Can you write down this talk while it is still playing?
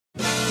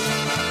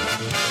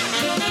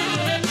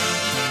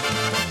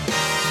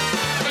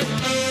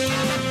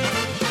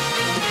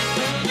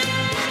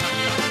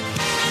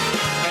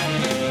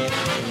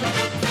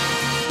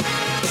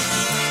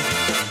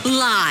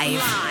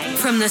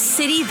from the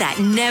city that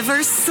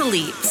never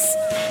sleeps.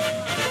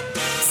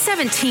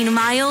 17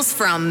 miles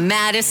from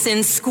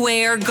Madison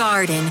Square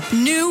Garden,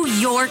 New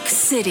York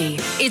City.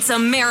 It's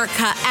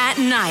America at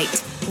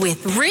Night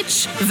with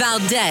Rich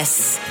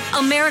Valdez,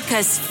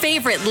 America's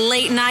favorite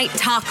late-night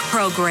talk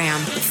program,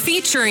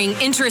 featuring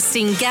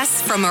interesting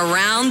guests from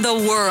around the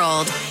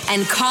world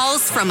and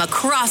calls from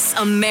across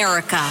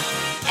America.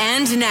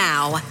 And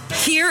now,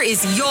 here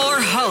is your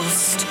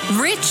host,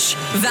 Rich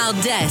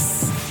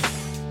Valdez.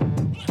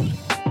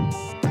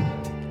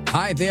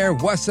 Hi there,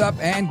 what's up,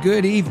 and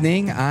good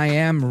evening. I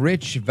am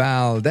Rich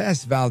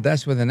Valdez,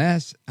 Valdez with an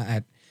S,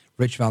 at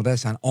Rich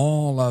Valdez on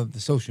all of the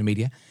social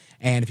media.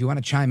 And if you want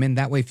to chime in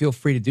that way, feel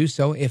free to do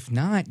so. If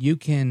not, you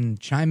can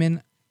chime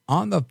in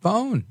on the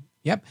phone.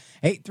 Yep,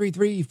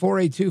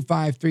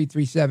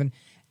 833-482-5337,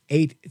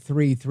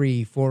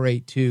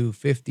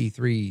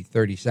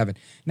 833-482-5337.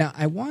 Now,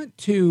 I want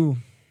to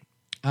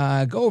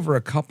go over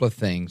a couple of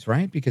things,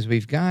 right? Because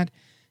we've got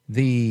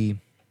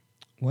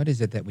what is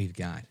it that we've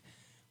got?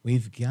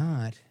 We've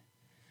got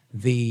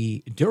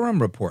the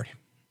Durham report.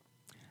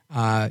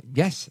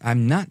 Yes,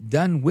 I'm not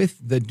done with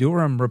the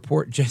Durham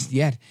report just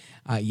yet.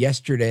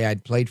 Yesterday,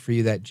 I'd played for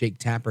you that Jake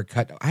Tapper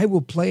cut. I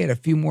will play it a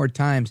few more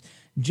times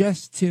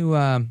just to,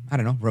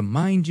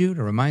 remind you,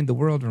 to remind the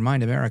world,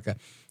 remind America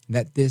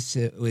that this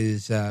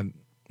is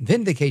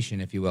vindication,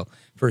 if you will,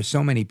 for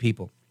so many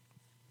people.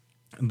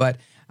 But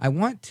I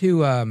want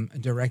to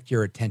direct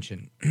your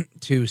attention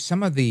to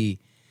some of the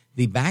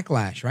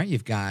backlash, right?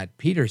 You've got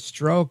Peter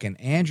Strzok and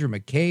Andrew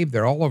McCabe.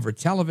 They're all over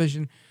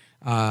television,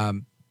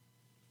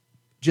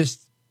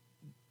 just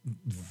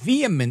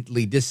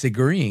vehemently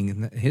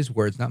disagreeing, his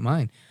words, not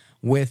mine,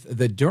 with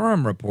the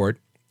Durham report,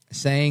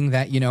 saying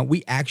that,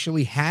 we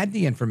actually had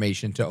the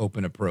information to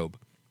open a probe.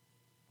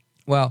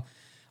 Well,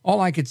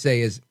 all I could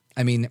say is,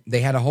 they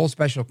had a whole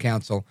special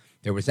counsel.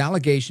 There was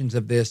allegations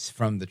of this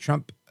from the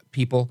Trump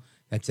people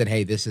that said,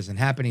 hey, this isn't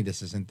happening,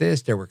 this isn't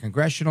this. There were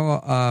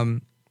congressional,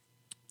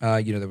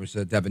 there was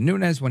Devin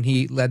Nunes when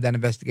he led that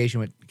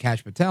investigation with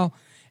Kash Patel,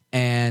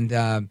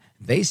 and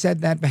they said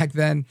that back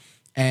then.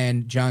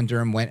 And John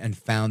Durham went and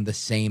found the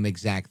same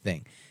exact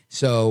thing.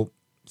 So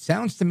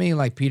sounds to me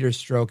like Peter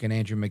Strzok and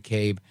Andrew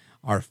McCabe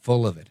are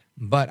full of it.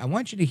 But I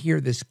want you to hear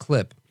this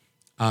clip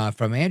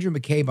from Andrew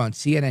McCabe on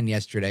CNN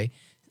yesterday,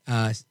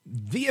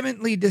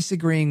 vehemently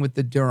disagreeing with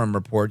the Durham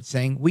report,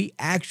 saying we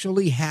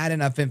actually had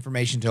enough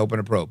information to open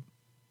a probe.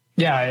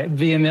 Yeah, I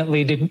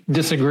vehemently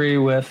disagree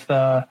with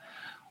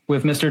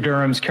Mr.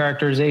 Durham's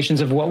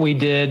characterizations of what we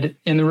did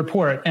in the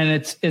report. And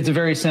it's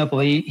very simple.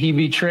 He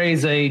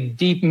betrays a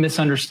deep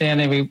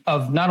misunderstanding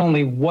of not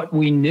only what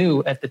we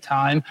knew at the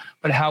time,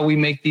 but how we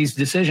make these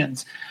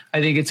decisions. I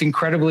think it's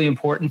incredibly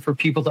important for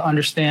people to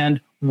understand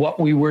what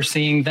we were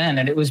seeing then.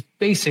 And it was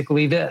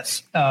basically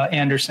this,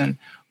 Anderson.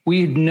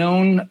 We'd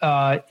known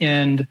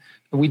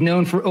We'd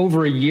known for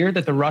over a year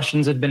that the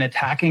Russians had been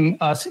attacking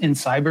us in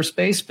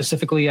cyberspace,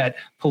 specifically at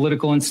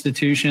political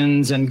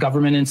institutions and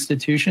government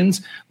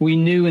institutions. We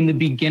knew in the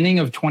beginning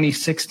of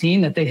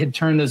 2016 that they had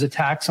turned those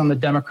attacks on the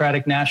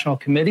Democratic National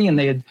Committee, and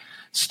they had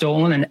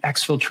stolen and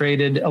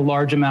exfiltrated a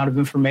large amount of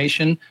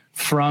information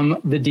from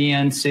the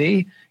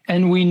DNC.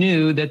 And we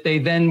knew that they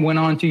then went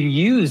on to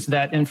use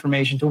that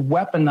information to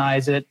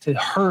weaponize it to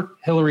hurt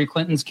Hillary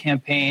Clinton's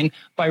campaign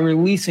by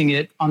releasing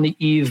it on the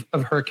eve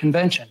of her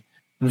convention.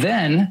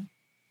 Then,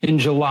 in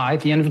July,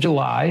 at the end of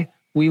July,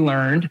 we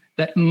learned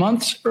that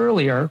months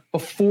earlier,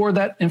 before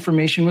that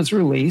information was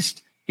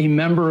released, a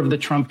member of the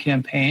Trump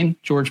campaign,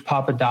 George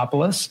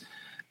Papadopoulos,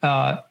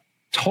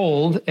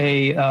 told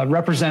a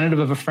representative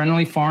of a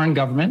friendly foreign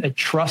government, a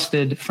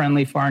trusted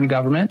friendly foreign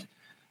government,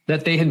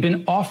 that they had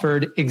been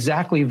offered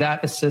exactly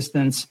that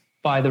assistance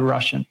by the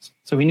Russians.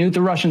 So we knew what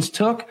the Russians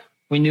took,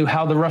 we knew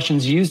how the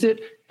Russians used it,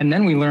 and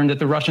then we learned that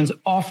the Russians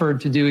offered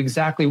to do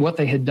exactly what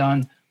they had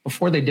done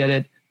before they did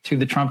it to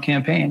the Trump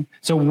campaign.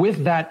 So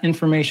with that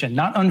information,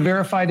 not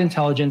unverified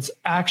intelligence,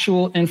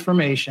 actual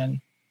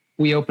information,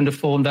 we opened a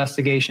full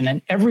investigation.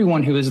 And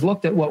everyone who has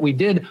looked at what we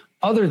did,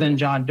 other than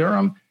John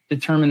Durham,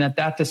 determined that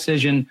that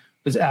decision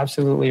was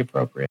absolutely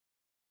appropriate.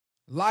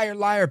 Liar,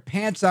 liar,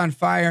 pants on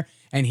fire,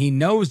 and he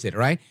knows it,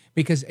 right?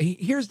 Because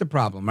here's the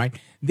problem, right?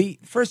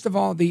 First of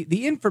all,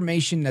 the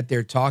information that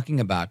they're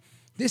talking about,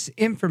 this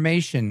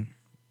information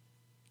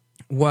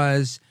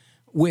was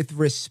with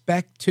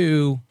respect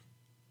to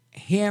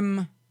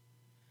him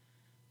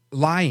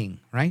lying,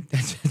 right?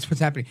 That's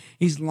what's happening.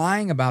 He's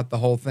lying about the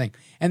whole thing.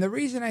 And the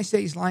reason I say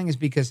he's lying is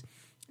because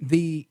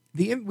we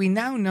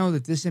now know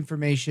that this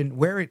information,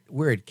 where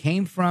it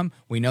came from,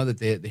 we know that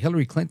the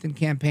Hillary Clinton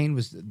campaign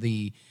was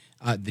the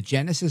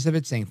genesis of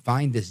it, saying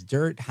find this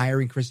dirt,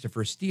 hiring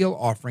Christopher Steele,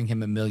 offering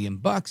him $1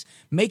 million,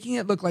 making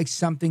it look like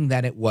something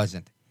that it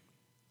wasn't.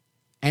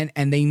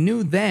 And they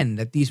knew then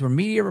that these were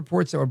media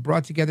reports that were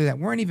brought together that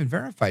weren't even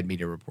verified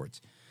media reports.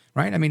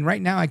 Right? I mean,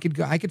 right now I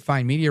could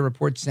find media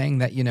reports saying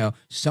that,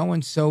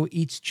 so-and-so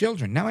eats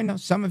children. Now I know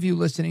some of you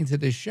listening to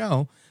this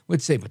show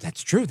would say, but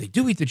that's true. They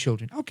do eat the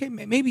children. Okay,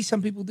 maybe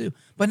some people do,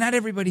 but not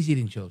everybody's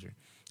eating children.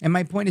 And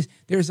my point is,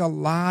 there's a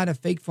lot of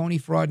fake, phony,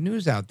 fraud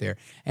news out there.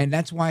 And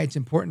that's why it's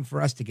important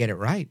for us to get it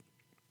right.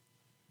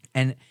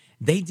 And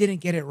they didn't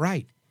get it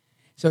right.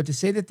 So to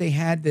say that they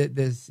had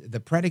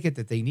the predicate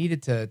that they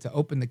needed to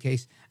open the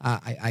case,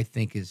 I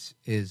think is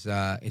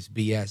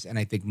BS, and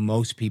I think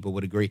most people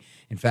would agree.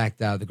 In fact,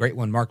 the great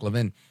one, Mark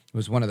Levin,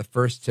 was one of the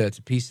first to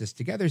piece this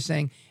together,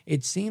 saying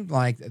it seemed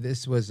like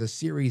this was a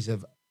series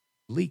of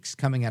leaks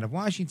coming out of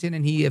Washington,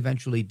 and he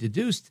eventually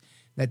deduced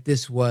that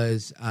this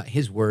was,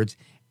 his words,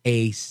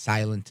 a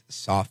silent,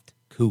 soft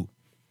coup.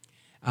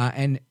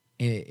 And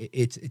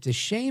it's a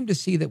shame to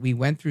see that we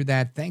went through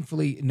that.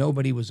 Thankfully,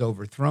 nobody was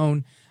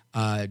overthrown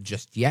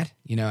just yet.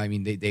 I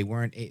mean,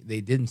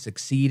 they didn't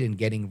succeed in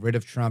getting rid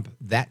of Trump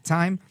that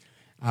time,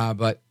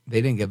 but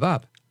they didn't give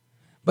up.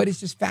 But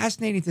it's just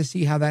fascinating to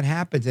see how that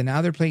happens. And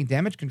now they're playing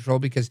damage control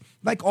because,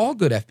 like all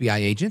good FBI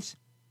agents,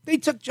 they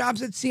took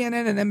jobs at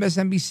CNN and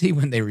MSNBC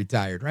when they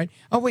retired, right?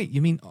 Oh, wait,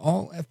 you mean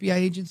all FBI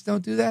agents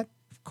don't do that?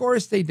 Of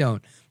course they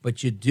don't.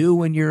 But you do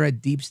when you're a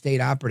deep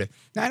state operative.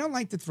 Now, I don't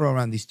like to throw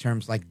around these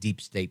terms like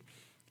deep state.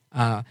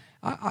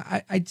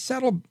 I'd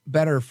settle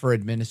better for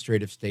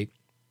administrative state.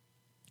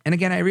 And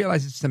again, I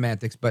realize it's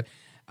semantics, but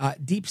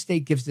deep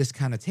state gives this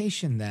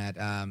connotation that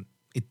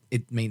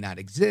it may not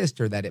exist,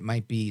 or that it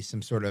might be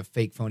some sort of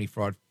fake, phony,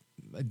 fraud,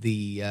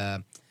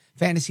 the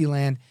fantasy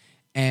land.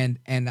 And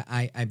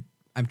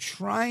I'm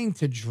trying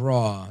to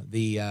draw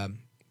the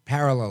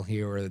parallel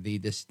here, or the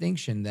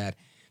distinction, that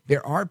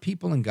there are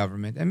people in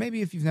government, and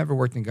maybe if you've never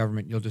worked in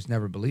government, you'll just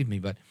never believe me,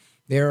 but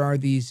there are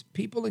these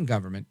people in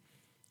government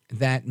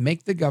that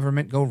make the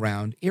government go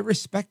round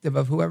irrespective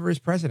of whoever is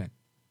president.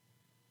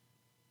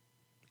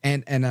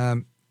 And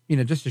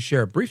just to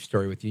share a brief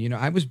story with you,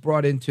 I was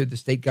brought into the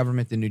state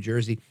government in New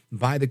Jersey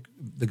by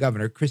the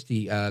governor, Chris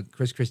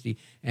Christie,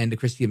 and the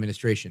Christie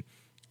administration.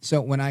 So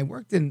when I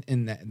worked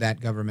in that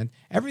government,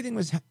 everything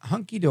was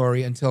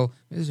hunky-dory until,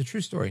 this is a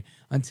true story,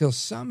 until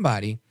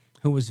somebody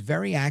who was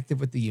very active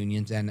with the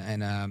unions and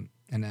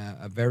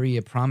a very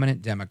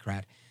prominent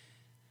Democrat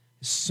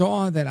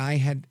saw that I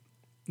had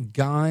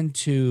gone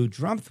to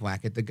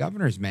Drumthwack at the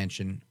governor's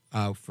mansion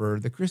for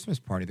the Christmas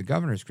party, the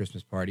governor's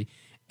Christmas party.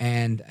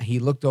 And he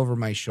looked over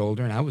my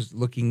shoulder, and I was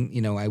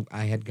looking,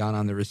 I had gone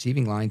on the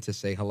receiving line to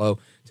say hello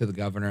to the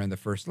governor and the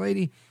first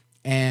lady.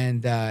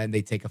 And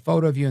they take a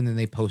photo of you, and then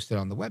they post it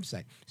on the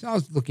website. So I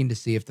was looking to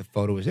see if the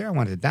photo was there. I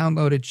wanted to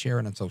download it, share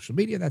it on social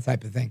media, that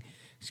type of thing.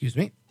 Excuse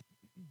me.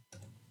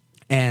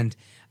 And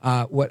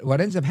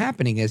what ends up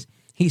happening is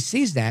he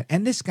sees that,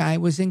 and this guy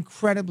was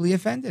incredibly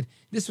offended.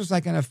 This was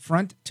like an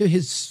affront to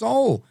his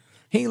soul.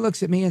 He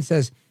looks at me and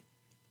says,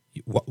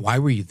 "Why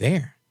were you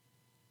there?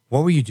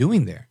 What were you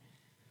doing there?"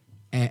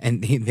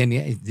 And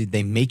did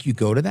they make you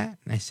go to that?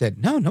 And I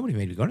said, "No, nobody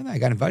made me go to that. I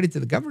got invited to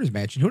the governor's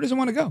mansion. Who doesn't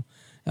want to go?"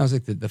 And I was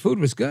like, the food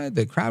was good.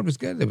 The crowd was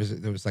good.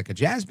 There was like a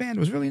jazz band. It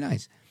was really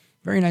nice.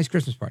 Very nice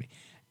Christmas party.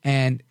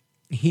 And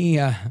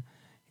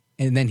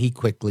and then he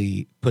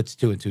quickly puts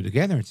two and two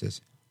together and says,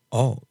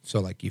 "Oh,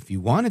 so like if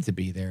you wanted to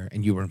be there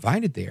and you were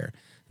invited there,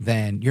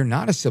 then you're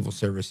not a civil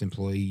service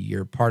employee.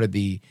 You're part of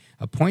the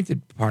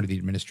appointed part of the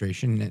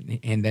administration."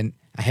 And then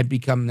I had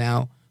become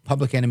now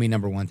public enemy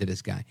number one to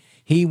this guy.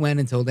 He went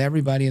and told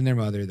everybody and their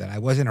mother that I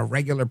wasn't a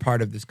regular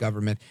part of this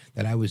government,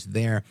 that I was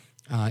there,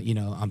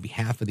 on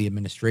behalf of the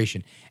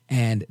administration,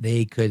 and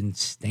they couldn't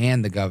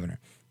stand the governor.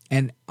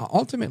 And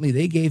ultimately,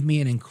 they gave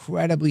me an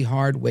incredibly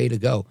hard way to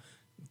go,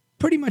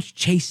 pretty much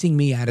chasing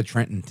me out of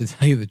Trenton, to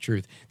tell you the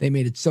truth. They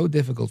made it so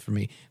difficult for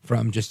me,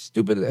 from just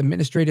stupid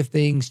administrative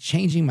things,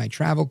 changing my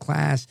travel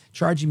class,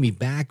 charging me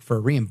back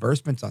for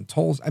reimbursements on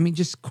tolls. I mean,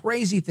 just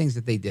crazy things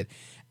that they did.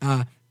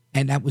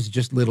 And that was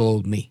just little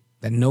old me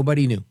that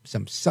nobody knew,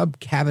 some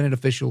sub-cabinet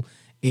official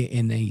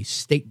in a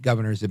state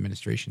governor's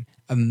administration.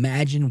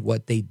 Imagine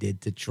what they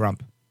did to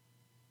Trump.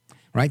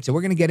 Right? So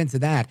we're going to get into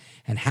that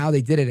and how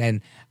they did it.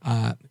 And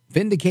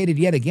vindicated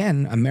yet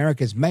again,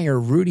 America's mayor,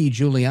 Rudy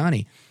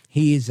Giuliani.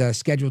 He's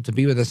scheduled to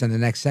be with us in the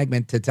next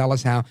segment to tell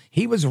us how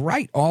he was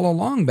right all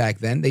along back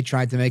then. They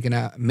tried to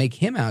make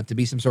him out to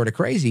be some sort of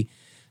crazy.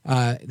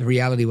 The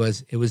reality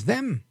was it was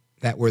them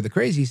that were the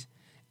crazies.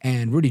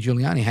 And Rudy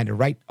Giuliani had it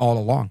right all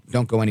along.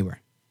 Don't go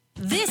anywhere.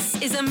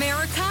 This is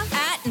America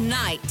at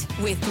Night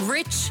with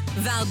Rich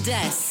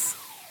Valdez.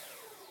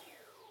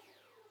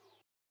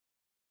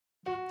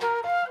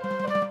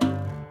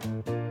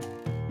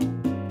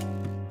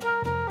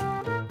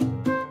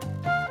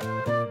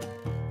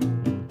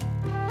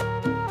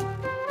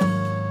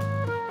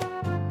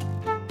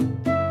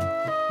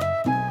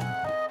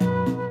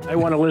 I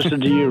want to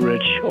listen to you,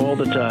 Rich, all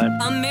the time.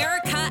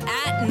 America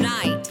at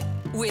Night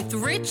with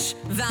Rich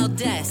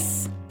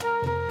Valdez.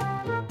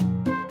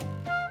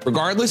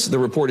 Regardless, the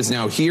report is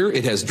now here.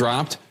 It has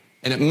dropped,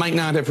 and it might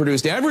not have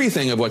produced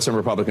everything of what some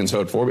Republicans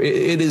hoped for.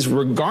 It is,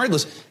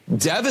 regardless,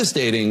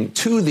 devastating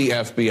to the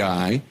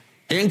FBI,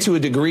 and to a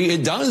degree,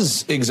 it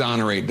does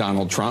exonerate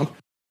Donald Trump.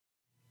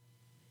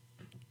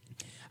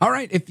 All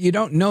right, if you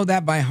don't know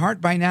that by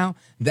heart by now,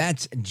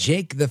 that's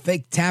Jake the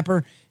Fake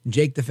Tapper.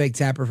 Jake the Fake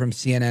Tapper from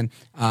CNN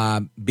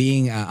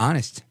being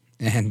honest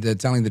and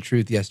telling the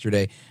truth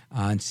yesterday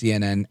on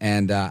CNN,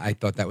 and I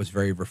thought that was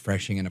very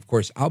refreshing. And, of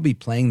course, I'll be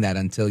playing that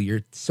until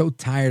you're so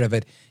tired of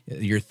it,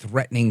 you're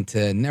threatening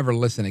to never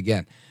listen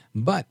again.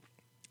 But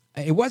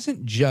it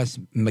wasn't just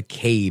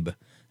McCabe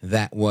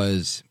that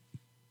was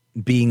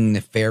being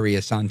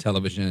nefarious on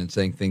television and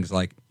saying things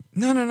like,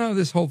 no,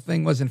 this whole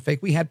thing wasn't fake.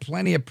 We had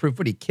plenty of proof.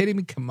 What are you kidding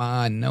me? Come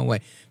on, no way.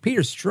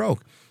 Peter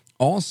Strzok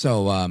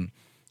also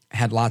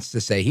had lots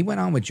to say. He went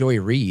on with Joy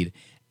Reid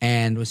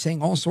and was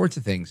saying all sorts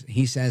of things.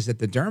 He says that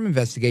the Durham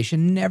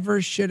investigation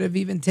never should have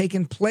even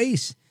taken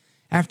place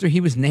after he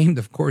was named,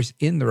 of course,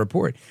 in the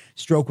report.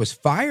 Strzok was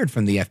fired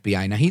from the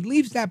FBI. Now, he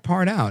leaves that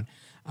part out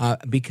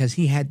because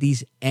he had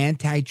these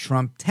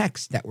anti-Trump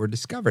texts that were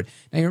discovered.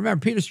 Now, you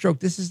remember, Peter Strzok,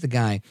 this is the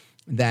guy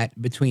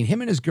that between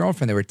him and his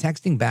girlfriend, they were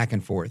texting back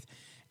and forth.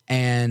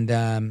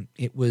 And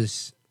it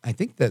was, I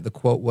think the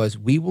quote was,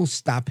 "We will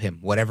stop him,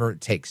 whatever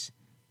it takes,"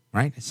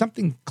 right?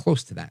 Something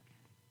close to that.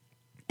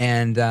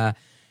 And,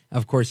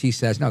 of course, he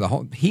says,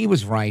 no, he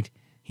was right.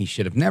 He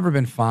should have never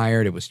been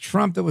fired. It was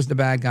Trump that was the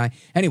bad guy.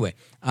 Anyway,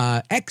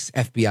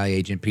 ex-FBI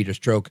agent Peter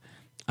Strzok,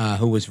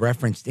 who was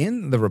referenced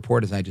in the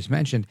report, as I just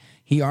mentioned,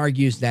 he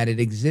argues that it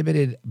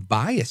exhibited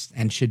bias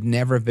and should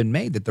never have been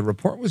made, that the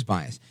report was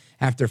biased.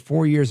 After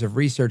 4 years of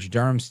research,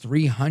 Durham's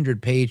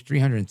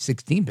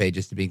 316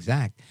 pages to be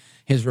exact,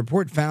 his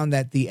report found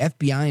that the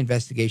FBI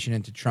investigation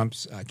into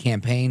Trump's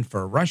campaign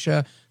for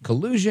Russia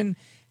collusion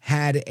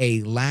had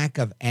a lack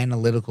of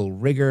analytical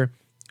rigor,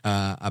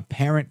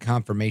 apparent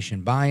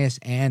confirmation bias,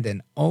 and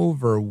an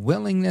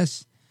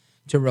over-willingness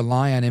to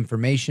rely on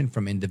information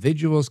from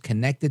individuals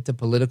connected to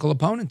political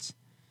opponents.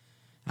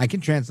 I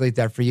can translate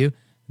that for you.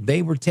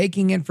 They were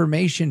taking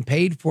information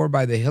paid for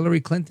by the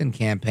Hillary Clinton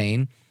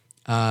campaign,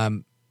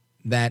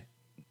 that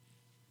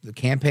the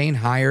campaign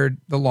hired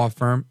the law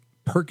firm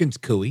Perkins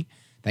Coie,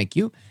 thank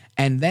you,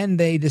 and then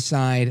they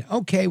decide,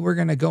 okay, we're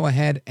going to go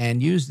ahead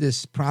and use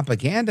this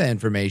propaganda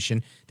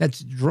information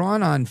that's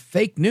drawn on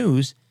fake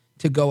news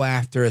to go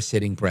after a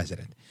sitting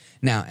president.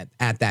 Now,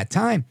 at that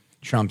time,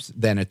 Trump's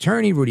then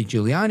attorney, Rudy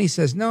Giuliani,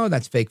 says, no,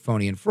 that's fake,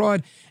 phony, and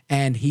fraud.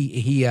 And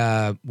he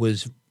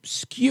was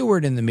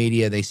skewered in the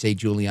media. They say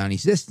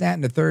Giuliani's this, that,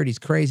 and the third. He's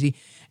crazy.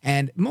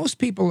 And most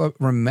people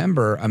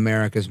remember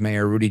America's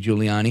Mayor Rudy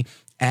Giuliani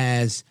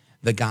as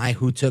the guy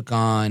who took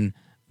on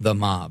the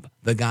mob,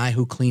 the guy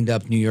who cleaned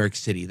up New York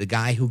City, the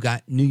guy who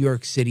got New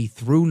York City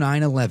through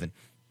 9/11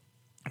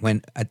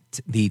 when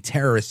the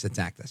terrorists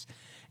attacked us.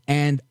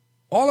 And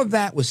all of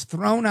that was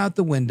thrown out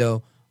the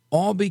window,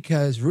 all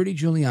because Rudy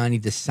Giuliani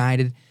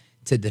decided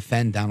to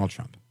defend Donald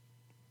Trump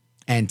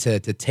and to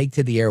take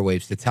to the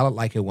airwaves, to tell it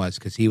like it was,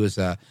 because he was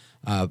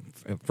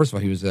first of all,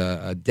 he was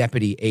a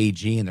deputy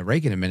AG in the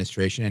Reagan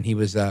administration, and he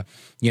was a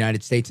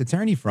United States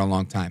attorney for a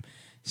long time.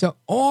 So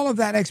all of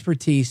that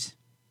expertise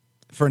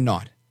for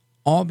naught,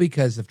 all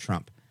because of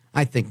Trump?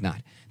 I think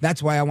not.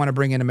 That's why I want to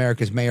bring in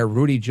America's Mayor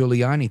Rudy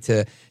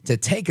Giuliani to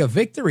take a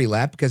victory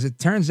lap, because it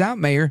turns out,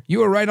 Mayor, you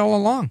were right all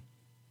along.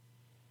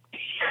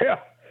 Yeah.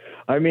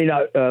 I mean,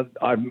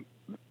 I'm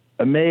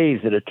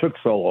amazed that it took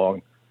so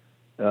long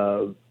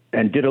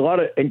and did a lot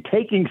of, and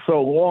taking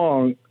so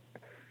long,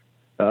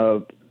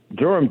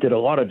 Durham did a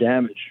lot of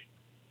damage.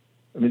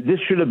 I mean, this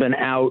should have been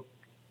out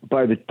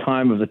by the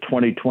time of the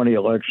 2020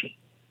 election.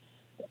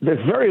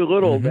 There's very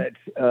little that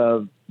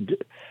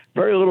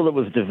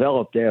was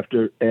developed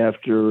after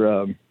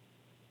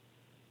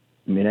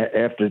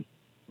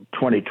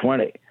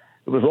 2020.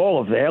 It was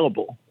all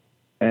available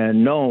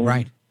and known.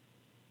 Right.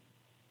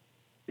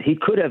 He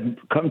could have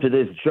come to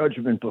this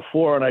judgment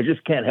before, and I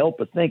just can't help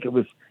but think it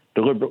was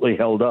deliberately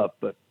held up.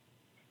 But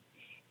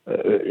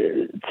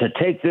to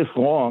take this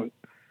long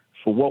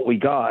for what we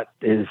got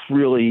is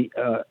really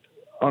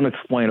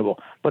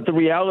unexplainable. But the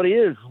reality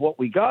is, what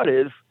we got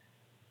is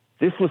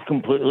this was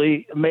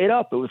completely made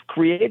up. It was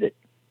created.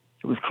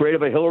 It was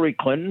created by Hillary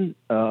Clinton.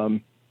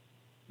 The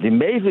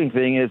amazing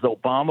thing is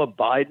Obama,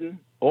 Biden,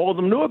 all of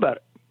them knew about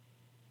it.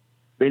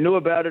 They knew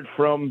about it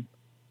from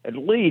at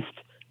least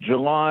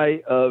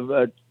July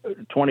of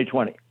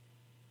 2020,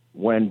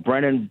 when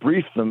Brennan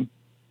briefed them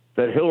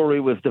that Hillary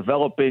was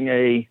developing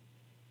a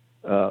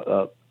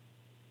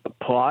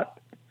plot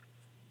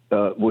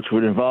which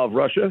would involve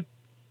Russia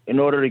in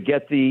order to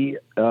get the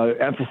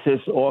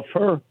emphasis off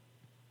her,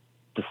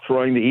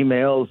 destroying the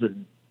emails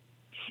and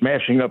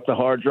smashing up the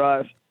hard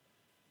drive.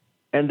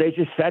 And they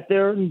just sat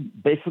there and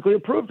basically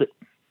approved it.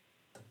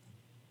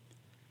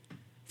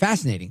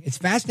 Fascinating. It's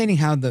fascinating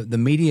how the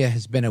media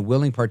has been a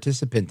willing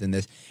participant in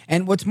this.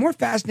 And what's more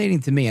fascinating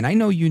to me, and I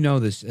know you know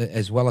this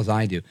as well as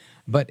I do,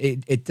 but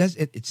it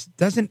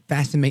doesn't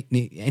fascinate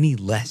me any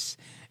less,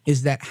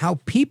 is that how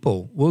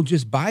people will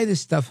just buy this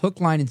stuff hook,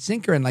 line, and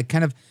sinker and like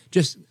kind of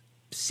just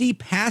see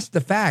past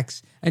the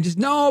facts and just,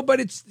 no,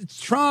 but it's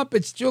Trump,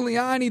 it's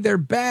Giuliani, they're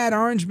bad,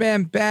 Orange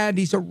Man bad,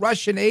 he's a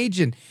Russian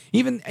agent.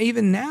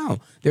 Even now,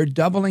 they're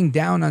doubling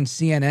down on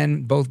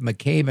CNN, both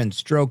McCabe and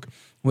Strzok,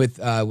 with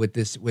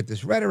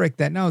this rhetoric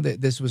that no,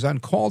 that this was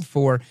uncalled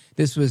for,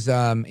 this was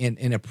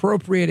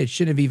inappropriate, it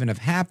shouldn't even have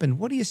happened.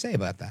 What do you say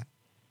about that?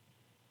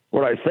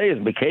 What I say is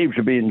McCabe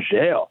should be in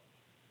jail.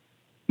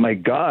 my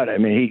God, I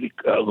mean, he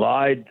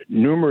lied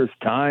numerous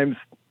times.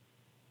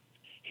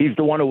 He's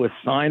the one who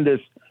assigned this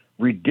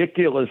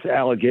ridiculous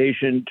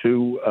allegation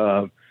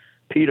to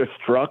Peter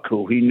Strzok,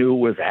 who he knew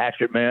was a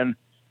hatchet man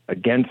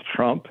against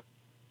Trump.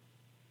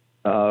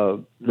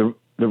 The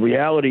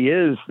reality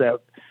is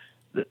that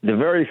the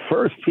very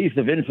first piece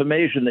of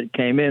information that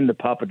came in, the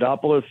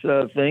Papadopoulos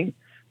thing,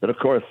 that of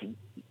course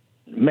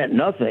meant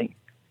nothing,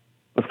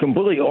 was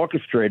completely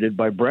orchestrated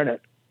by Brennan.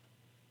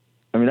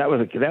 I mean, that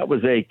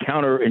was a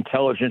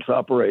counterintelligence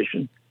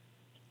operation.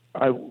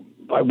 I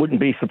wouldn't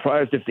be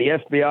surprised if the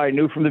FBI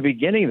knew from the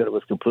beginning that it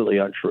was completely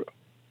untrue.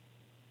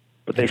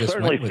 But they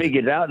certainly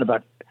figured it out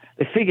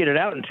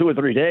in 2 or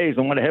 3 days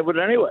and went ahead with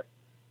it anyway.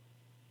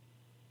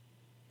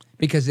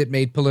 Because it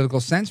made political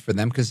sense for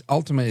them, because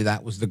ultimately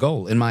that was the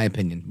goal, in my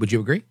opinion. Would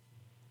you agree?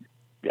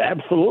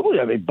 Absolutely.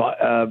 I mean,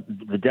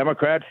 the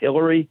Democrats,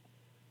 Hillary,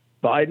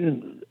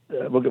 Biden,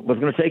 was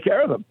going to take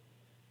care of them.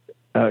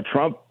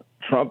 Trump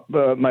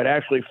might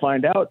actually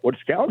find out what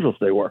scoundrels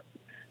they were.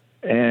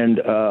 And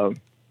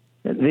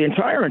the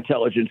entire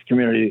intelligence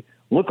community,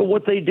 look at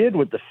what they did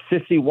with the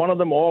 51 of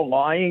them all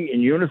lying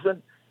in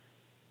unison.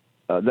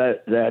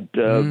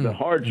 The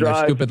hard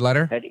drive stupid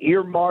letter had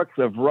earmarks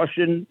of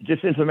Russian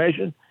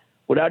disinformation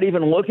without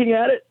even looking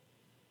at it.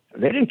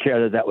 They didn't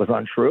care that was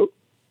untrue.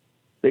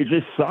 They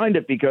just signed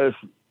it because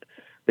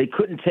they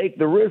couldn't take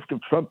the risk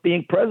of Trump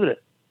being president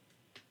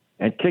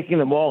and kicking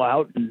them all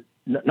out, and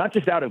not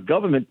just out of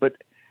government, but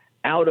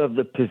out of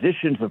the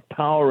positions of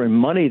power and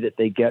money that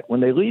they get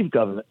when they leave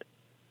government.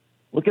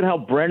 Look at how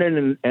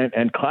Brennan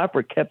and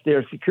Clapper kept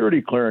their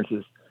security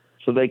clearances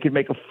so they could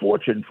make a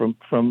fortune from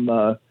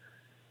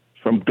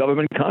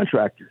government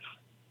contractors.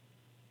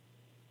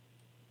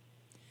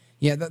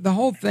 Yeah, the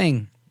whole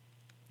thing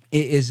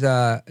is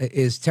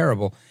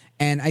terrible.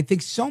 And I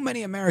think so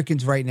many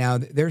Americans right now,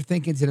 they're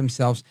thinking to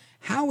themselves,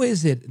 how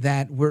is it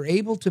that we're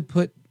able to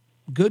put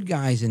good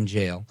guys in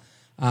jail,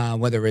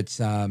 whether it's,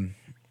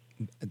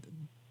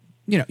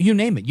 you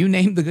name it. You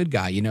name the good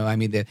guy. I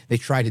mean, they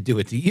try to do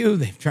it to you.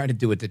 They've tried to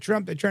do it to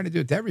Trump. They're trying to do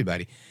it to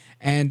everybody.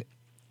 And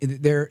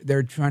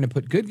they're trying to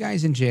put good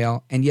guys in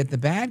jail, and yet the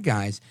bad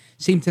guys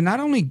seem to not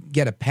only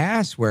get a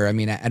pass where, I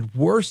mean, at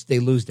worst they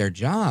lose their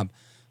job,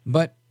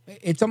 but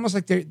it's almost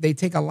like they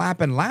take a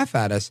lap and laugh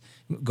at us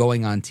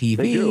going on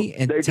TV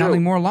and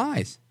telling more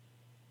lies.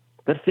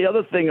 That's the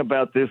other thing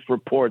about this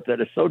report that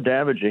is so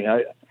damaging.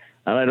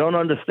 I don't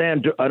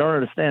understand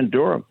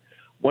Durham.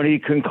 When he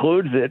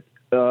concludes it,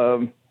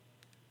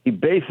 he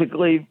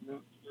basically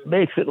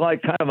makes it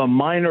like kind of a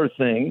minor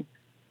thing,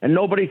 and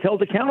nobody's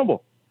held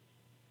accountable.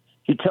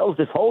 He tells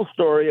this whole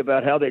story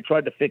about how they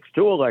tried to fix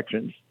 2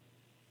 elections,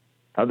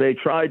 how they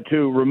tried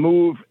to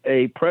remove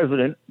a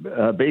president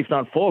based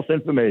on false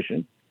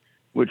information,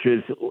 which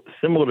is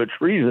similar to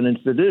treason and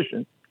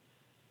sedition.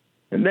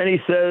 And then he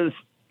says,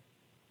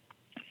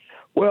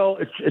 well,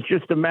 it's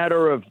just a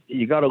matter of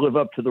you got to live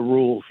up to the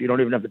rules. You don't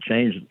even have to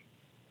change them.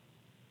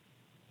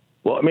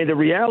 Well, I mean, the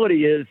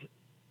reality is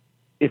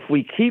if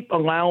we keep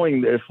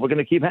allowing this, we're going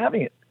to keep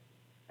having it.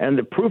 And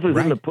the proof is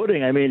in the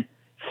pudding. I mean,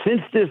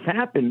 since this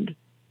happened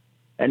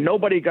and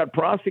nobody got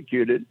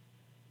prosecuted,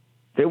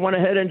 they went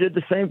ahead and did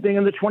the same thing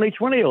in the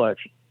 2020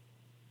 election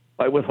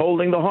by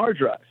withholding the hard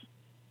drives.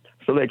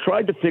 So they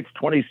tried to fix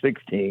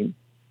 2016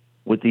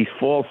 with these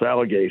false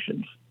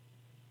allegations.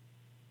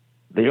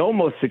 They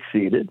almost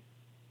succeeded.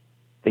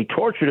 They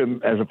tortured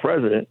him as a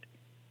president.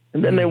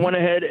 And then they went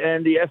ahead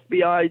and the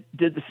FBI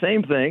did the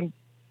same thing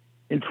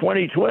in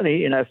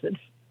 2020, in essence,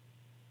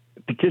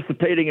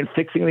 participating in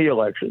fixing the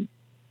election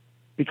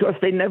because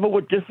they never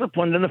were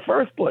disciplined in the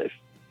first place.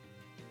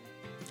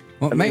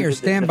 Well, Mayor,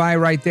 stand by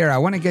right there. I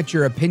want to get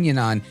your opinion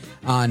on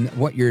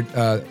what you're.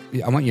 I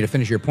want you to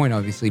finish your point,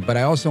 obviously, but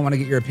I also want to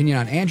get your opinion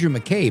on Andrew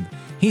McCabe.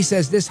 He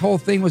says this whole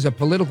thing was a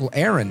political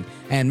errand,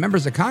 and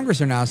members of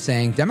Congress are now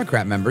saying,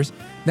 Democrat members,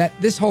 that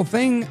this whole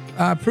thing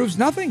proves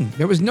nothing.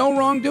 There was no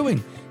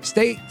wrongdoing.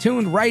 Stay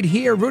tuned right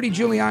here. Rudy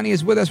Giuliani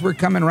is with us. We're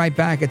coming right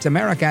back. It's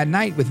America at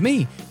Night with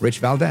me, Rich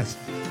Valdez.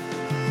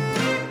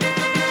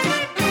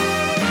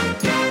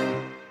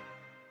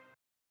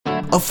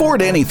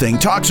 Afford Anything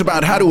talks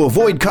about how to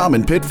avoid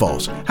common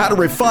pitfalls, how to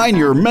refine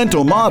your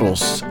mental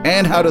models,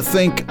 and how to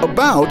think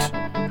about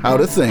how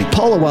to think.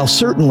 Paula, while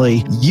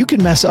certainly you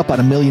can mess up on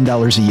 $1 million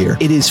a year,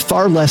 it is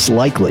far less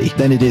likely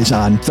than it is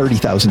on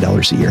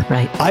 $30,000 a year.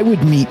 Right. I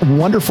would meet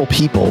wonderful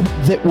people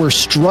that were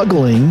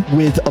struggling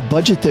with a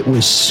budget that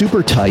was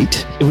super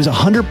tight. It was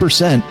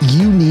 100%.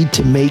 You need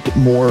to make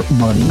more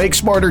money. Make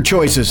smarter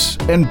choices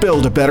and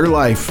build a better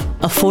life.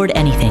 Afford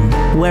Anything,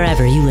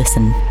 wherever you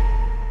listen.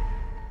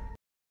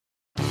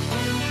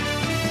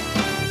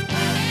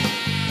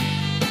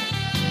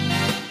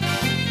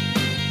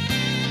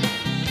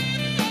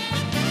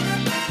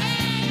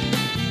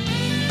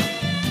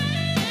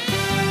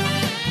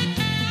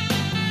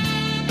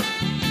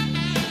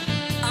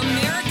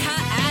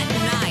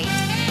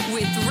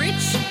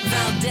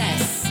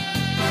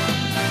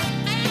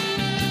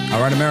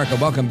 All right, America,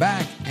 welcome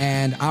back.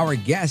 And our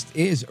guest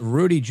is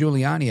Rudy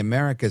Giuliani,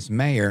 America's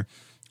mayor.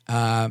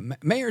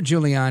 Mayor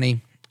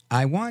Giuliani,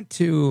 I want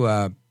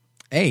to,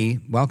 A,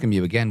 welcome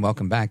you again.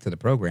 Welcome back to the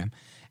program.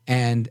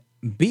 And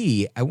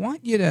B, I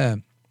want you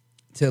to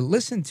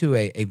listen to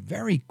a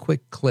very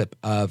quick clip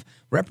of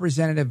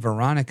Representative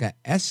Veronica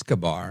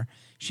Escobar.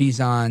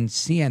 She's on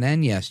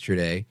CNN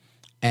yesterday,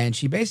 and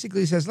she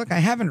basically says, look, I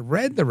haven't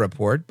read the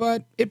report,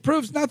 but it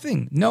proves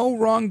nothing. No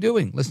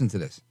wrongdoing. Listen to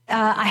this.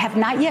 I have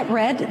not yet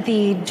read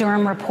the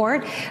Durham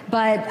report,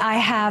 but I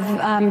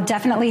have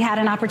definitely had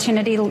an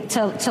opportunity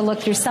to look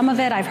through some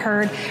of it. I've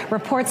heard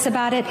reports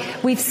about it.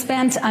 We've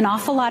spent an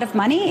awful lot of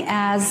money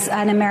as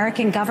an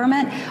American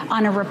government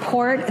on a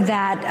report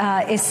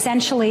that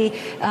essentially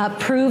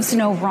proves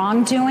no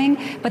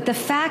wrongdoing. But the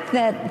fact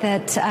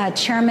that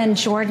Chairman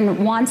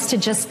Jordan wants to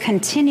just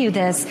continue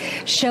this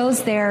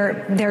shows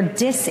their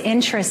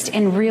disinterest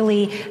in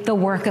really the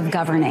work of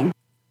governing.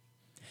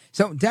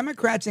 So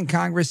Democrats in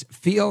Congress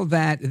feel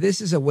that this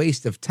is a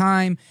waste of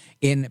time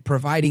in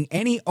providing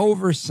any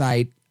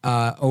oversight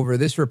over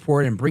this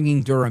report and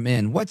bringing Durham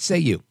in. What say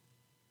you?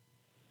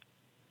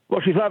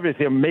 Well, she's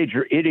obviously a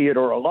major idiot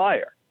or a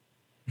liar.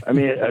 I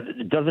mean,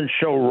 it doesn't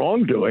show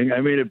wrongdoing. I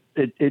mean,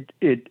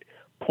 it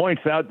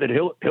points out that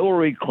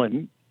Hillary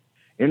Clinton,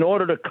 in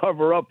order to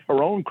cover up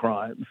her own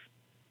crimes,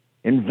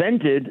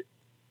 invented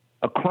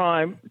a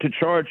crime to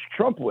charge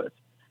Trump with,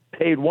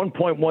 paid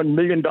 $1.1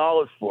 million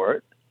for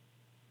it,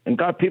 and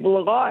got people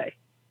to lie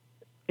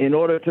in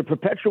order to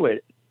perpetuate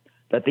it.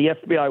 That the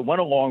FBI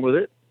went along with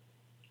it,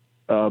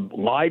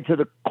 lied to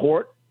the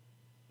court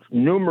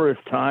numerous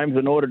times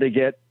in order to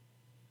get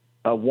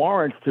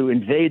warrants to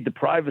invade the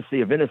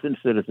privacy of innocent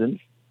citizens.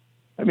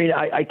 I mean,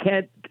 I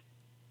can't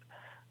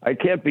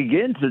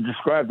begin to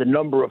describe the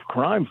number of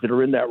crimes that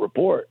are in that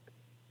report.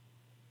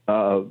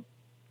 So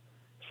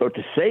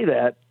to say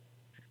that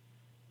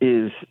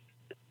is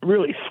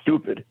really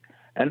stupid.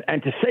 And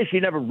to say she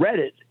never read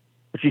it,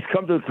 but she's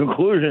come to the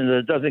conclusion that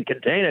it doesn't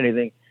contain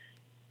anything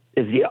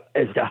is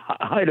the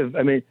height of,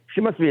 I mean,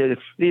 she must be an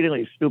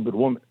exceedingly stupid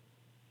woman.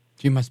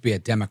 She must be a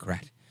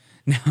Democrat.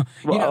 Now,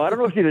 well, I don't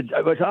know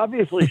if but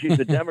obviously she's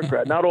a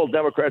Democrat. Not all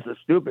Democrats are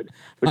stupid.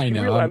 But I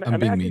know, I'm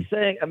being mean.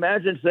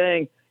 Imagine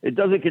saying it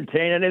doesn't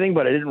contain anything,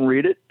 but I didn't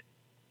read it.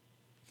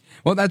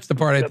 Well, that's the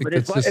part I think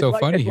that's just so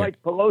funny here.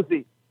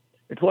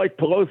 It's like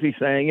Pelosi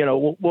saying,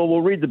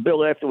 we'll read the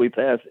bill after we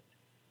pass it.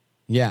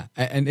 Yeah,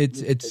 and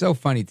it's so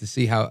funny to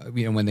see how,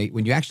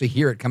 when you actually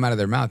hear it come out of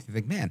their mouth, you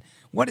think, man,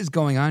 what is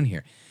going on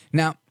here?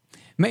 Now,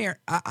 Mayor,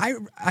 I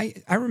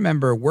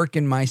remember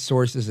working my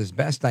sources as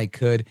best I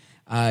could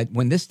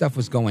when this stuff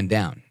was going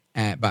down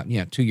about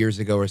 2 years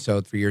ago or so,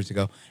 3 years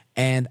ago,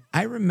 and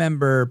I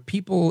remember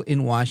people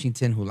in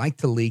Washington who like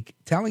to leak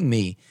telling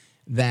me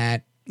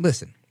that,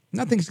 listen,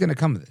 nothing's going to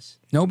come of this.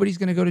 Nobody's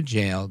going to go to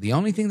jail. The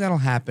only thing that'll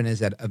happen is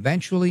that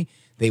eventually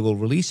they will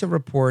release a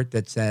report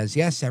that says,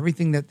 yes,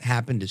 everything that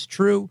happened is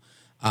true.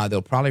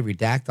 They'll probably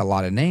redact a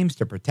lot of names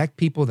to protect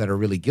people that are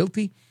really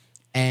guilty,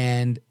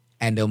 and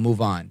they'll move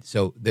on.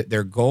 So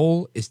their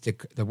goal is to,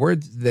 the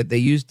words that they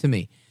used to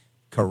me,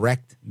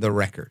 correct the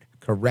record.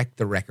 Correct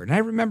the record. And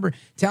I remember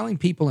telling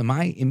people in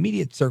my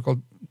immediate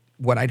circle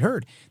what I'd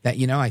heard, that,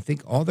 I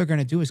think all they're going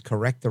to do is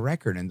correct the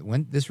record. And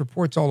when this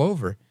report's all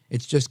over,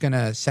 it's just going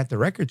to set the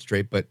record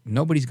straight, but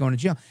nobody's going to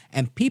jail.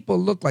 And people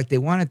looked like they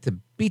wanted to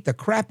beat the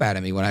crap out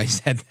of me when I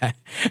said that.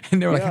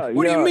 And they were like,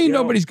 what do you mean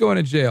nobody's going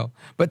to jail?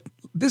 But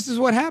this is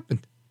what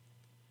happened.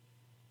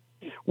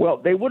 Well,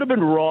 they would have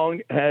been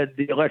wrong had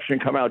the election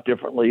come out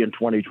differently in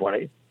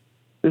 2020.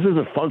 This is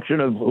a function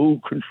of who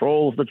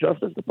controls the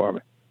Justice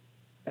Department.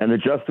 And the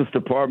Justice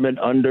Department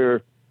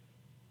under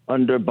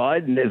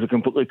Biden is a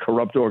completely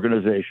corrupt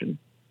organization.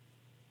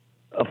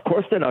 Of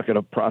course, they're not going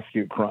to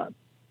prosecute crime.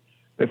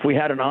 If we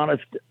had an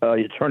honest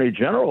attorney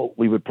general,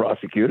 we would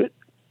prosecute it.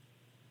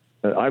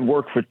 I've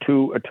worked for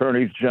two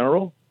attorneys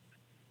general.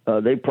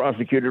 They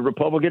prosecuted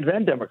Republicans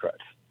and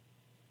Democrats.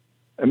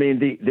 I mean,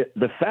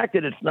 the fact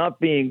that it's not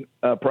being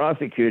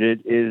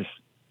prosecuted is,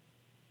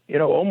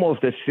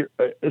 almost as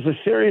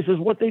serious as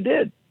what they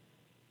did.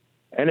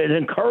 And it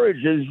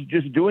encourages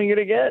just doing it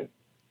again.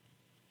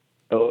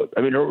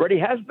 I mean, it already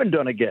has been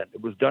done again.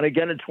 It was done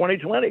again in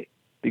 2020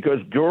 because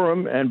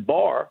Durham and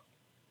Barr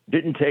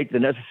didn't take the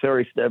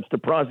necessary steps to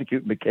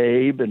prosecute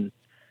McCabe, and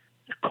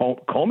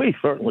Comey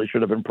certainly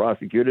should have been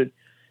prosecuted.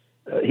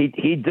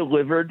 He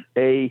delivered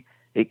a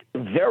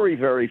very,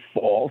 very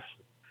false,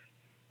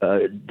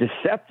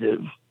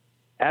 deceptive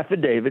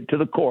affidavit to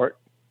the court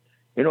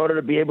in order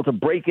to be able to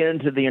break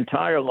into the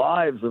entire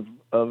lives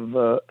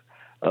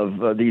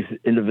of these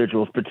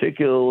individuals,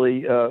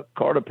 particularly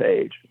Carter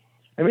Page.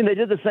 I mean, they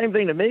did the same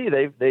thing to me.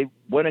 They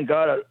went and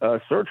got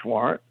a search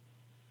warrant,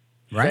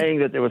 right, saying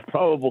that there was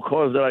probable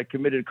cause that I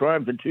committed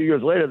crimes, and 2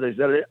 years later they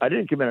said I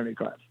didn't commit any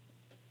crimes.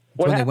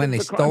 When they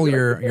stole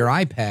your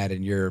iPad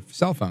and your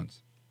cell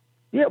phones.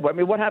 Yeah, but I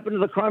mean, what happened to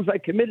the crimes I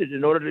committed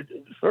in order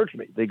to search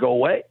me? They go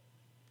away.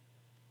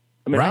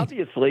 I mean,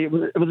 Obviously, it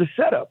was a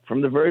setup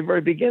from the very,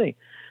 very beginning.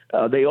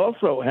 They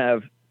also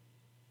have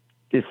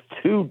these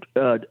two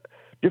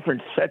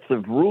different sets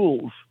of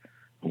rules,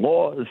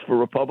 laws for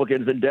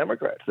Republicans and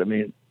Democrats. I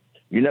mean,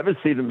 you never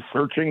see them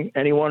searching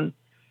anyone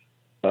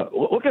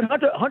Look at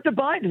Hunter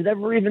Biden.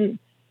 Never even.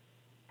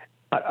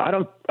 I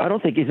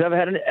don't think he's ever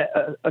had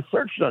a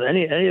search on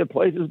any of the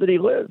places that he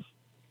lives.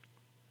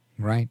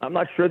 Right. I'm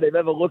not sure they've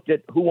ever looked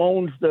at who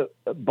owns the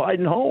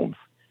Biden homes,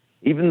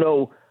 even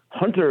though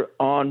Hunter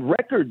on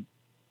record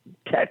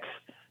texts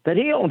that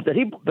he owns, that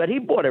he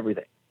bought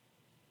everything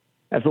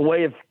as a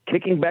way of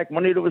kicking back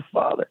money to his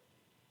father,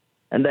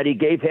 and that he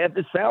gave half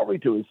his salary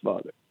to his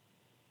father.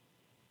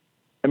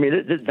 I mean,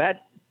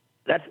 that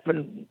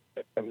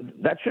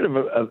should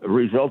have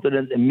resulted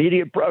in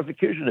immediate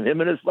prosecution of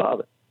him and his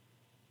father.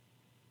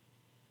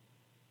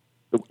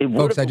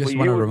 Folks, I just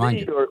want to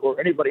remind you, or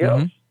anybody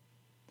else.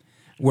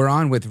 We're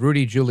on with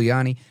Rudy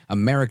Giuliani,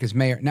 America's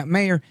mayor. Now,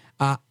 Mayor,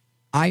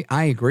 I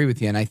agree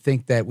with you, and I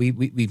think that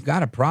we've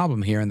got a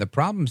problem here, and the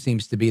problem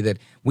seems to be that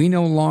we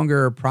no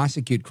longer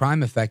prosecute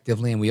crime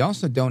effectively, and we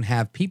also don't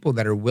have people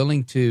that are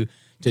willing to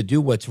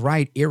do what's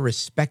right,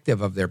 irrespective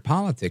of their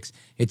politics.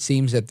 It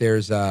seems that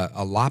there's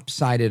a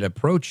lopsided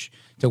approach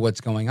to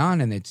what's going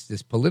on, and it's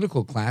this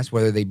political class,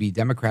 whether they be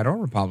Democrat or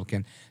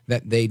Republican,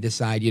 that they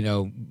decide,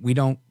 we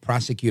don't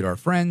prosecute our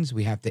friends.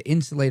 We have to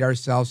insulate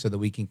ourselves so that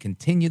we can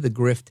continue the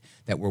grift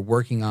that we're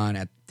working on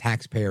at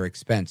taxpayer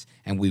expense,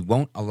 and we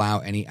won't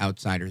allow any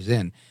outsiders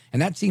in.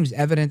 And that seems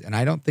evident, and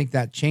I don't think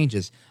that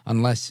changes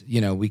unless,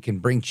 we can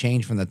bring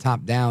change from the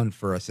top down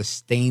for a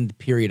sustained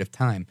period of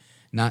time,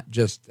 not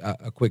just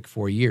a quick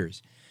 4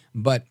 years.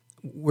 But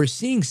we're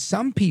seeing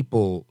some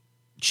people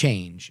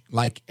change,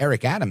 like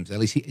Eric Adams. At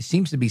least he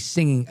seems to be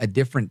singing a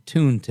different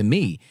tune to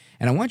me.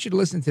 And I want you to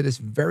listen to this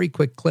very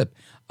quick clip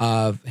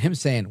of him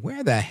saying,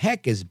 "Where the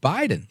heck is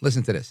Biden?"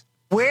 Listen to this.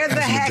 Where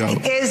the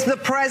heck is the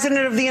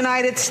President of the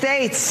United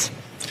States?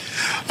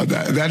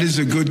 That is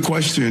a good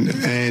question,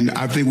 and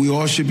I think we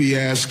all should be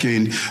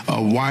asking,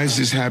 why is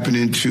this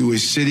happening to a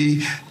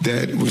city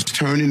that was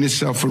turning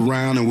itself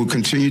around and will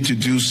continue to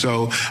do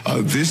so?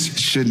 This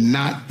should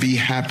not be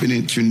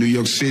happening to New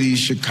York City,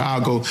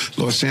 Chicago,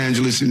 Los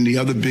Angeles, and the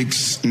other big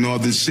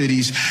northern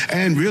cities,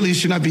 and really it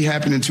should not be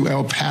happening to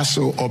El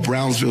Paso or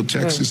Brownsville,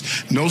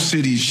 Texas. No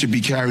city should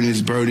be carrying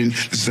this burden.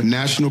 This is a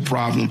national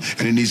problem,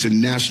 and it needs a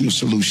national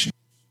solution.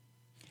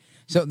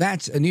 So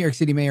that's New York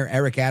City Mayor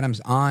Eric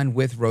Adams on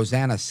with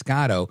Rosanna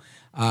Scotto,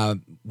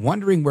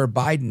 wondering where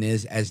Biden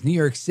is as New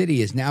York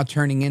City is now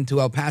turning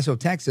into El Paso,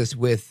 Texas,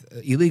 with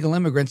illegal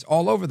immigrants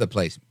all over the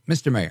place.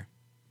 Mr. Mayor.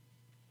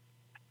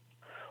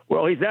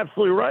 Well, he's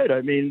absolutely right.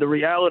 I mean, the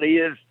reality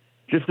is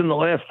just in the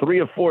last 3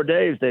 or 4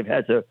 days, they've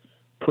had to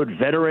put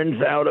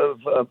veterans out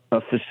of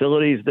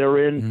facilities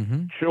they're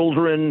in,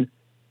 children,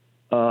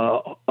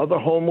 other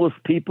homeless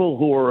people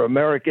who are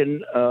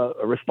American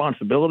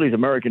responsibilities,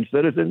 American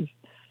citizens.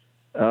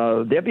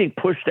 They're being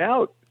pushed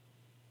out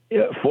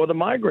for the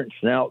migrants.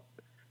 Now,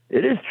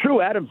 it is true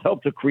Adams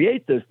helped to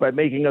create this by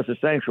making us a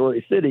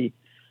sanctuary city,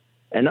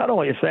 and not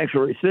only a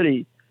sanctuary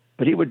city,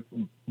 but he would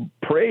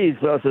praise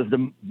us as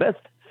the best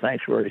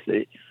sanctuary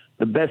city,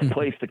 the best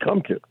place to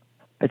come to.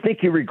 I think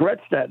he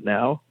regrets that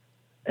now,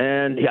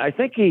 and I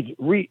think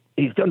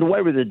he's done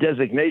away with the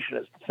designation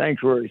as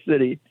sanctuary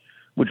city,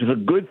 which is a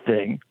good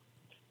thing.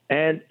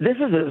 And this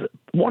is a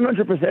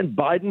 100%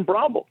 Biden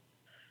problem.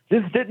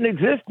 This didn't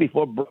exist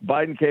before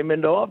Biden came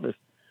into office.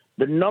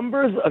 The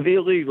numbers of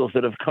illegals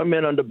that have come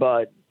in under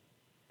Biden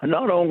are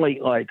not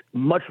only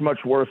much, much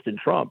worse than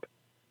Trump,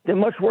 they're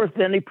much worse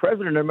than any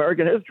president in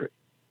American history.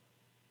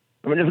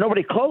 I mean, there's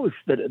nobody close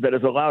that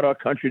has allowed our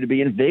country to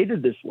be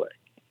invaded this way.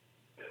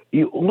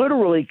 You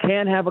literally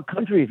can't have a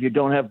country if you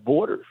don't have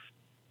borders.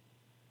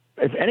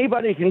 If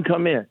anybody can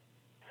come in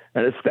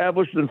and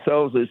establish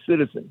themselves as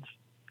citizens,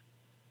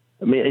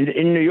 I mean,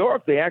 in New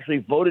York, they actually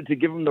voted to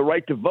give them the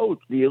right to vote,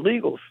 the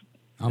illegals,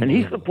 and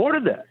he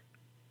supported that.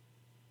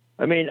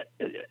 I mean,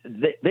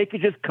 they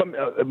could just come.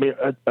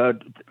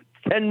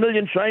 10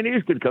 million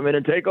Chinese could come in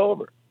and take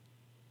over.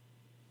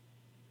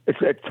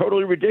 It's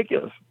totally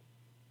ridiculous,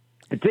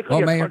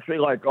 particularly a country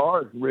like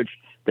ours, Rich,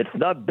 that's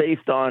not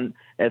based on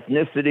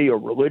ethnicity or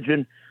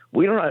religion.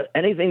 We don't have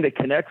anything that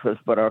connects us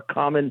but our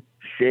common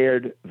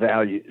shared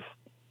values,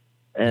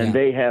 and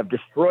they have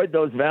destroyed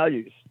those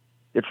values.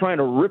 They're trying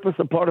to rip us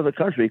apart of the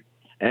country,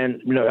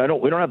 and we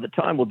don't have the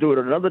time. We'll do it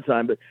at another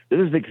time. But this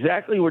is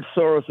exactly what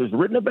Soros has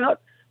written about,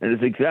 and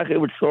it's exactly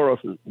what Soros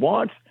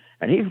wants,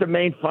 and he's the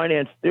main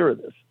financier of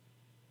this.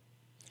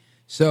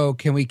 So,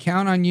 can we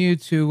count on you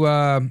to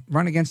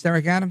run against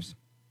Eric Adams?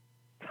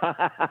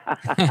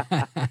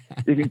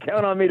 You can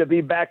count on me to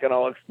be back, and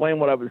I'll explain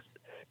what I was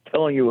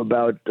telling you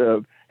about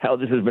how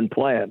this has been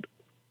planned.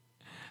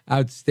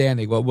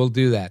 Outstanding. Well, we'll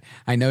do that.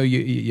 I know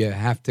you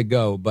have to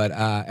go, but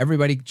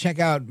everybody check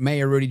out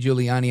Mayor Rudy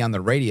Giuliani on the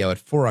radio at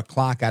 4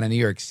 o'clock out of New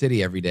York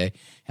City every day.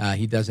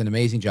 He does an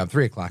amazing job,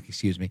 3 o'clock,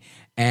 excuse me.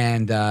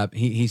 And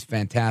he's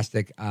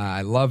fantastic.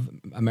 I love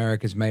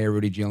America's Mayor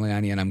Rudy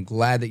Giuliani, and I'm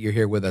glad that you're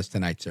here with us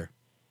tonight, sir.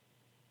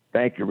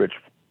 Thank you, Rich.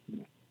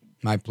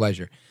 My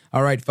pleasure.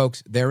 All right,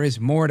 folks, there is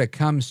more to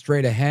come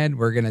straight ahead.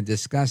 We're going to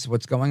discuss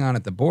what's going on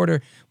at the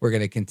border. We're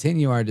going to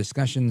continue our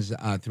discussions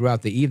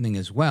throughout the evening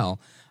as well.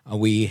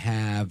 We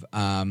have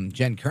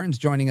Jenn Kerns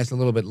joining us a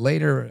little bit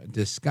later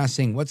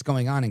discussing what's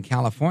going on in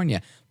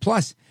California.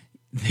 Plus,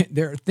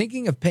 they're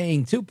thinking of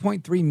paying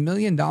 $2.3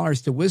 million to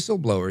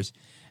whistleblowers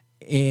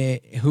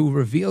who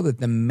reveal that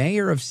the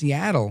mayor of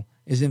Seattle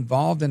is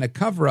involved in a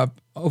cover-up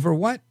over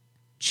what?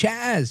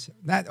 Chaz,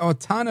 that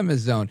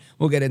autonomous zone.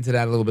 We'll get into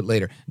that a little bit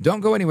later.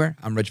 Don't go anywhere.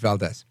 I'm Rich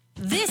Valdez.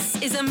 This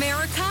is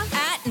America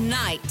at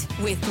Night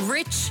with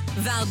Rich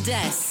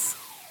Valdez.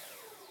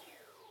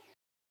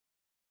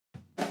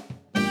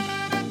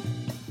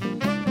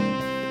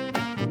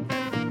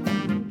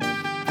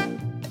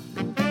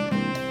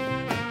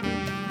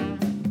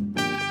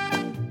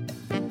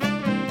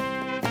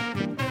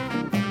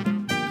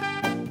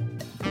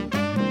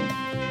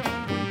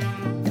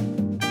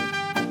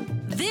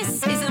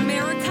 This is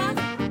America.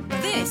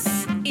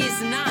 This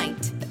is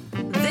Night.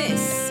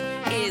 This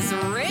is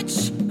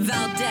Rich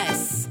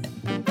Valdez.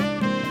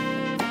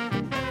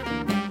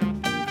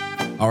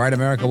 All right,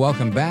 America,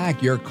 welcome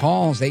back. Your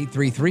calls,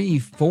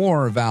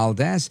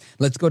 833-4-VALDEZ.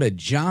 Let's go to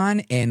John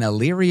in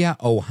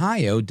Elyria,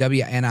 Ohio,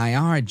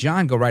 WNIR.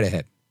 John, go right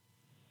ahead.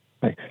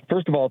 Hi.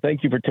 First of all,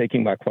 thank you for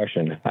taking my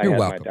question. You're I had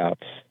welcome. my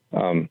doubts.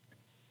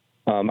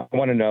 I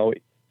want to know,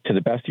 to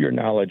the best of your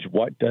knowledge,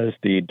 what does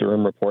the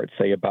Durham report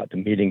say about the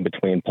meeting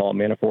between Paul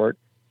Manafort,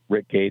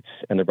 Rick Gates,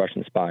 and the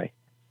Russian spy?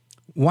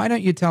 Why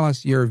don't you tell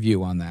us your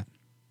view on that?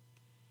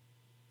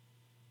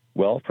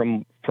 Well,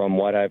 from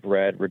what I've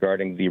read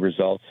regarding the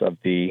results of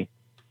the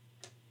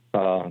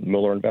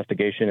Mueller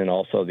investigation and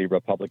also the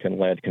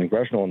Republican-led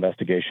congressional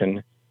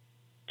investigation,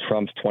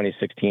 Trump's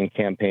 2016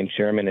 campaign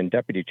chairman and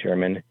deputy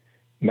chairman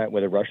met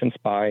with a Russian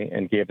spy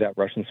and gave that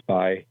Russian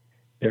spy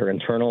their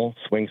internal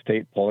swing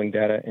state polling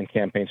data and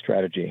campaign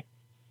strategy.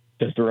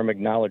 Does Durham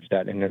acknowledge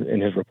that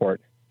in his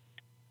report?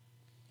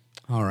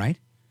 All right.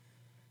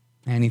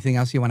 Anything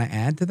else you want to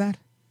add to that?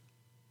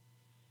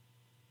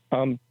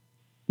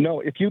 No,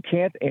 if you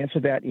can't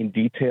answer that in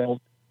detail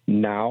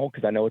now,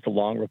 because I know it's a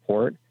long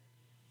report,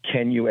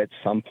 can you at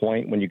some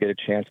point when you get a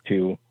chance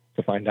to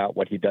find out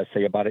what he does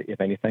say about it,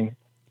 if anything?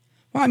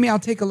 Well, I mean, I'll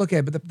take a look at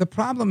it. But the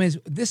problem is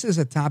this is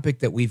a topic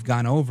that we've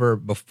gone over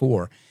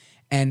before.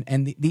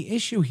 And the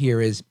issue here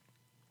is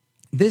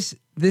this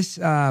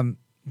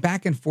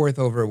back and forth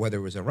over whether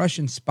it was a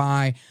Russian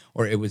spy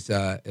or it was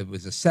a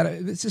setup.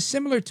 It's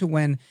similar to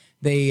when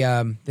they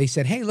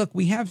said, hey, look,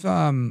 we have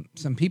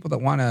some people that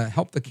want to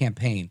help the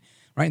campaign.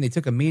 Right, and they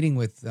took a meeting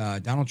with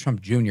Donald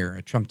Trump Jr.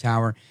 at Trump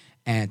Tower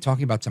and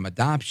talking about some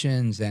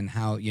adoptions and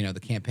how, the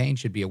campaign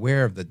should be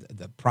aware of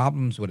the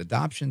problems with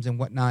adoptions and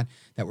whatnot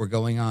that were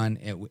going on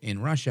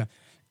in Russia.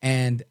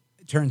 And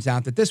it turns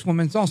out that this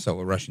woman's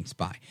also a Russian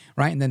spy,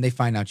 right? And then they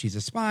find out she's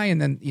a spy.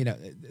 And then,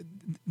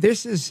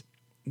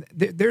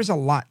 there's a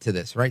lot to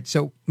this, right?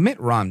 So Mitt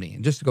Romney,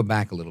 and just to go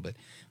back a little bit,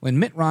 when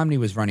Mitt Romney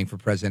was running for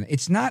president,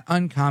 it's not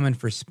uncommon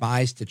for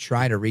spies to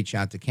try to reach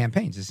out to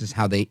campaigns. This is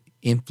how they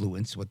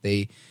influence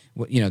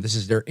this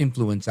is their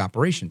influence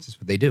operations. This is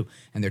what they do.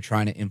 And they're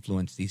trying to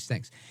influence these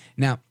things.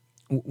 Now,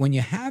 when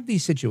you have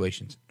these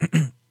situations,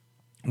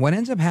 what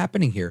ends up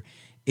happening here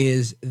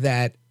is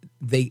that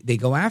they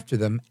go after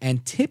them.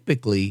 And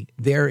typically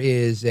there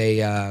is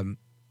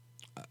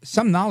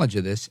some knowledge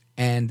of this,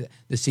 and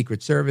the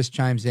Secret Service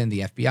chimes in, the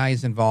FBI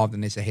is involved,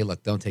 and they say, hey,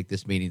 look, don't take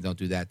this meeting, don't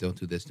do that, don't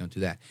do this, don't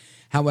do that.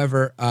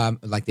 However,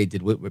 like they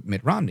did with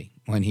Mitt Romney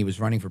when he was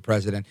running for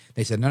president,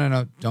 they said,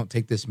 no, don't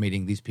take this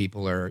meeting. These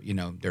people are,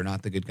 they're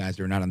not the good guys.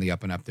 They're not on the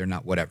up and up. They're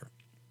not whatever.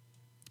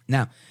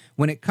 Now,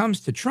 when it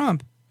comes to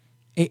Trump,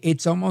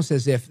 it's almost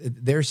as if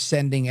they're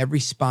sending every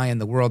spy in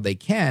the world they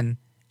can.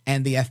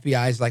 And the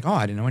FBI is like, oh,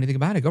 I didn't know anything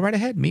about it. Go right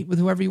ahead. Meet with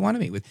whoever you want to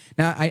meet with.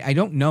 Now, I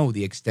don't know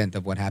the extent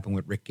of what happened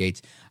with Rick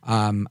Gates.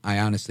 I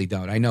honestly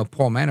don't. I know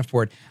Paul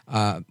Manafort,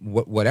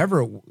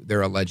 whatever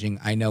they're alleging,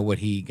 I know what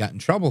he got in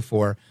trouble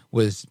for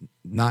was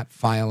not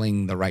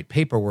filing the right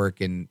paperwork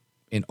in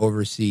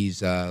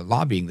overseas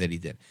lobbying that he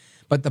did.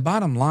 But the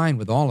bottom line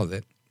with all of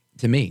it,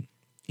 to me,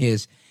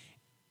 is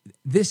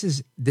this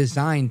is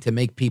designed to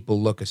make people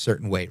look a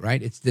certain way,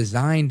 right? It's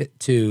designed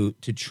to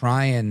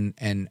try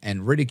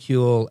and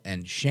ridicule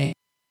and shame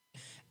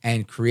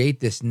and create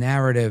this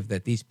narrative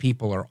that these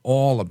people are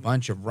all a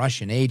bunch of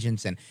Russian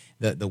agents and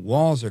the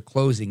walls are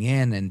closing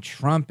in and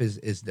Trump is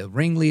the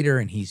ringleader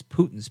and he's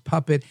Putin's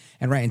puppet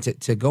and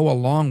to go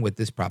along with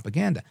this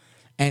propaganda.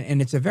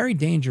 And it's a very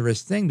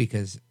dangerous thing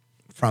because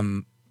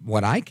from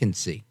what I can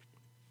see,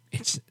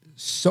 it's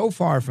so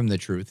far from the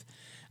truth.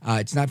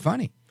 It's not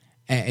funny.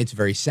 It's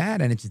very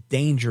sad and it's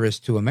dangerous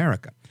to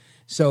America.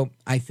 So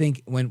I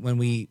think when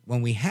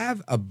we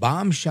have a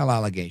bombshell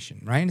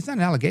allegation, right? And it's not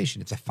an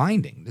allegation; it's a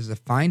finding. This is a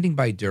finding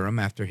by Durham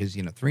after his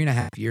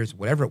 3.5 years,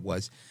 whatever it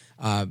was,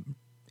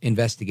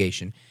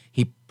 investigation.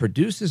 He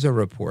produces a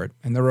report,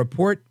 and the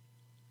report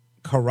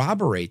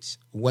corroborates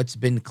what's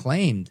been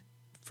claimed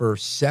for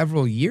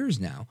several years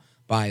now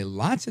by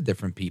lots of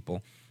different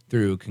people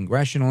through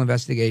congressional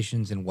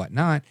investigations and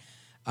whatnot.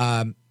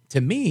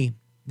 To me,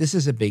 this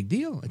is a big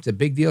deal. It's a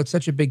big deal. It's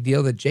such a big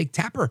deal that Jake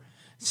Tapper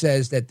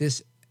says that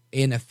this,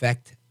 in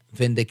effect,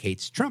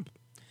 vindicates Trump,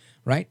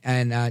 right?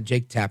 And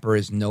Jake Tapper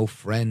is no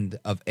friend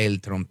of El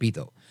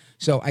Trompito.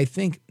 So I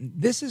think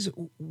this is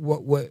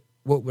what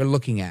we're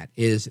looking at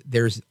is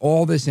there's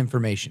all this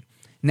information.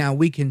 Now,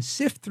 we can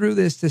sift through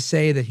this to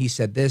say that he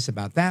said this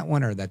about that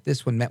one or that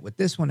this one met with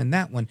this one and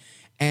that one.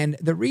 And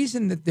the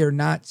reason that they're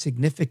not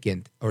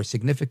significant or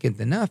significant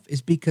enough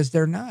is because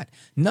they're not.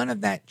 None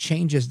of that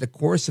changes the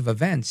course of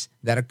events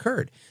that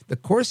occurred. The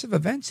course of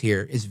events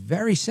here is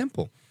very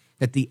simple,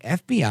 that the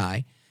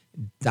FBI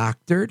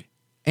doctored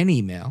an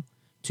email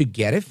to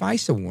get a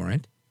FISA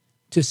warrant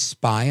to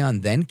spy on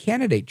then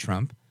candidate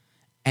Trump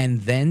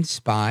and then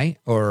spy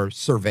or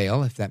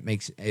surveil, if that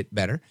makes it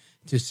better,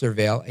 to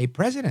surveil a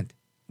president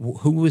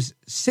who was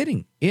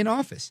sitting in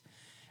office.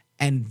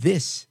 And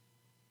this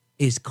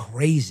is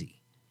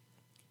crazy.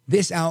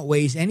 This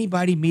outweighs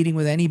anybody meeting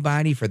with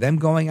anybody, for them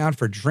going out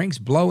for drinks,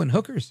 blow, and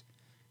hookers.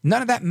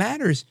 None of that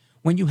matters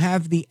when you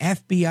have the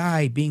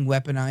FBI being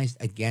weaponized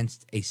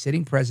against a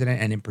sitting president,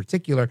 and in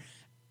particular,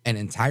 an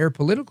entire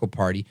political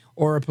party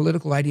or a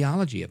political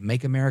ideology of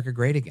make America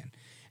great again.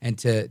 And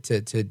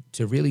to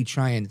really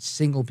try and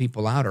single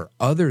people out or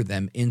other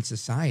them in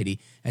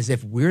society as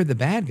if we're the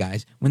bad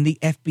guys when the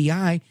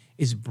FBI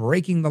is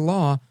breaking the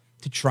law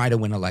to try to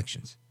win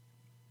elections.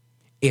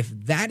 If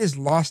that is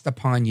lost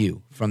upon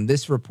you from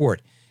this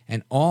report,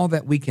 and all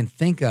that we can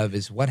think of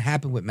is what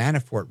happened with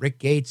Manafort, Rick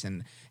Gates,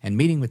 and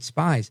meeting with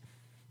spies,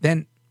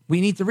 then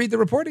we need to read the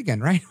report again,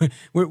 right?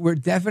 We're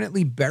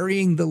definitely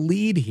burying the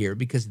lead here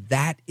because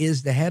that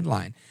is the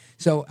headline.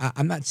 So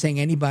I'm not saying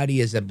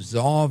anybody is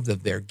absolved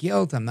of their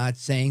guilt. I'm not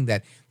saying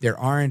that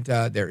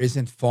there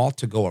isn't fault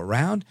to go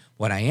around.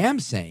 What I am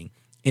saying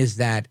is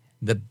that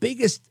the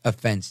biggest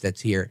offense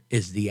that's here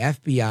is the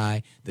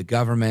FBI, the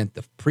government,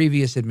 the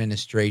previous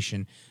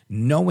administration,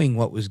 knowing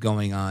what was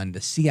going on,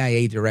 the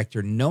CIA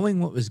director knowing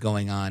what was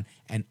going on,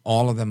 and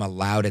all of them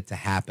allowed it to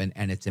happen.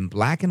 And it's in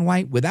black and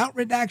white without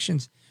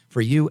redactions for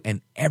you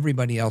and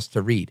everybody else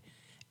to read.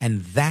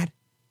 And that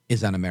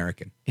is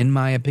un-American, in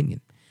my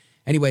opinion.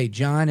 Anyway,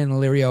 John in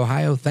Elyria,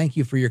 Ohio, thank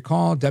you for your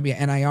call.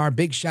 WNIR,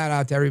 big shout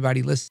out to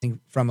everybody listening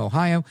from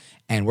Ohio,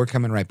 and we're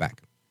coming right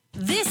back.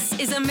 This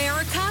is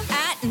America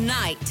at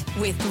Night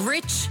with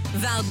Rich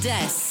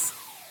Valdez.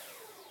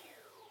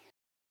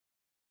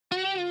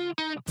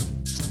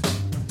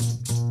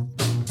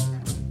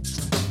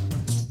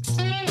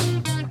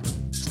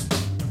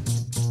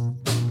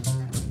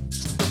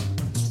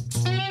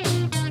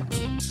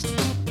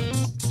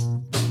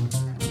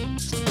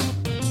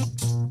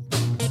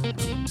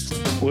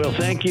 Well,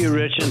 thank you,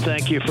 Rich, and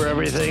thank you for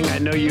everything. I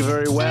know you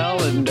very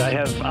well, and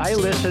I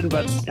listen,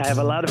 but I have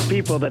a lot of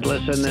people that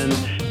listen, and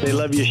they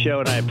love your show,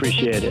 and I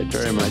appreciate it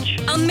very much.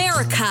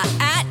 America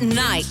at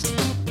Night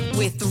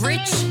with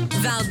Rich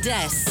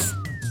Valdez.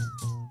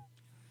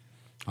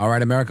 All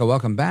right, America,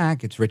 welcome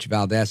back. It's Rich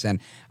Valdez, and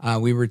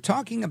we were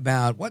talking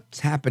about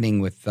what's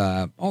happening with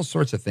all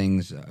sorts of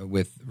things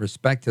with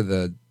respect to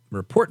the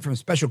report from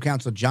Special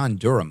Counsel John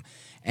Durham.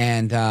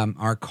 And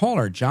our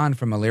caller, John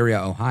from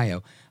Elyria,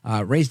 Ohio,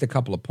 raised a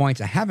couple of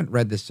points. I haven't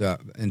read this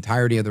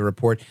entirety of the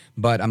report,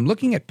 but I'm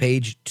looking at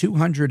page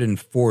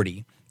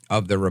 240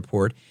 of the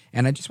report,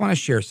 and I just want to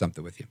share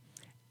something with you.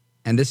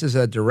 And this is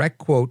a direct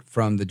quote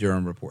from the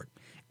Durham report.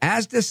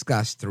 As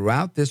discussed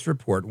throughout this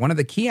report, one of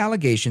the key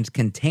allegations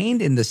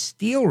contained in the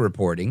Steele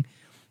reporting,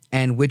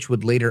 and which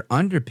would later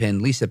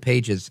underpin Lisa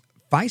Page's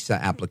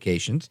FISA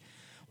applications,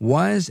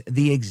 was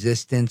the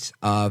existence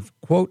of,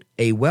 quote,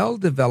 a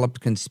well-developed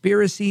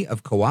conspiracy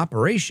of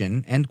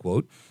cooperation, end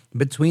quote,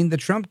 between the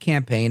Trump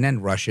campaign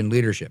and Russian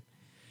leadership.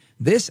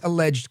 This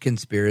alleged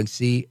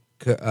conspiracy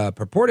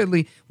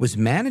purportedly was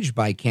managed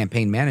by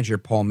campaign manager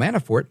Paul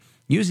Manafort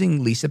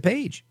using Lisa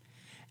Page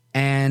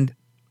and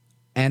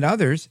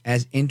others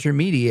as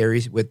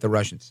intermediaries with the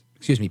Russians.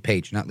 Excuse me,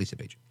 Page, not Lisa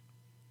Page.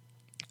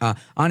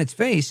 On its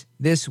face,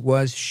 this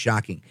was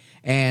shocking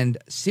and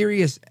a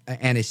serious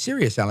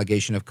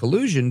allegation of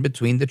collusion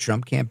between the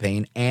Trump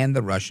campaign and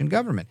the Russian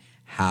government.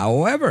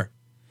 However,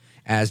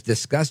 as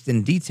discussed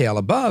in detail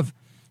above,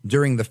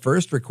 during the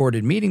first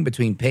recorded meeting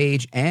between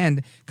Page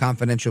and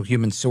confidential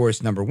human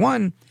source number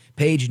one,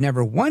 Page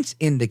never once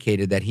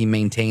indicated that he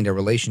maintained a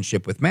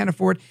relationship with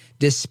Manafort,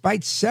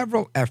 despite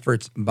several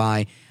efforts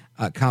by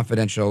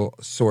confidential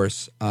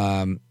source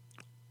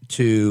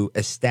to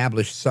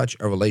establish such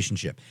a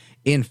relationship.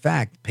 In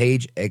fact,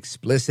 Page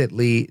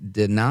explicitly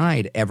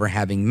denied ever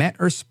having met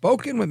or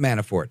spoken with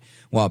Manafort.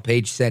 While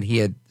Page said he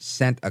had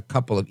sent a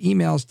couple of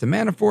emails to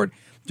Manafort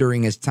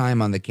during his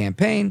time on the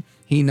campaign,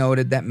 he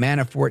noted that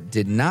Manafort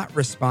did not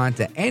respond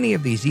to any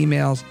of these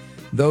emails.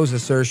 Those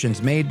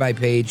assertions made by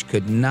Page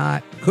could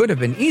have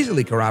been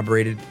easily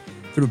corroborated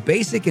through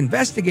basic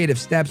investigative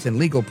steps and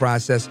legal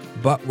process,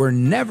 but were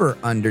never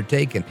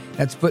undertaken.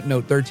 That's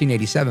footnote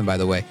 1387, by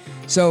the way.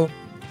 So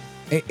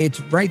it's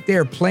right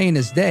there, plain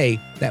as day,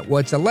 that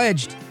what's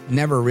alleged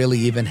never really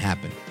even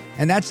happened.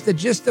 And that's the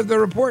gist of the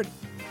report.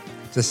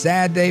 It's a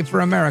sad day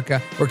for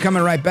America. We're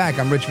coming right back.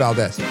 I'm Rich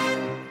Valdez.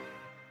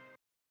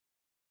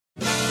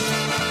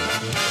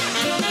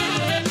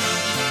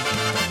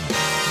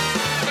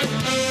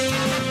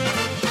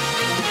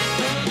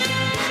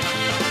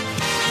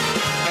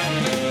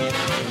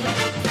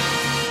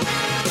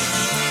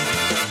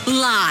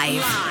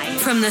 Live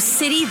from the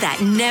city that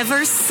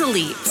never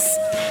sleeps.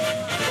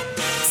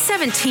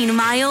 17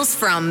 miles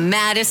from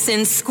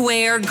Madison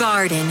Square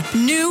Garden,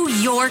 New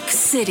York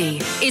City.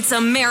 It's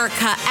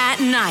America at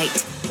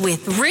Night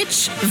with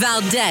Rich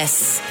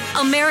Valdez,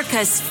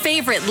 America's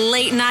favorite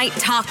late night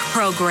talk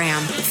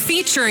program,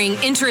 featuring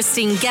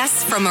interesting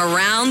guests from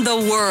around the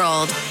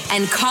world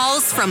and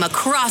calls from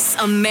across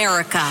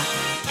America.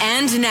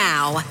 And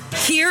now,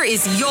 here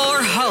is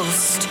your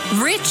host,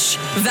 Rich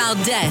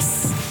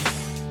Valdez.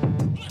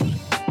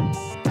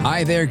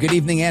 Hi there, good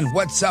evening, and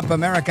what's up,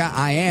 America?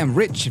 I am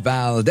Rich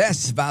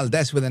Valdez,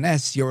 Valdez with an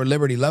S, your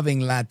liberty-loving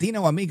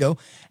Latino amigo,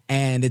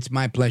 and it's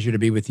my pleasure to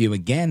be with you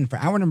again for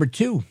hour number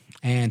 2.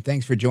 And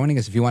thanks for joining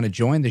us. If you want to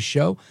join the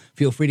show,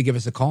 feel free to give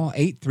us a call,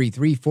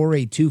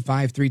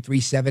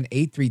 833-482-5337,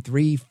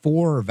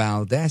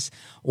 833-4-VALDEZ,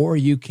 or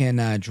you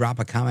can drop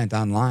a comment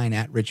online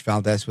at Rich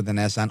Valdez with an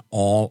S on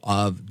all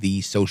of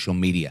the social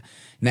media.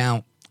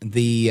 Now,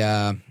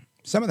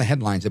 some of the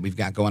headlines that we've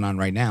got going on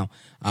right now,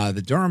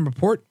 the Durham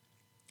report,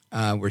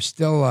 we're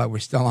still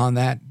on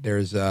that.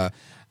 There's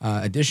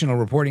additional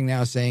reporting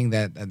now saying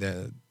that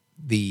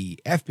the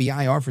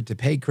FBI offered to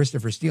pay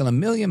Christopher Steele $1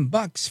 million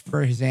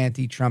for his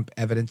anti-Trump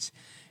evidence,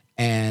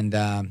 and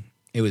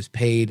it was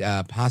paid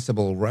a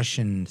possible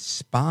Russian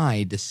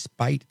spy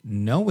despite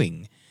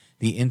knowing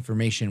the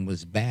information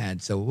was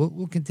bad. So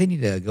we'll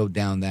continue to go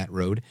down that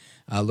road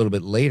a little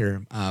bit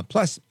later.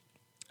 Plus,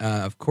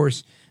 of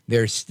course,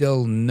 there's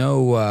still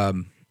no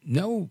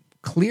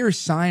clear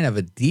sign of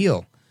a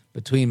deal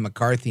between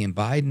McCarthy and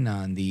Biden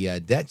on the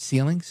debt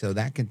ceiling, so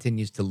that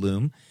continues to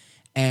loom.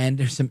 And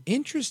there's some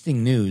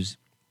interesting news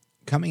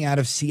coming out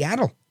of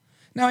Seattle.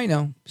 Now, I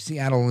know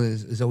Seattle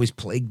is always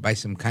plagued by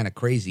some kind of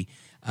crazy,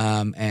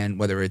 and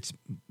whether it's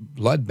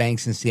blood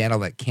banks in Seattle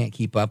that can't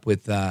keep up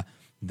with the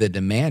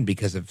demand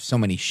because of so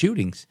many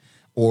shootings,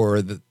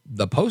 or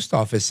the post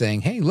office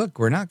saying, hey, look,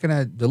 we're not going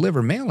to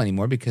deliver mail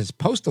anymore because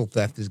postal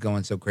theft is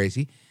going so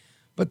crazy.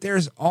 But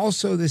there's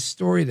also this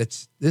story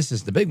this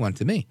is the big one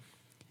to me.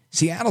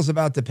 Seattle's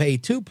about to pay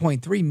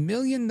 $2.3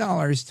 million to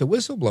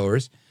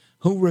whistleblowers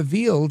who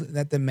revealed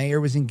that the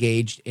mayor was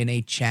engaged in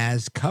a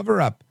Chaz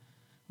cover-up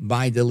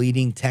by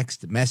deleting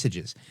text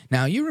messages.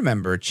 Now, you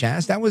remember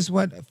Chaz, that was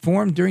what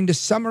formed during the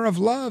Summer of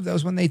Love. That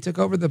was when they took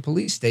over the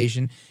police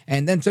station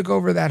and then took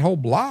over that whole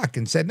block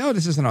and said, no,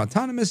 this is an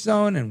autonomous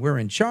zone and we're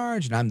in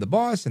charge and I'm the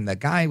boss. And the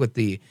guy with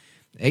the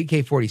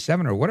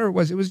AK-47 or whatever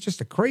it was just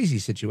a crazy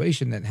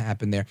situation that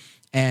happened there.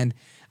 And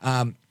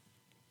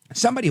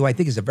somebody who I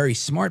think is a very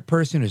smart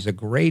person, who's a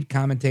great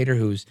commentator,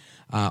 who's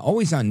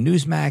always on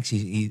Newsmax.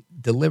 He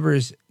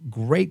delivers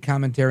great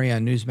commentary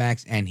on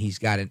Newsmax, and he's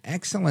got an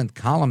excellent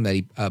column that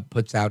he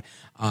puts out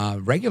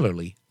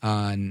regularly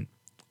on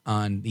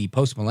the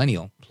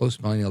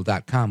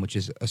postmillennial.com, which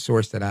is a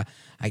source that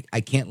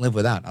I can't live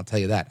without. I'll tell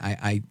you that.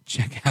 I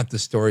check out the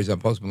stories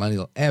on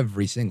Postmillennial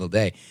every single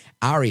day.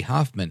 Ari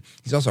Hoffman,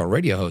 he's also a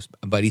radio host,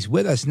 but he's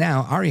with us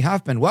now. Ari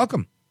Hoffman,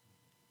 welcome.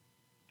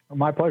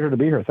 My pleasure to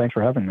be here. Thanks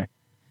for having me.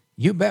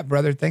 You bet,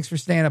 brother. Thanks for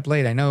staying up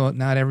late. I know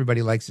not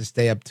everybody likes to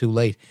stay up too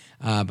late,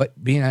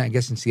 but being, I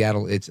guess, in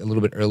Seattle, it's a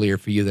little bit earlier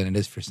for you than it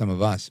is for some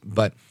of us.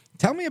 But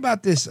tell me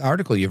about this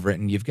article you've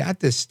written. You've got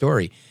this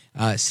story,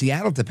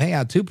 Seattle to pay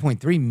out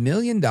 $2.3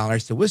 million to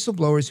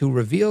whistleblowers who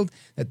revealed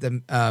that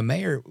the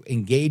mayor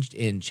engaged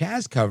in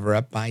Chaz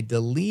cover-up by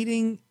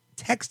deleting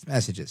text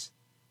messages.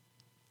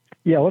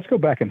 Yeah, let's go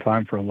back in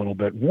time for a little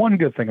bit. One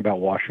good thing about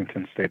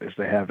Washington State is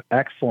they have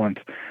excellent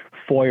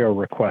FOIA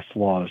request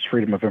laws,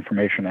 Freedom of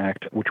Information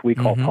Act, which we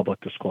call public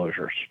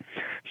disclosures.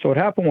 So what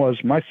happened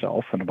was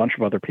myself and a bunch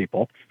of other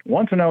people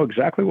wanted to know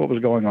exactly what was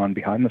going on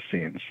behind the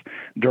scenes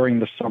during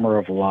the Summer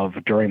of Love,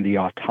 during the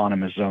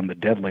autonomous zone, the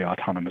deadly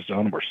autonomous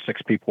zone, where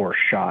 6 people were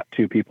shot,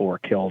 2 people were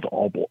killed,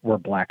 all were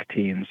black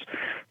teens.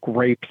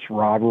 Rapes,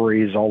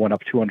 robberies, all went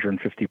up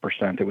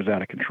 250%. It was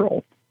out of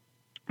control.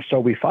 So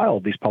we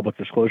filed these public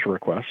disclosure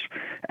requests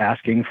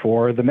asking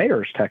for the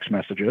mayor's text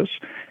messages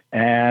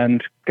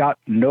and got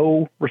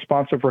no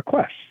responsive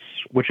requests,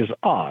 which is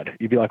odd.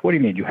 You'd be like, what do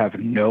you mean? You have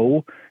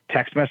no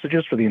text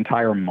messages for the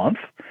entire month?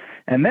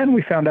 And then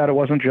we found out it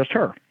wasn't just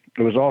her.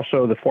 It was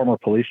also the former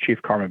police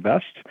chief, Carmen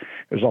Best.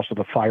 It was also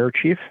the fire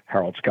chief,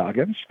 Harold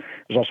Scoggins.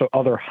 There's also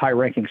other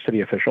high-ranking city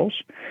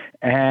officials.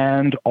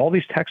 And all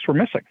these texts were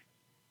missing.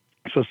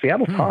 So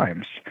Seattle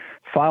Times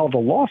filed a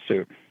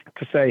lawsuit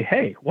to say,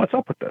 hey, what's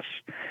up with this?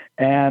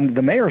 And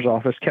the mayor's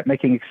office kept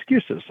making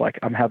excuses like,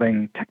 I'm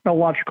having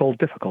technological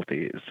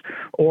difficulties,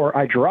 or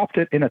I dropped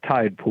it in a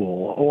tide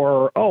pool,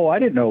 or, oh, I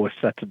didn't know it was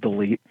set to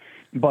delete,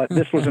 but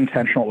this was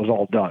intentional, it was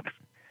all done.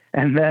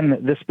 And then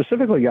this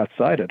specifically got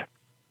cited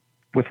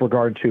with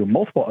regard to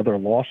multiple other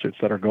lawsuits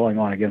that are going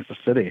on against the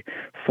city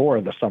for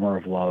the Summer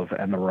of Love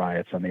and the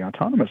riots and the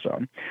autonomous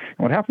zone. And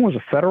what happened was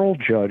a federal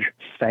judge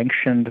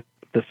sanctioned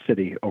the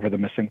city over the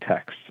missing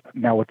texts.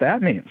 Now, what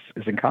that means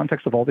is, in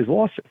context of all these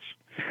lawsuits,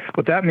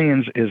 what that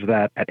means is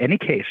that at any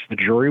case, the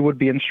jury would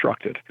be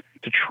instructed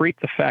to treat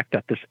the fact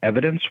that this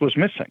evidence was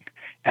missing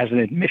as an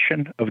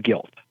admission of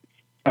guilt.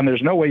 And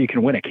there's no way you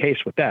can win a case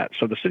with that.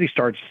 So the city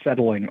starts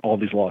settling all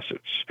these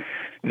lawsuits.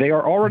 They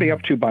are already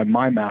up to, by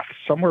my math,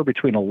 somewhere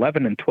between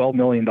 $11 and $12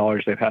 million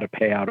they've had to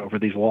pay out over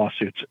these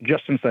lawsuits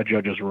just since that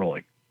judge's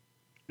ruling.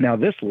 Now,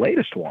 this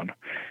latest one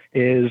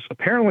is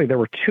apparently there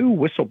were 2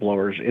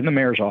 whistleblowers in the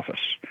mayor's office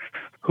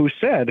who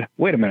said,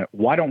 wait a minute,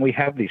 why don't we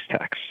have these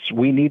texts?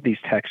 We need these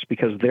texts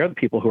because they're the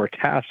people who are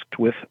tasked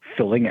with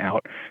filling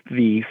out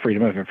the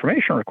Freedom of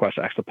Information Request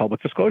Acts, the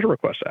Public Disclosure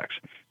Request Acts.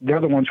 They're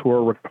the ones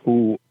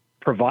who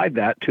provide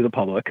that to the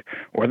public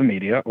or the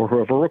media or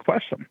whoever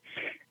requests them.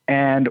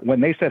 And when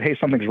they said, hey,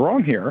 something's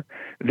wrong here,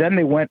 then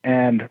they went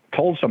and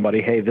told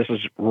somebody, hey, this is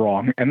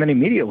wrong. And then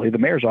immediately the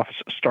mayor's office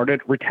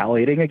started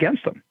retaliating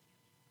against them.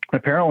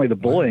 Apparently the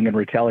bullying and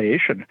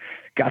retaliation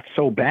got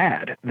so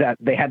bad that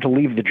they had to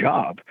leave the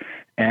job,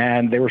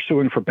 and they were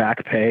suing for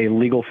back pay,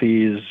 legal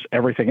fees,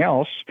 everything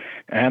else.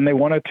 And they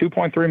won a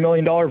 $2.3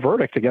 million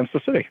verdict against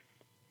the city.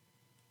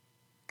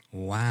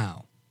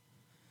 Wow.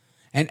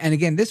 And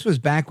again, this was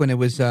back when it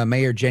was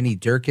Mayor Jenny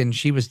Durkin.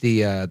 She was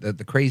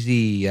the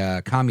crazy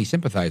commie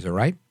sympathizer,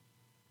 right?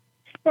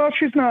 Well,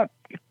 she's not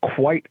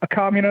quite a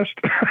communist.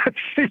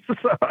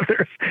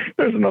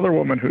 There's another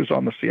woman who's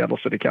on the Seattle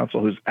City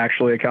Council who's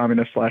actually a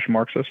communist /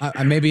 Marxist.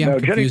 Maybe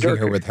I'm confusing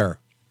her with her.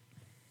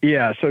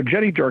 Yeah, so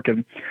Jenny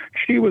Durkin,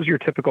 she was your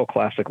typical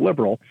classic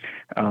liberal,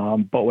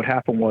 but what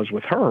happened was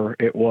with her,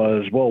 it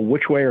was, well,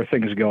 which way are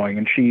things going?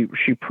 And she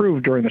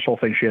proved during this whole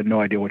thing she had no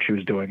idea what she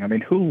was doing. I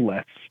mean,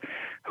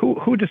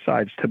 who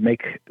decides to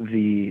make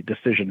the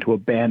decision to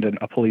abandon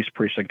a police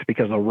precinct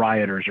because the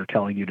rioters are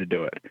telling you to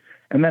do it?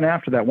 And then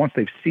after that, once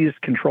they've seized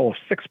control of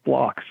 6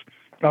 blocks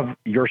of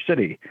your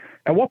city,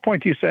 at what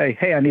point do you say,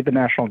 hey, I need the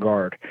National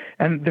Guard?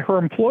 And her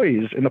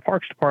employees in the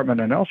Parks Department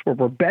and elsewhere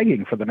were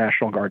begging for the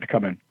National Guard to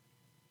come in,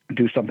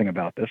 do something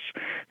about this.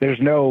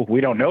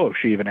 We don't know if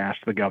she even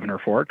asked the governor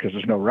for it because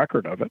there's no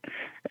record of it.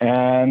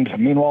 And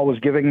meanwhile was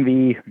giving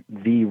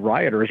the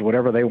rioters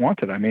whatever they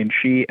wanted. I mean,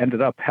 she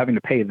ended up having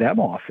to pay them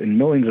off in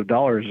millions of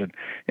dollars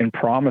in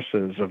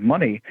promises of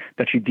money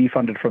that she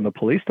defunded from the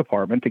police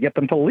department to get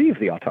them to leave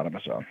the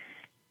autonomous zone.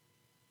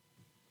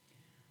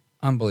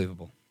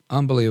 Unbelievable.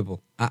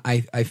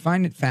 I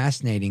find it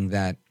fascinating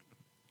that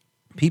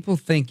people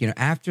think,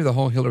 after the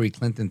whole Hillary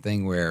Clinton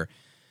thing where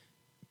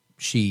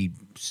she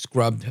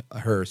scrubbed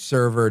her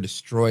server,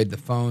 destroyed the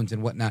phones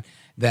and whatnot,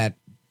 that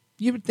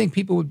you would think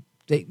people would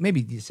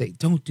maybe say,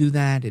 don't do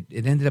that. It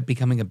ended up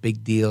becoming a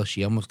big deal.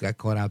 She almost got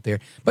caught out there.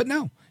 But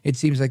no, it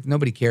seems like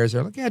nobody cares.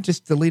 They're like, yeah,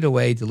 just delete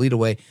away.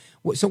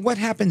 So what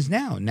happens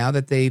now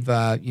that they've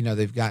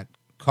got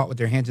caught with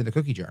their hands in the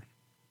cookie jar?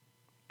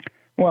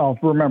 Well,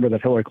 remember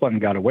that Hillary Clinton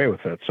got away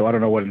with it, so I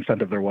don't know what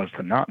incentive there was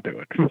to not do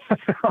it.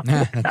 What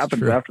happens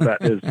true. After that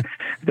is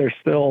there's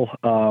still,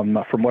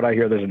 from what I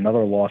hear, there's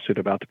another lawsuit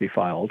about to be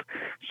filed.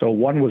 So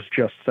one was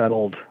just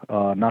settled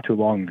not too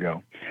long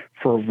ago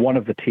for one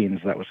of the teens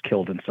that was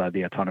killed inside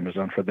the autonomous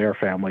zone for their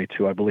family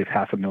to, I believe,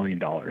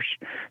 $500,000.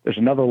 There's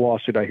another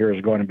lawsuit I hear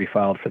is going to be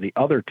filed for the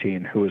other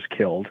teen who was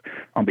killed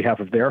on behalf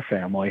of their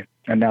family.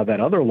 And now that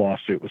other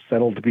lawsuit was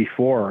settled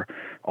before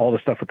all the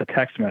stuff with the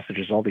text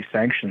messages, all these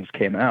sanctions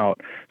came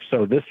out.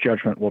 So this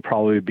judgment will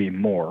probably be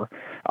more.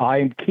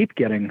 I keep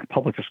getting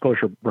public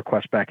disclosure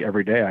requests back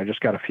every day. I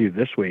just got a few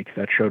this week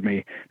that showed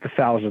me the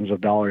thousands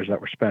of dollars that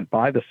were spent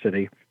by the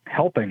city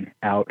helping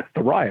out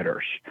the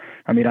rioters.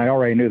 I mean, I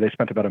already knew they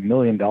spent about $1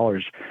 million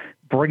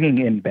bringing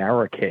in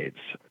barricades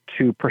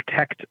to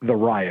protect the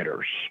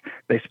rioters.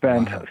 They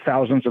spent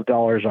thousands of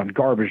dollars on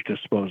garbage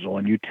disposal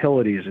and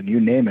utilities and you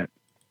name it.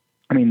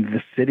 I mean,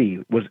 the city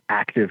was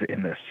active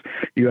in this.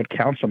 You had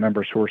council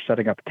members who were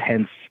setting up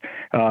tents.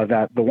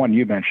 That the one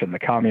you mentioned, the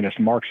communist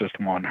Marxist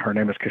one, her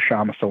name is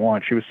Kashama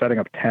Sawan. She was setting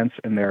up tents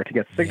in there to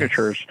get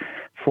signatures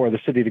for the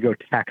city to go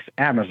tax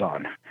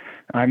Amazon.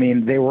 I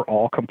mean, they were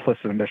all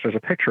complicit in this. There's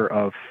a picture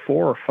of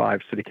 4 or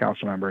 5 city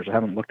council members, I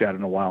haven't looked at it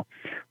in a while,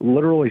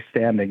 literally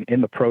standing in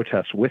the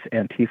protests with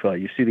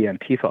Antifa. You see the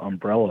Antifa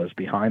umbrellas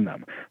behind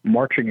them,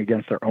 marching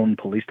against their own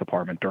police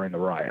department during the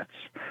riots.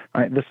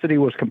 The city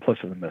was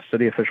complicit in this.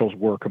 City officials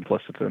were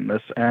complicit in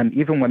this. And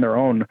even when their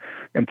own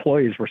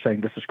employees were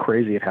saying, this is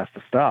crazy, it has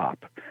to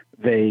stop,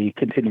 they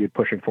continued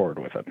pushing forward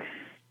with it.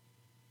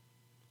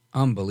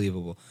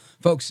 Unbelievable.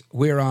 Folks,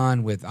 we're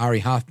on with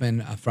Ari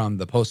Hoffman from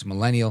the Post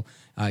Millennial.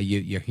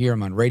 You hear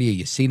him on radio.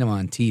 You've seen him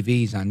on TV.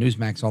 He's on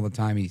Newsmax all the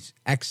time. He's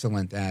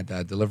excellent at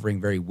delivering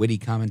very witty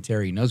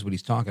commentary. He knows what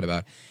he's talking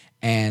about.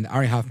 And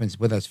Ari Hoffman's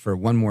with us for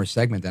one more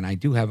segment. And I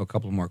do have a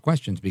couple more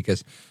questions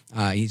because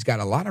he's got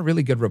a lot of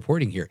really good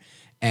reporting here.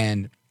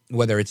 And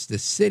whether it's the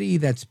city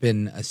that's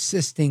been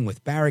assisting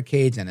with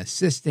barricades and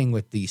assisting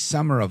with the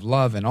Summer of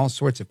Love and all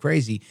sorts of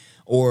crazy,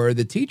 or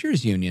the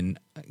teachers union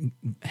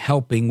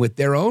helping with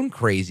their own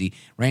crazy.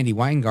 Randy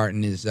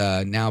Weingarten is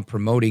now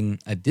promoting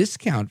a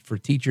discount for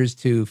teachers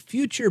to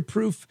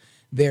future-proof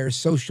their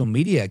social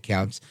media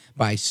accounts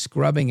by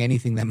scrubbing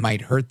anything that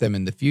might hurt them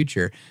in the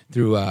future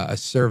through a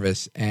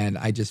service. And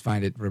I just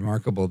find it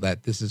remarkable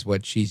that this is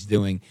what she's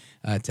doing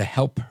to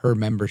help her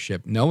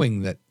membership,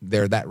 knowing that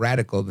they're that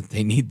radical that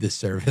they need this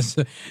service.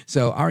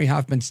 So Ari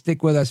Hoffman,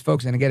 stick with us,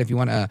 folks. And again, if you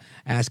want to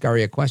ask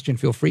Ari a question,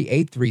 feel free,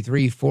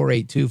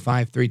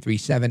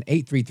 833-482-5337,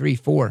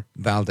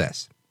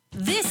 833-4-VALDEZ.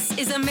 This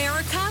is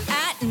America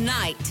at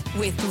Night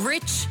with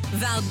Rich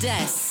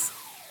Valdez.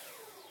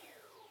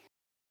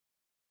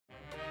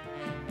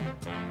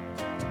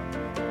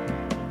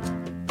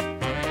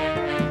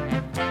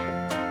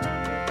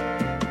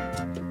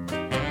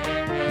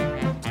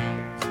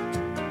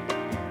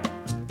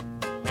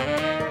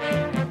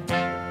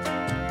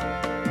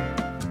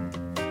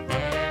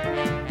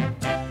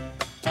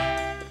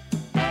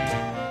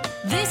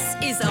 This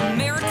is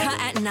America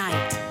at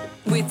Night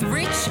with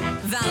Rich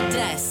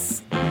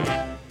Valdez.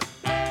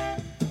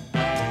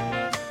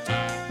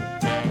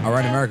 All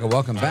right, America,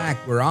 welcome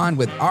back. We're on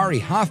with Ari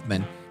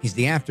Hoffman. He's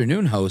the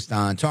afternoon host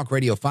on Talk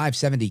Radio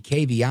 570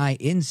 KVI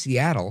in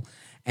Seattle.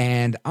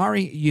 And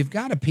Ari, you've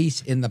got a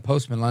piece in the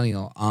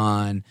Post-Millennial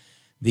on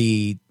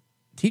the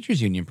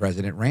Teachers Union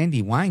president,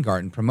 Randi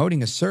Weingarten,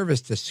 promoting a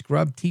service to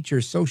scrub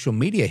teachers' social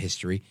media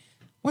history.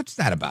 What's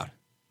that about?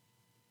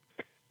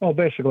 Well,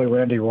 basically,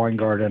 Randi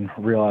Weingarten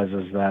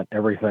realizes that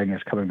everything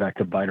is coming back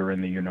to bite her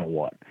in the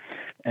you-know-what.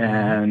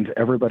 And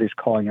everybody's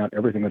calling out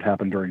everything that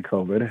happened during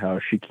COVID, how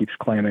she keeps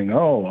claiming,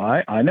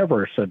 I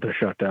never said to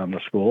shut down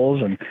the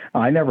schools, and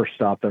I never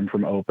stopped them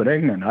from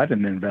opening, and I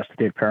didn't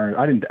investigate parents.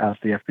 I didn't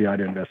ask the FBI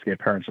to investigate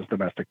parents as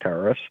domestic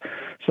terrorists.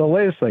 So the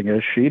latest thing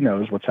is she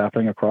knows what's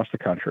happening across the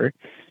country,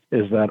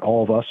 is that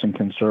all of us in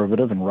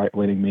conservative and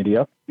right-leaning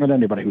media, and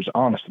anybody who's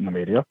honest in the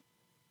media,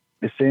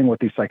 is seeing what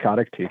these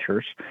psychotic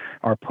teachers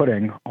are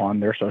putting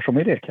on their social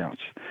media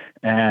accounts.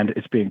 And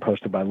it's being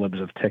posted by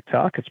libs of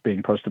TikTok. It's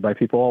being posted by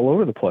people all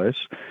over the place.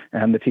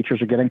 And the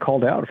teachers are getting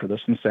called out for this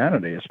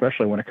insanity,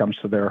 especially when it comes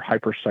to their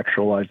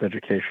hypersexualized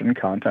education,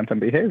 content, and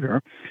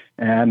behavior,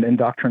 and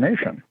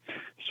indoctrination.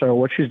 So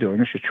what she's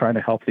doing is she's trying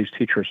to help these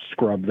teachers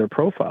scrub their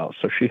profiles.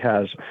 So she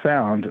has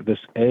found this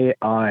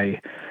AI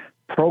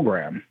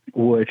program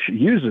which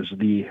uses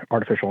the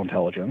artificial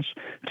intelligence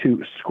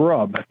to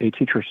scrub a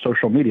teacher's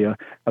social media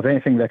of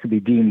anything that could be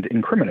deemed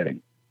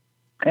incriminating.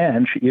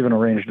 And she even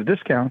arranged a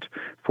discount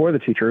for the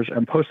teachers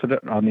and posted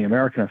it on the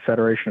American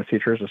Federation of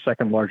Teachers, the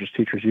second largest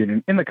teachers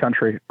union in the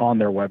country, on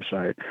their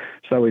website.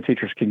 So that way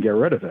teachers can get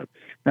rid of it.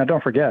 Now,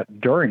 don't forget,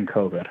 during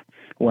COVID,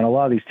 when a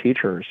lot of these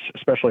teachers,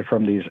 especially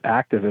from these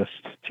activist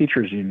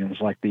teachers unions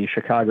like the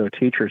Chicago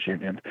Teachers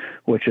Union,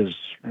 which is,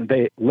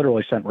 they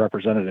literally sent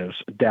representatives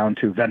down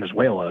to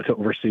Venezuela to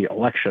oversee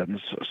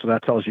elections. So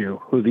that tells you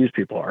who these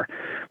people are.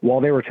 While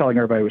they were telling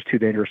everybody it was too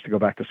dangerous to go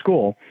back to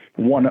school,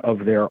 one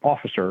of their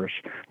officers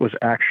was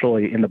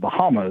actually in the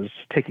Bahamas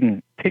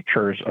taking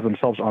pictures of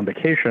themselves on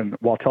vacation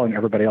while telling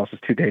everybody else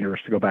it's too dangerous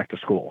to go back to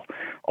school.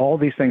 All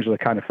these things are the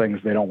kind of things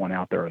they don't want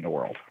out there in the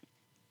world.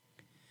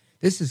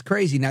 This is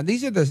crazy. Now,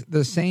 these are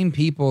the same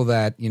people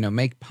that,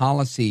 make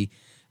policy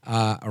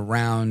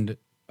around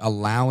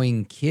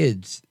allowing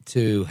kids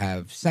to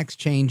have sex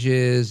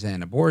changes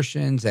and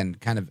abortions and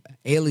kind of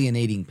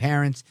alienating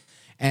parents.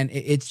 And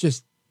it's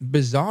just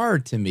bizarre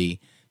to me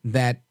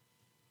that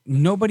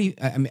nobody,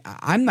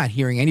 I'm not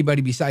hearing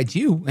anybody besides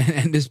you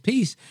and this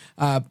piece,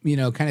 kind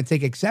of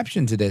take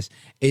exception to this.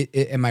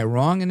 Am I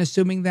wrong in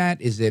assuming that?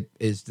 Is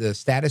the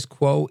status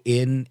quo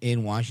in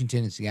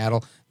Washington and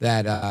Seattle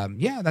that,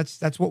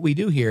 that's what we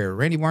do here?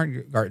 Randi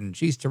Weingarten,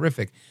 she's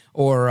terrific.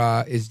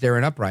 Or is there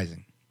an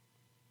uprising?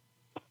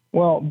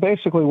 Well,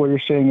 basically what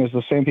you're seeing is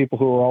the same people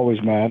who are always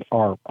mad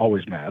are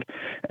always mad.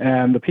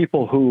 And the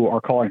people who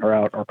are calling her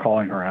out are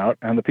calling her out.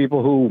 And the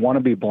people who want to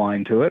be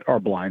blind to it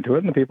are blind to it.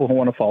 And the people who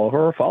want to follow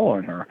her are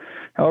following her.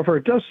 However,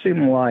 it does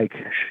seem like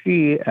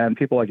she and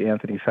people like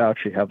Anthony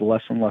Fauci have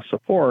less and less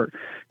support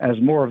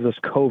as more of this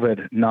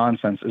COVID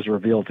nonsense is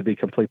revealed to be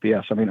complete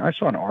BS. I mean, I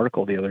saw an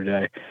article the other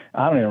day.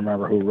 I don't even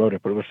remember who wrote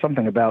it, but it was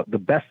something about the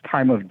best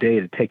time of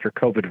day to take your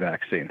COVID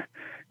vaccine.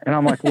 And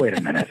I'm like, wait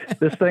a minute,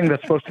 this thing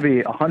that's supposed to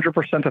be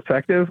 100%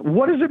 effective,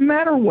 what does it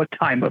matter what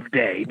time of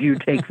day do you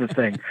take the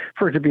thing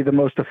for it to be the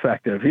most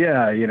effective?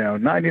 Yeah,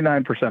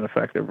 99%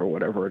 effective or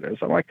whatever it is.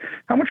 I'm like,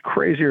 how much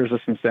crazier is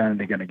this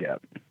insanity going to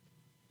get?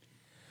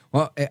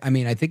 Well, I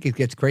mean, I think it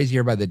gets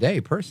crazier by the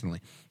day,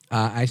 personally.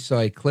 I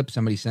saw a clip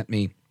somebody sent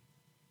me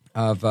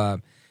of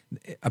a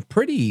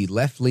pretty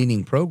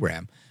left-leaning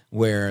program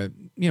where,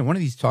 one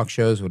of these talk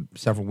shows with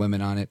several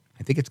women on it,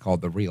 I think it's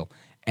called The Real,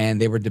 and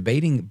they were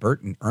debating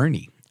Bert and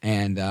Ernie.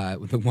 And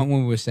the one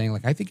woman was saying,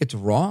 I think it's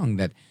wrong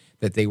that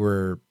they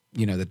were,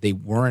 that they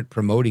weren't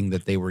promoting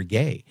that they were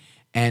gay.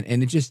 And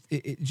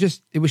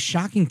it was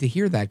shocking to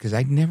hear that because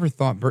I never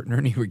thought Bert and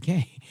Ernie were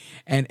gay.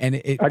 And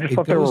I just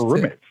thought they were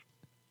roommates.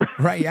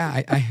 Right,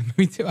 yeah,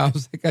 me too. I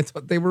was like, I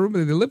thought they were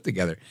roommates. They lived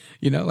together,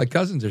 like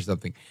cousins or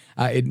something.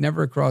 It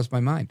never crossed my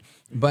mind.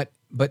 But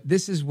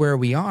this is where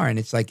we are, and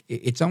it's like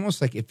it's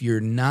almost like if you're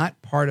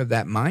not part of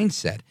that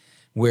mindset,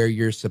 where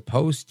you're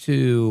supposed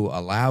to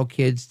allow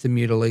kids to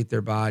mutilate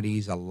their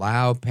bodies,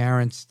 allow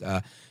parents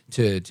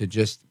to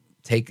just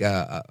take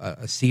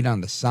a seat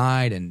on the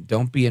side and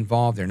don't be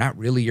involved, they're not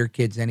really your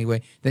kids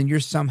anyway, then you're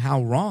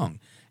somehow wrong.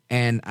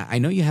 And I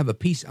know you have a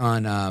piece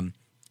on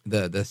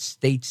the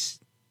state's,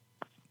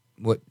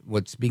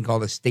 what's being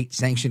called a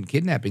state-sanctioned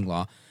kidnapping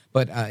law,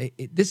 but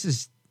this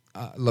is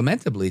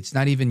lamentably, it's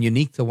not even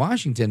unique to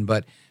Washington,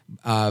 but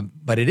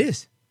it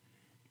is.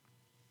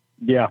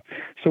 Yeah.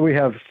 So we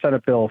have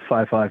Senate Bill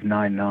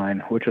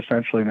 5599, which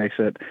essentially makes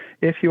it,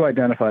 if you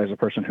identify as a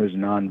person who's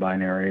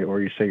non-binary,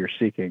 or you say you're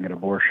seeking an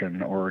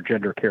abortion or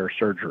gender care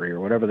surgery or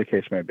whatever the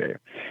case may be,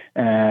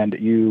 and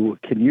you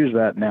can use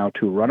that now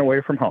to run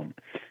away from home,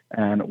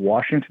 and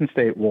Washington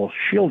State will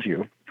shield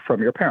you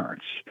from your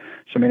parents.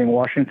 So meaning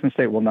Washington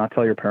State will not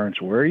tell your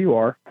parents where you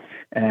are.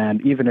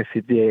 And even if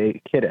the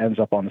kid ends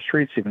up on the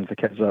streets, even if the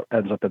kid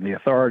ends up in the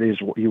authorities,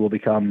 you will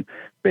become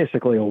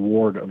basically a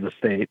ward of the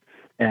state.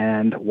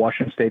 And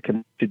Washington State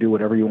can do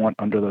whatever you want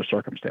under those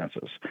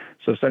circumstances.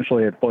 So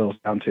essentially it boils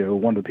down to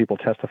one of the people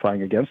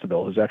testifying against the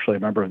bill, who's actually a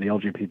member of the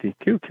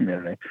LGBTQ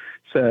community,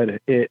 said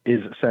it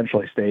is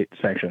essentially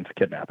state-sanctioned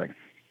kidnapping.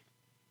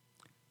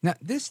 Now,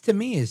 this to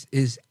me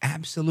is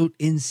absolute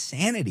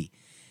insanity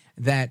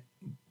that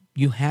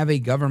you have a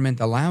government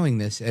allowing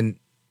this. And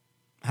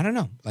I don't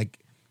know, like,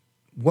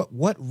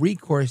 what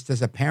recourse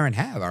does a parent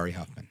have, Ari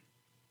Hoffman?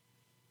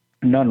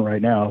 None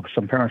right now.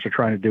 Some parents are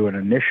trying to do an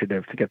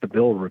initiative to get the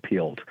bill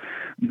repealed.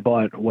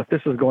 But what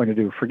this is going to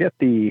do, forget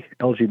the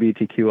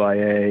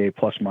LGBTQIA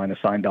plus minus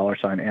sign, dollar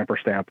sign,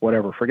 amperstamp,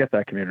 whatever, forget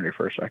that community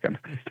for a second.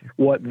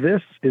 What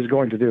this is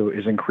going to do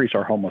is increase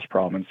our homeless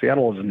problem. And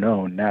Seattle is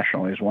known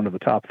nationally as one of the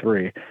top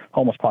 3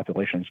 homeless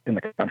populations in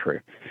the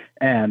country.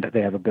 And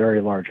they have a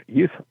very large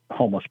youth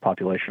homeless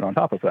population on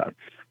top of that.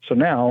 So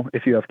now,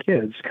 if you have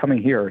kids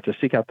coming here to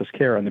seek out this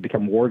care and they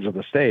become wards of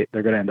the state,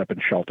 they're going to end up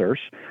in shelters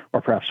or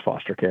perhaps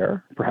foster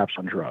care, perhaps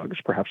on drugs,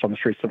 perhaps on the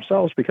streets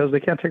themselves because they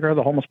can't take care of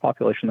the homeless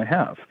population they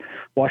have.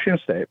 Washington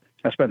State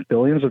has spent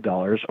billions of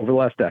dollars over the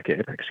last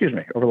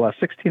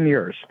 16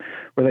 years,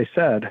 where they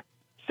said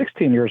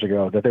 16 years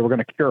ago that they were going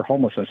to cure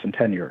homelessness in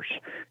 10 years.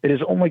 It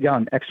has only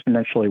gotten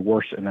exponentially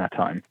worse in that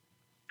time.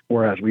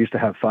 Whereas we used to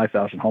have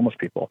 5,000 homeless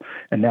people,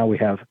 and now we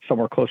have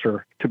somewhere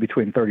closer to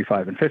between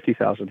 35 and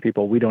 50,000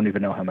 people. We don't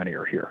even know how many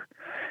are here.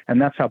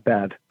 And that's how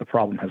bad the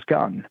problem has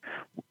gotten.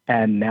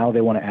 And now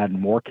they want to add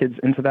more kids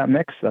into that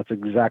mix. That's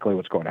exactly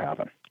what's going to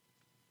happen.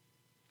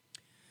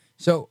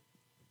 So,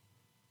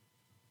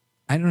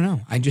 I don't know.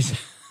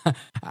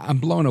 I'm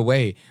blown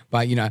away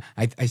by,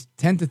 I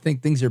tend to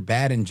think things are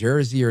bad in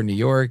Jersey or New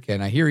York,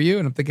 and I hear you,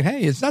 and I'm thinking,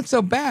 hey, it's not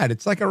so bad.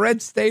 It's like a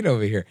red state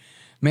over here.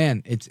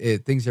 Man,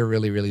 things are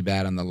really, really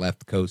bad on the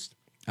left coast.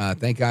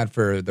 Thank God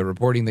for the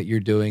reporting that you're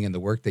doing and the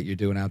work that you're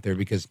doing out there,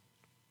 because,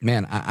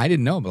 man, I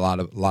didn't know a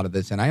lot of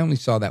this, and I only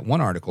saw that one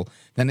article.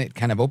 Then it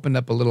kind of opened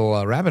up a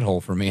little rabbit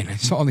hole for me, and I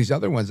saw all these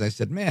other ones. I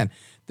said, man,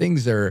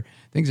 things are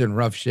in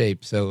rough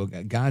shape. So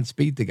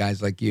Godspeed to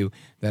guys like you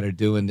that are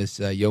doing this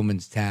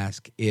yeoman's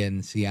task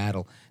in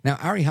Seattle. Now,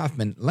 Ari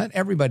Hoffman, let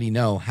everybody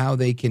know how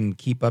they can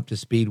keep up to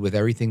speed with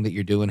everything that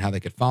you're doing, how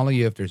they could follow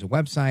you. If there's a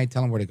website,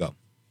 tell them where to go.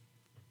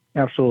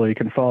 Absolutely. You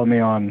can follow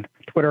me on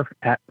Twitter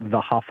at The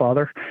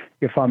Hofffather.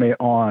 You can find me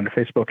on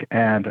Facebook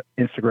and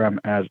Instagram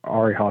as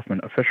Ari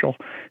Hoffman Official.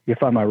 You can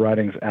find my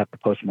writings at The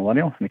Post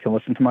Millennial, and you can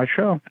listen to my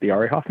show, The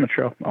Ari Hoffman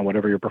Show, on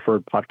whatever your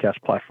preferred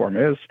podcast platform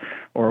is,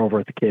 or over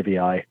at the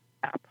KVI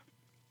app.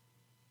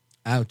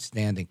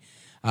 Outstanding.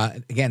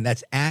 Again,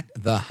 that's at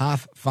The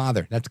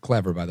Hofffather. That's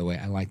clever, by the way.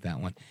 I like that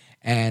one.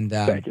 And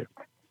thank you.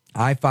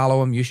 I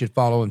follow him. You should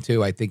follow him,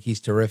 too. I think he's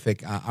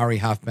terrific. Ari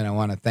Hoffman, I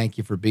want to thank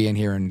you for being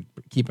here and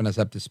keeping us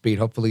up to speed.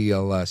 Hopefully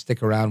you'll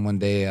stick around one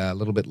day a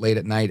little bit late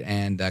at night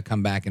and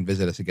come back and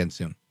visit us again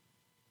soon.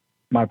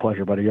 My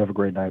pleasure, buddy. You have a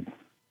great night.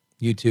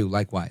 You too.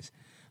 Likewise.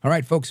 All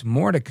right, folks,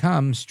 more to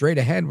come straight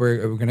ahead.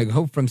 We're going to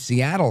go from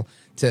Seattle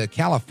to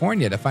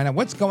California to find out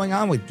what's going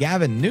on with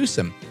Gavin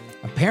Newsom.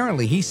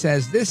 Apparently, he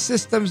says this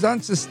system's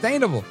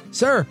unsustainable.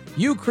 Sir,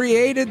 you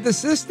created the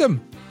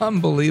system.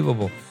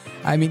 Unbelievable.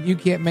 I mean, you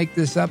can't make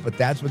this up, but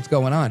that's what's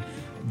going on.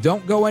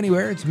 Don't go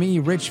anywhere. It's me,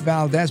 Rich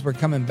Valdez. We're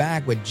coming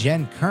back with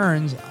Jenn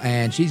Kerns,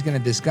 and she's going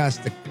to discuss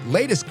the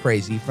latest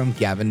crazy from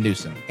Gavin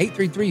Newsom.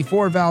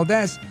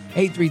 833-4-VALDEZ,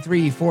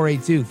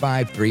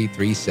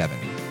 833-482-5337.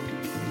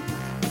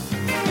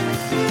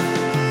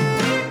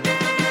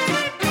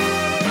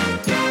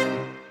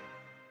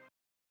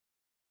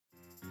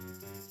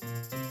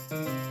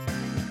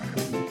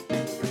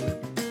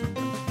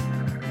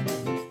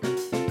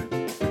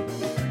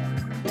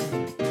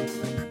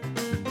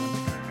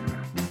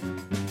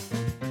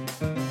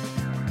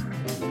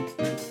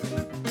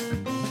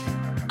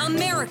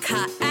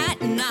 America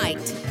at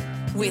Night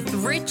with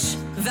Rich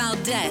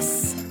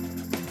Valdez.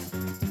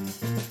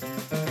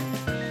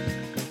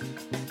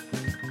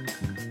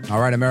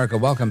 All right, America,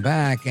 welcome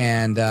back.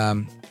 And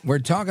we're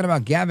talking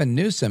about Gavin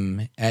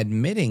Newsom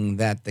admitting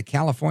that the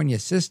California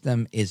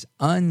system is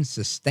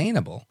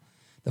unsustainable.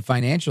 The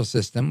financial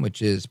system,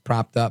 which is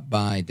propped up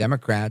by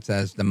Democrats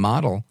as the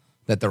model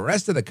that the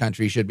rest of the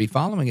country should be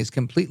following is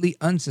completely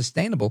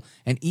unsustainable.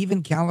 And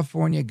even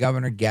California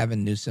Governor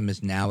Gavin Newsom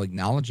is now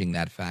acknowledging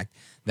that fact.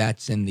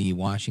 That's in the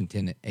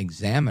Washington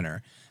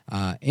Examiner.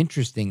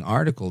 Interesting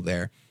article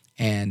there.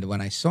 And when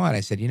I saw it,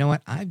 I said, you know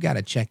what? I've got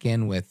to check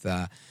in with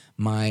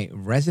my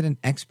resident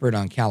expert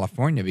on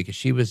California, because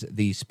she was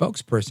the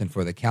spokesperson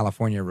for the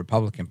California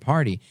Republican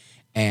Party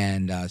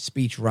and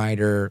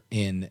speechwriter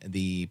in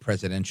the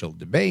presidential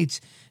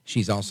debates.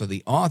 She's also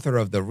the author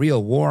of The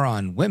Real War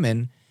on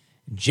Women.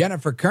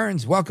 Jennifer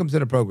Kerns, welcome to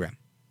the program.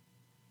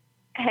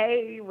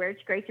 Hey,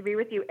 Rich, great to be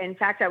with you. In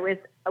fact,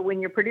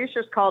 when your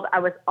producers called, I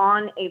was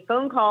on a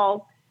phone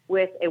call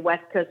with a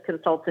West Coast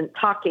consultant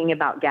talking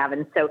about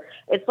Gavin. So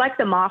it's like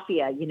the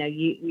mafia,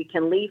 you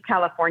can leave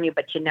California,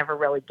 but you never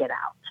really get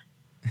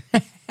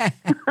out.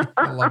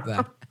 I love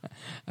that.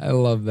 I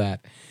love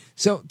that.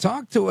 So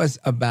talk to us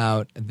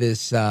about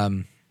this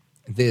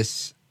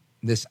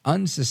this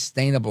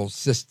unsustainable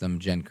system,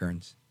 Jenn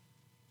Kerns.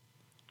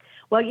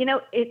 Well,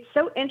 it's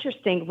so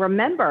interesting.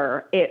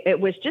 Remember, it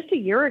was just a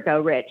year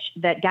ago, Rich,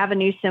 that Gavin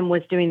Newsom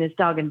was doing this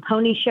dog and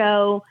pony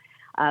show,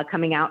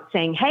 coming out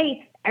saying,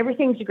 hey,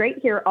 everything's great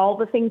here. All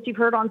the things you've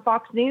heard on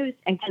Fox News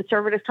and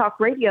conservative talk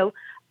radio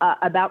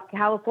about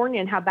California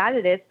and how bad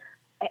it is.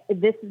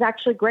 This is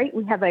actually great.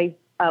 We have a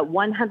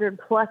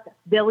 $100+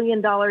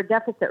 billion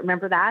deficit.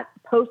 Remember that?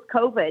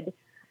 Post-COVID,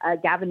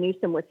 Gavin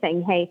Newsom was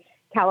saying, hey,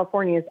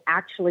 California is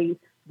actually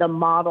the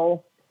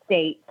model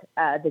state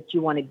that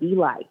you want to be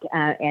like.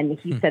 And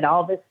he said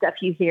all this stuff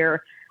you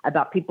hear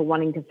about people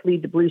wanting to flee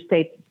the blue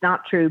states. It's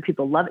not true.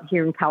 People love it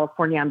here in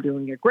California. I'm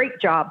doing a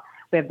great job.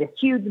 We have this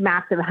huge,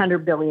 massive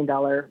 $100 billion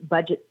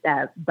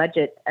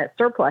budget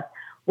surplus.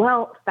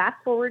 Well,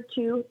 fast forward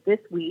to this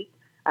week,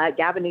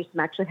 Gavin Newsom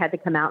actually had to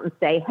come out and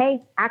say,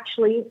 hey,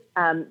 actually,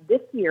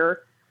 this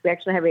year, we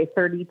actually have a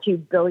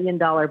 $32 billion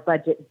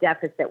budget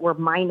deficit. We're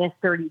minus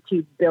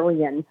 $32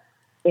 billion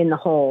in the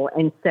hole.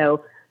 And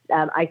so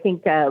I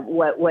think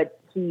what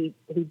he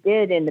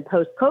did in the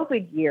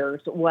post-COVID years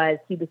was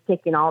he was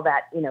taking all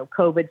that,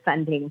 COVID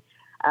funding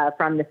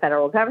from the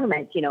federal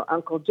government,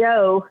 Uncle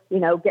Joe,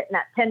 getting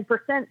that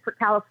 10% for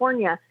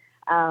California.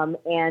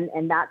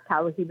 And that's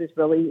how he was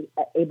really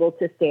able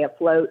to stay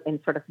afloat and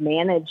sort of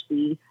manage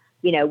the,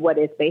 what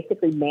is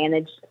basically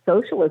managed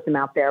socialism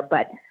out there.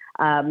 But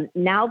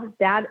now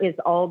that is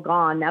all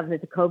gone, now that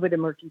the COVID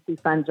emergency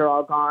funds are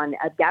all gone,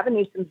 Gavin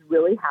Newsom's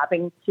really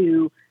having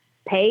to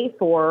pay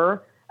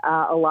for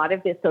a lot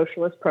of the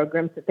socialist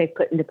programs that they've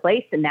put into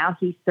place. And now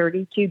he's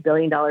 $32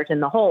 billion in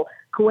the hole.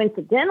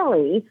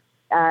 Coincidentally,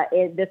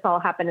 this all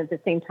happened at the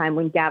same time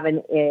when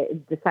Gavin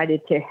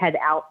decided to head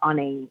out on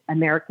a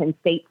American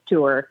States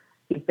tour.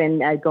 He's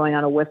been going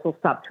on a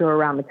whistle-stop tour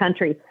around the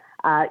country.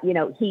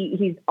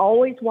 He's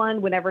always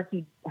one. Whenever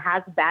he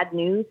has bad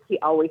news, he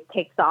always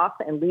takes off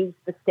and leaves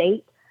the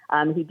state.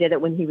 He did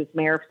it when he was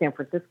mayor of San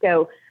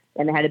Francisco,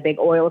 and they had a big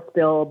oil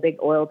spill. A big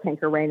oil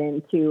tanker ran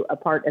into a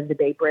part of the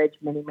Bay Bridge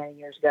many, many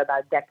years ago,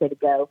 about a decade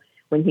ago,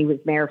 when he was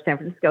mayor of San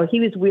Francisco. He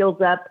was wheels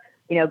up,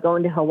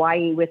 going to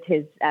Hawaii with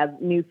his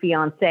new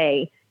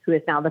fiancée, who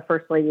is now the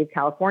First Lady of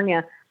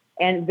California.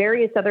 And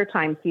various other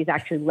times he's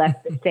actually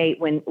left the state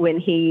when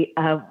he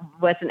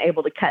wasn't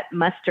able to cut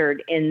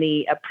mustard in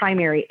the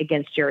primary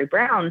against Jerry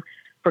Brown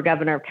for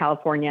governor of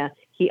California.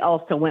 He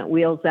also went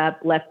wheels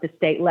up, left the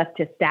state, left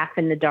his staff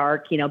in the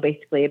dark,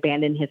 basically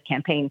abandoned his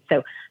campaign.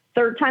 So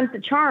third time's the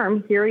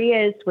charm. Here he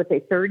is with a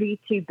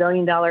 $32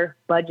 billion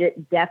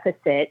budget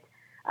deficit,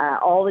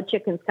 all the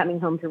chickens coming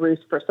home to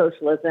roost for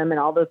socialism and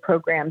all those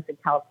programs in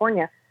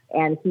California.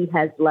 And he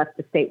has left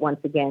the state once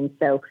again.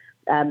 So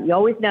you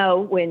always know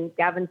when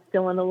Gavin's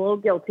feeling a little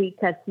guilty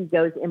because he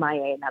goes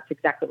MIA, and that's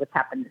exactly what's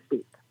happened this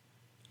week.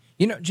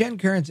 Jenn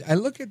Kerns, I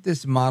look at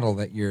this model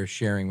that you're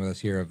sharing with us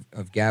here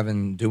of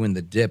Gavin doing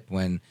the dip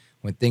when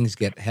things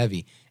get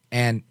heavy.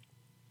 And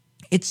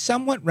it's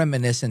somewhat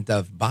reminiscent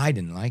of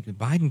Biden. Like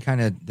Biden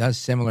kind of does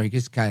similar. He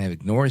just kind of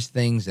ignores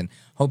things and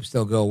hopes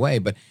they'll go away.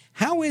 But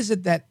how is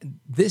it that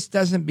this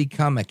doesn't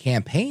become a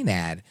campaign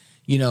ad,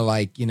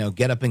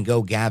 get up and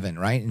go Gavin,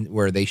 right? And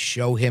where they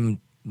show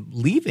him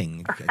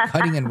leaving,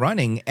 cutting and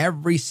running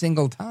every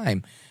single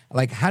time.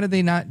 Like, how do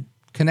they not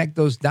connect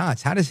those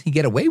dots? How does he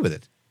get away with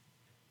it?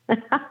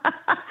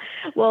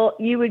 Well,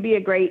 you would be a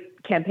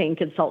great campaign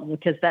consultant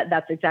because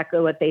that's exactly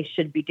what they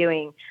should be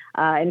doing.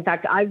 In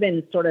fact, I've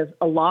been sort of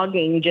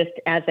logging just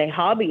as a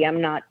hobby. I'm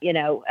not, in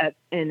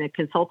a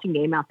consulting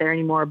game out there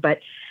anymore, but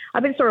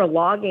I've been sort of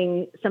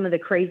logging some of the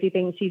crazy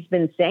things he's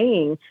been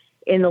saying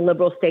in the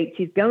liberal states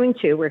he's going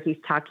to, where he's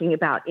talking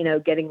about,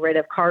 getting rid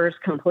of cars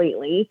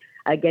completely,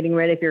 getting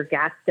rid of your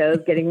gas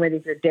stove, getting rid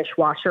of your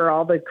dishwasher,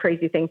 all the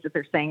crazy things that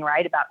they're saying,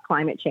 right, about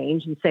climate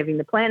change and saving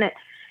the planet.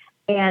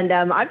 And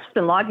I've just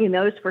been logging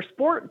those for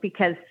sport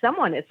because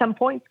someone at some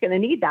point is going to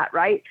need that,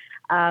 right?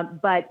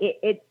 But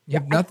it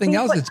if nothing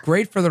else, it's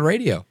great for the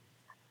radio.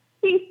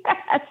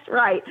 Yes,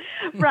 right.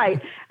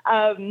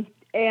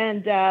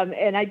 And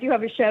I do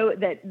have a show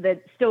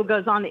that still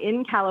goes on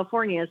in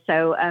California,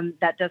 so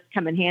that does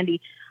come in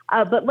handy.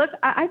 But look,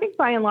 I think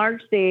by and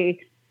large, the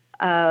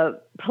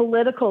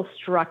political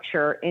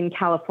structure in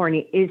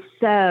California is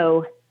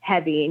so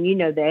heavy. And you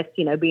know this,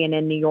 being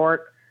in New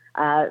York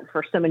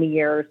for so many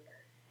years,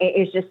 it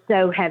is just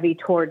so heavy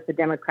towards the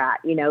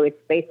Democrat.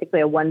 It's basically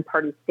a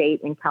one-party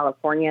state in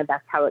California.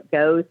 That's how it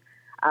goes.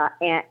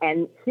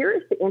 And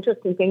here's the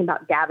interesting thing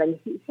about Gavin.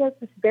 He has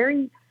this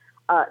very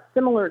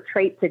similar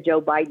trait to Joe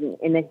Biden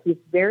in that he's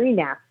very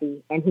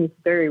nasty and he's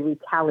very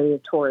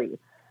retaliatory.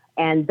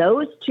 And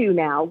those two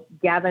now,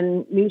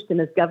 Gavin Newsom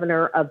is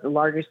governor of the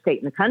largest state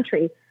in the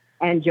country,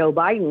 and Joe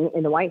Biden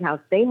in the White House,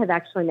 they have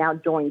actually now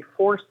joined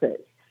forces.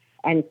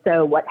 And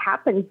so what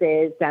happens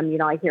is,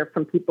 I hear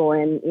from people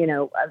in,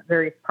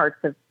 various parts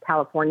of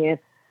California,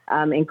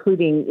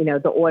 including,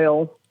 the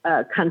oil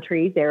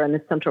country there in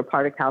the central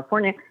part of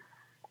California.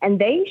 And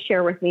they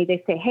share with me,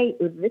 they say, hey,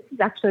 this is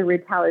actually a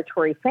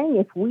retaliatory thing.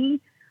 If we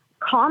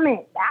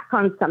comment back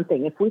on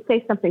something, if we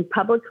say something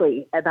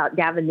publicly about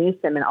Gavin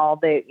Newsom and all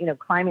the,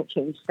 climate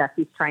change stuff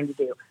he's trying to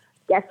do,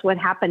 guess what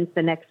happens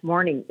the next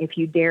morning? If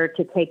you dare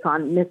to take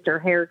on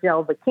Mr. Hair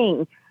Gel the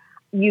King,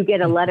 you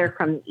get a letter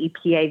from the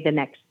EPA the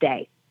next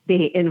day,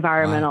 the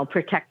Environmental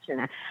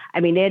Protection. I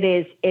mean, it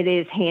is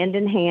hand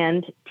in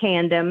hand,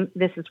 tandem.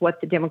 This is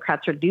what the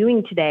Democrats are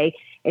doing today.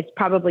 It's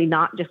probably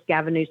not just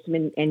Gavin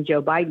Newsom and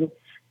Joe Biden.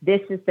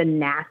 This is the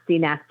nasty,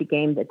 nasty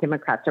game that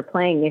Democrats are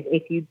playing.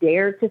 If you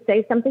dare to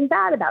say something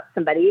bad about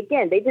somebody,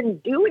 again, they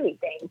didn't do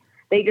anything.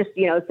 They just,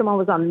 someone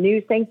was on the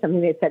news saying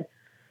something. They said,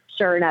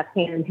 sure enough,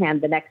 hand in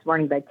hand, the next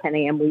morning by 10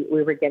 a.m.,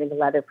 we were getting a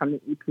letter from the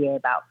EPA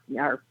about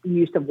our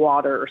use of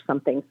water or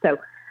something. So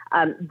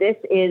this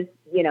is,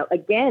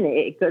 again,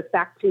 it goes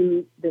back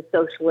to the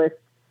socialist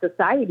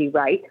society,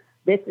 right?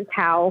 This is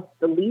how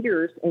the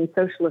leaders in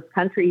socialist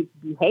countries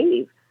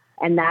behave.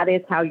 And that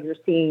is how you're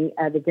seeing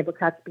the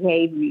Democrats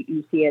behave.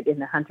 You see it in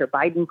the Hunter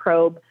Biden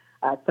probe.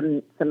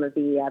 Some of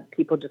the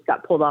people just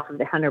got pulled off of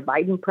the Hunter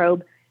Biden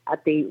probe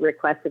at the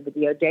request of the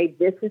DOJ.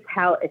 This is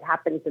how it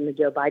happens in the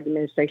Joe Biden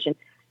administration.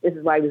 This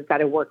is why we've got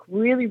to work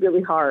really,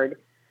 really hard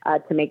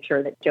to make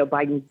sure that Joe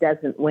Biden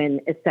doesn't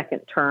win a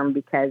second term,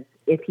 because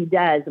if he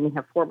does, and we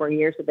have 4 more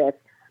years of this,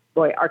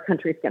 boy, our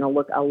country is going to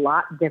look a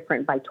lot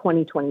different by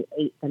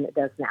 2028 than it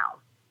does now.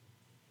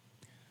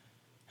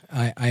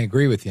 I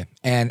agree with you,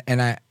 and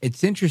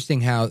it's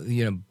interesting how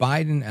Newsom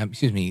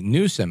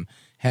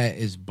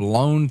is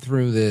blown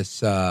through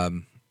this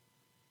 $32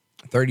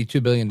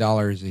 billion.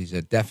 He's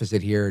a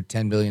deficit here,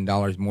 $10 billion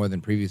more than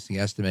previously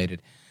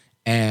estimated,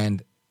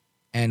 and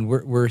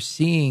we're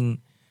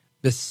seeing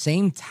the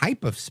same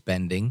type of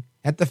spending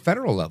at the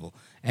federal level.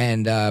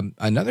 And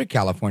another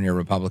California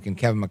Republican,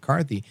 Kevin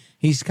McCarthy,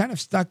 he's kind of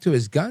stuck to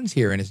his guns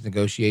here in his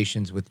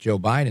negotiations with Joe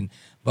Biden,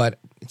 but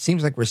it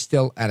seems like we're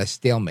still at a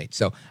stalemate.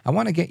 So I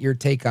want to get your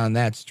take on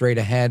that straight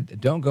ahead.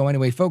 Don't go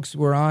anyway. Folks,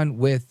 we're on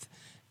with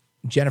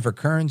Jennifer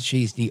Kerns.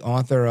 She's the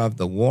author of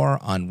The War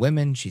on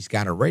Women. She's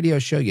got a radio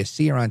show. You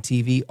see her on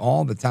TV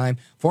all the time.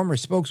 Former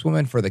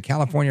spokeswoman for the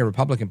California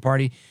Republican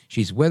Party.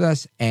 She's with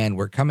us, and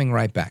we're coming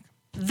right back.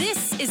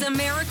 This is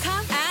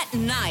America at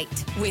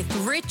Night with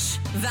Rich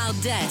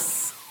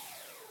Valdez.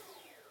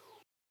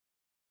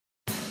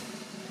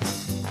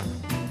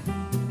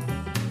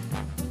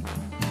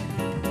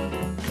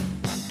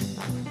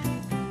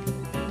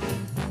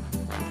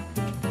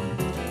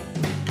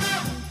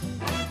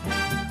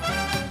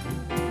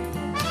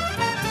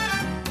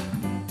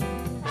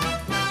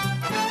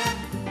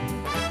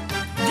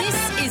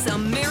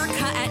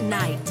 America at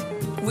Night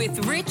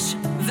with Rich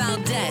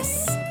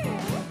Valdez.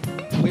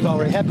 We've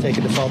already have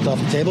taken default off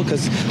the table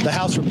because the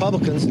House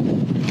Republicans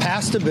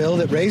passed a bill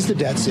that raised the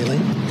debt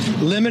ceiling,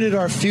 limited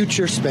our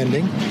future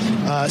spending,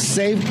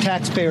 saved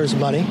taxpayers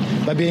money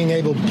by being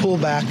able to pull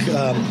back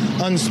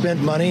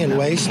unspent money and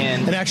waste,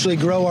 and actually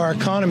grow our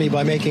economy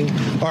by making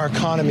our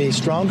economy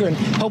stronger and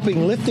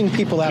helping lifting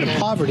people out of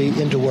poverty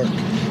into work.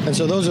 And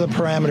so those are the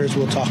parameters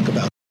we'll talk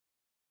about.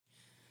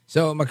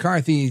 So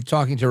McCarthy,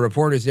 talking to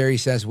reporters there, he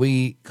says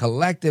we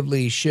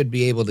collectively should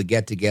be able to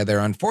get together.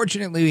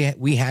 Unfortunately,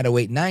 we had to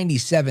wait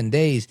 97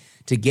 days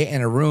to get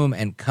in a room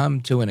and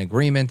come to an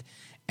agreement,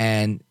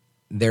 and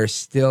there's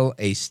still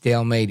a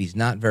stalemate. He's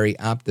not very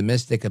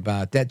optimistic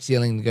about debt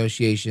ceiling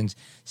negotiations,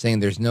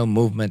 saying there's no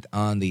movement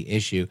on the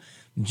issue.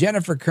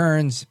 Jennifer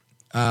Kerns,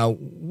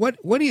 what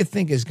do you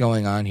think is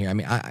going on here? I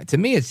mean, to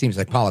me, it seems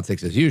like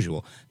politics as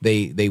usual.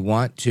 They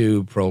want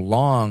to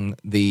prolong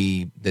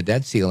the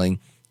debt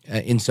ceiling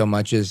in so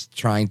much as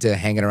trying to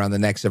hang it around the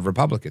necks of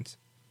Republicans.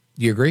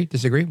 Do you agree?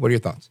 Disagree? What are your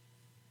thoughts?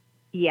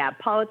 Yeah,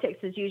 politics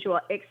as usual,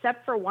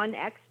 except for one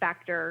X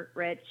factor,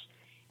 Rich,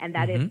 and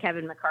that is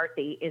Kevin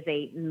McCarthy is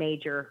a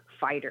major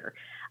fighter.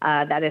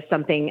 That is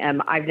something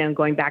I've known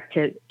going back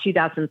to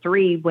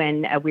 2003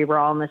 when we were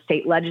all in the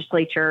state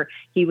legislature.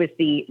 He was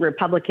the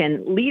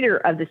Republican leader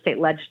of the state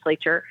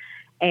legislature.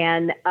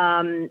 And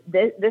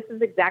this is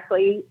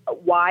exactly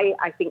why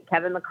I think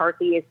Kevin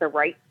McCarthy is the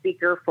right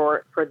speaker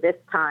for this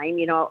time.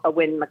 You know,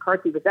 when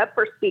McCarthy was up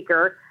for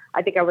speaker,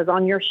 I think I was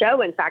on your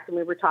show, in fact, and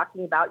we were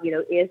talking about,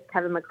 is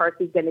Kevin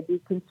McCarthy going to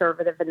be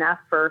conservative enough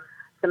for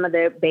some of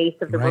the base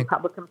of the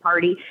Republican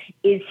Party.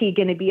 Is he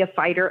going to be a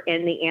fighter?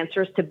 And the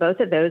answers to both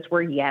of those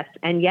were yes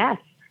and yes.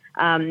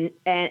 And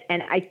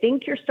I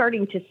think you're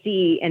starting to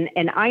see,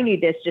 and I knew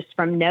this just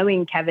from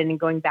knowing Kevin and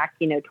going back,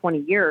 20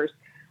 years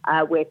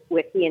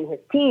with he and his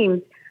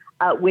teams.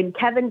 When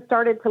Kevin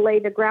started to lay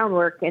the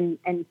groundwork and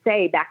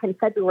say back in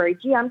February,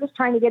 gee, I'm just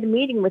trying to get a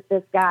meeting with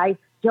this guy,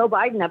 Joe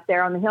Biden up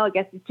there on the Hill. I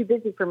guess he's too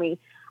busy for me.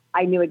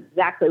 I knew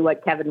exactly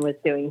what Kevin was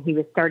doing. He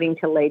was starting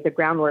to lay the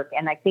groundwork.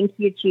 And I think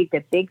he achieved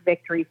a big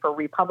victory for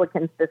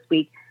Republicans this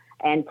week.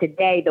 And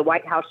today, the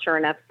White House, sure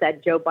enough,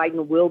 said Joe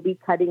Biden will be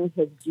cutting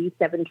his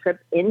G7 trip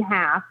in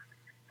half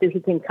so he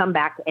can come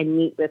back and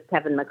meet with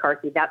Kevin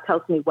McCarthy. That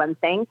tells me one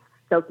thing.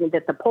 Tells me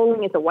that the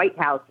polling at the White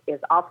House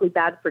is awfully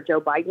bad for Joe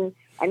Biden,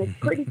 and it's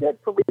pretty good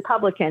for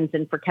Republicans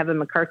and for Kevin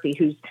McCarthy,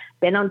 who's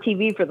been on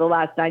TV for the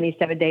last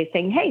 97 days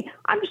saying, hey,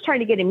 I'm just trying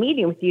to get a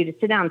meeting with you to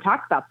sit down and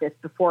talk about this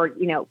before,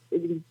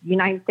 the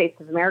United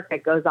States of America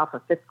goes off a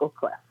fiscal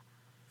cliff.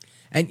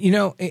 And,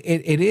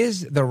 it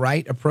is the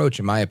right approach,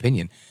 in my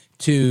opinion,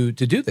 to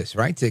do this,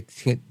 right?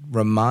 To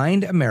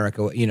remind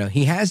America,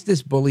 he has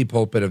this bully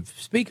pulpit of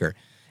speaker.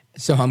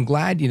 So I'm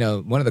glad,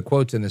 one of the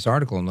quotes in this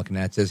article I'm looking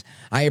at says,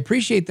 I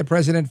appreciate the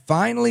president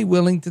finally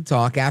willing to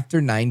talk after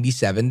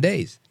 97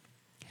 days.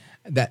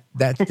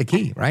 That's the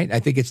key, right? I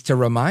think it's to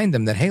remind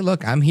them that, hey,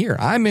 look, I'm here.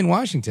 I'm in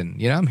Washington.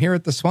 I'm here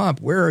at the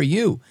swamp. Where are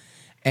you?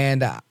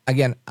 And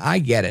again, I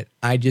get it.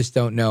 I just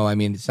don't know. I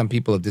mean, some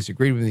people have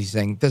disagreed with me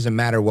saying it doesn't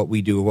matter what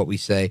we do or what we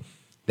say.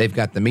 They've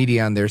got the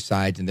media on their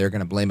sides and they're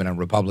going to blame it on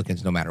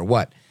Republicans no matter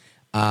what.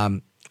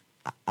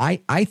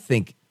 I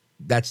think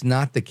that's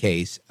not the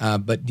case.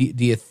 But do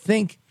you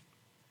think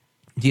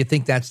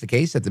that's the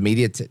case, that the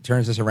media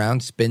turns this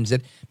around, spins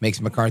it, makes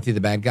McCarthy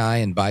the bad guy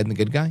and Biden the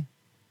good guy?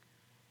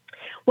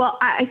 Well,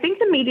 I think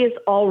the media's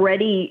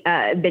already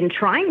been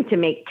trying to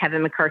make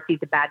Kevin McCarthy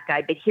the bad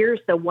guy. But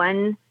here's the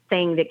one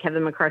thing that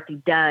Kevin McCarthy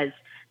does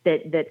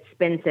that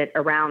spins it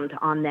around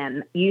on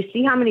them. You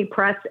see how many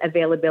press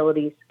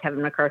availabilities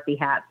Kevin McCarthy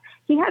has.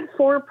 He had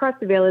 4 press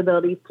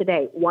availabilities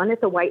today, one at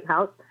the White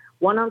House,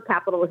 one on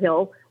Capitol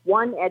Hill,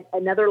 one at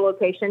another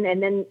location,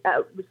 and then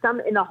some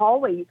in the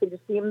hallway. You can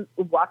just see him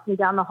walking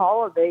down the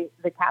hall of the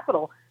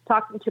Capitol,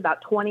 talking to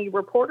about 20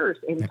 reporters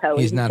in tow.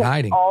 He's not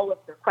hiding. All of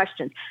their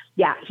questions.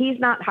 Yeah, he's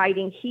not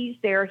hiding. He's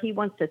there. He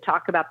wants to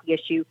talk about the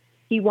issue.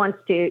 He wants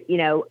to,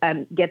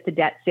 get the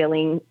debt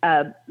ceiling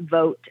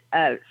vote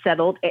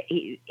settled.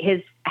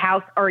 His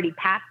House already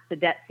passed the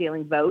debt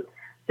ceiling vote.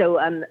 So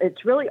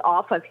it's really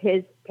off of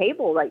his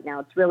table right now.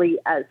 It's really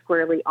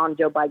squarely on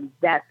Joe Biden's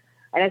desk.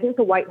 And I think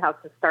the White House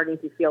is starting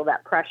to feel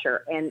that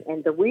pressure.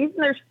 And the reason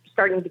they're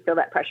starting to feel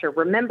that pressure,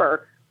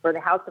 remember, for the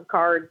House of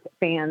Cards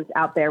fans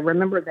out there,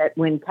 remember that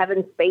when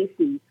Kevin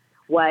Spacey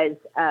was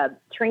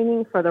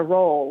training for the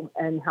role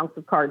in House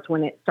of Cards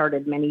when it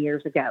started many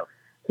years ago,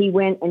 he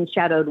went and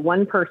shadowed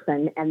one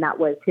person, and that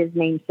was his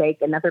namesake,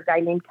 another guy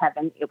named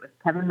Kevin. It was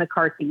Kevin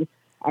McCarthy.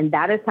 And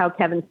that is how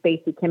Kevin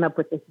Spacey came up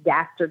with this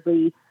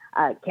dastardly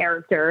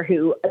character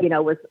who,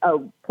 was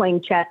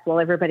playing chess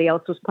while everybody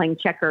else was playing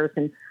checkers.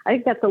 And I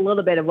think that's a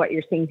little bit of what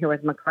you're seeing here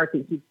with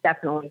McCarthy. He's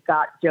definitely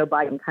got Joe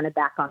Biden kind of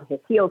back on his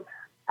heels.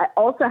 I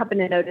also happen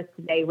to notice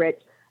today, Rich,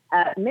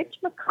 Mitch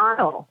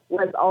McConnell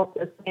was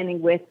also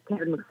standing with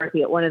Kevin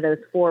McCarthy at one of those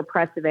 4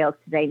 press avails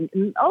today.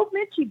 And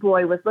Mitchie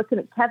boy was looking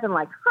at Kevin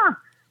like,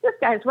 this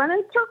guy's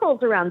running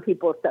circles around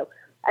people. So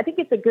I think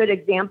it's a good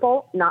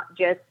example, not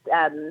just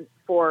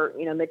for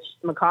Mitch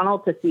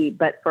McConnell to see,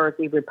 but for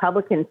the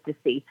Republicans to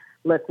see.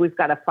 Look, we've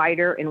got a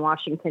fighter in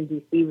Washington,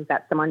 D.C. We've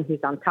got someone who's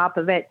on top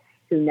of it,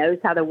 who knows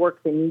how to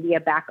work the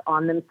media back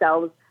on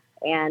themselves,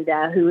 and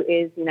who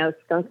is,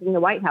 skunking the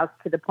White House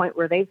to the point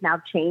where they've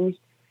now changed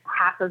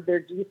half of their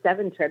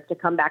G7 trip to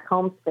come back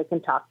home so they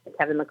can talk to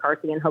Kevin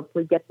McCarthy and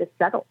hopefully get this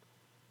settled.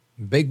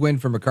 Big win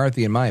for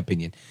McCarthy, in my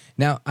opinion.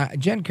 Now,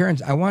 Jenn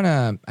Kerns,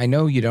 I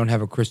know you don't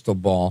have a crystal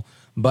ball,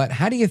 but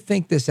how do you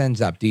think this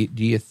ends up? Do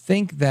you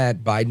think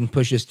that Biden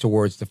pushes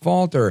towards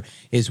default, or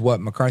is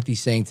what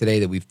McCarthy's saying today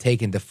that we've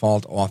taken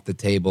default off the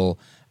table?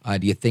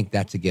 Do you think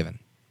that's a given?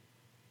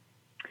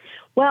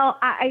 Well,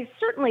 I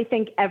certainly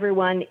think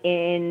everyone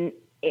in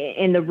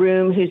the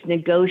room who's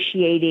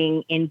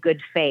negotiating in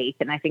good faith,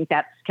 and I think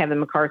that's Kevin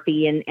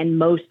McCarthy and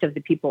most of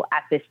the people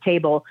at this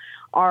table,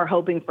 are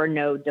hoping for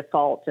no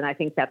default. And I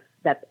think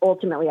that's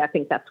ultimately, I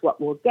think that's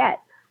what we'll get.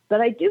 But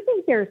I do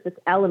think there's this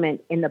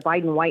element in the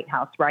Biden White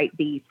House, right?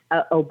 These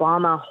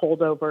Obama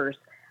holdovers,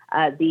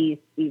 these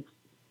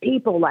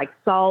people like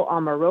Saul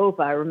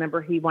Omarova. I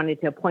remember he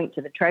wanted to appoint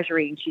to the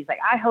Treasury, and she's like,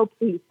 I hope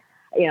these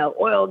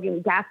oil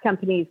and gas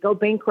companies go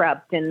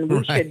bankrupt, and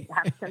we should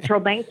have central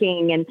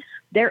banking. And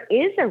there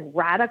is a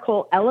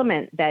radical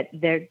element that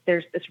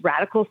there's this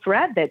radical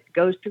thread that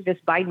goes through this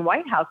Biden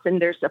White House.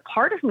 And there's a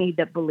part of me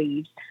that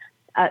believes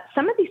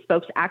some of these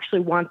folks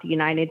actually want the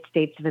United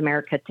States of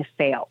America to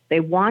fail.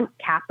 They want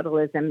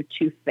capitalism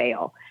to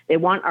fail. They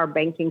want our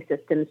banking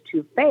systems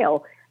to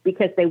fail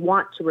because they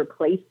want to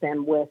replace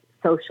them with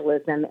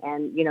socialism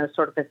and,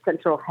 sort of a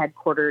central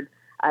headquartered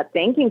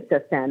banking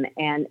system.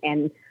 And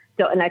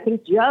I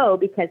think Joe,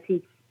 because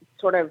he's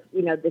sort of,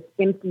 this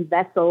empty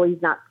vessel.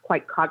 He's not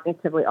quite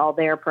cognitively all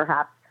there,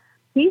 perhaps.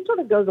 He sort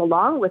of goes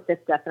along with this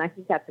stuff, and I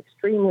think that's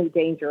extremely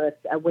dangerous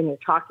when you're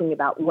talking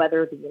about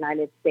whether the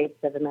United States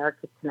of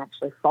America can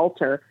actually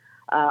falter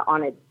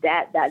on its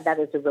debt. That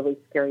is a really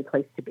scary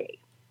place to be.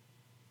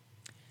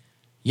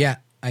 Yeah,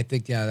 I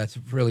think that's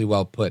really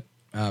well put.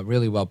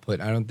 Really well put.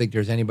 I don't think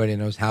there's anybody that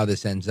knows how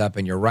this ends up.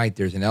 And you're right.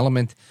 There's an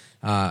element,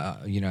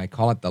 I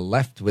call it the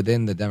left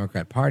within the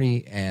Democrat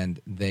Party, and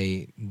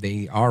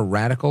they are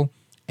radical,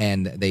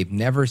 and they've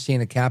never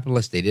seen a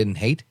capitalist they didn't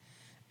hate,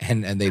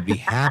 and they'd be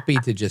happy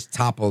to just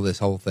topple this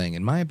whole thing,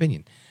 in my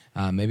opinion.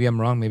 Maybe I'm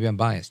wrong. Maybe I'm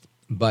biased.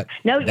 But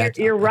no,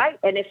 you're right.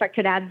 And if I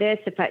could add this,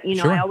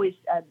 Sure. I always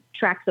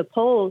track the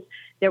polls.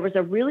 There was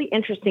a really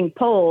interesting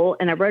poll,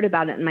 and I wrote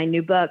about it in my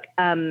new book.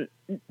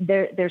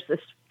 There's this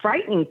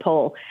frightening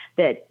poll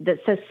that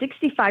says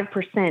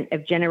 65%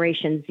 of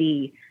Generation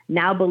Z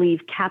now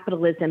believe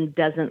capitalism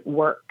doesn't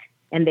work.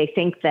 And they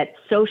think that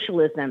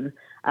socialism,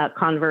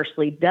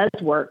 conversely, does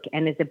work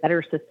and is a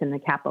better system than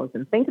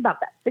capitalism. Think about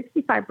that.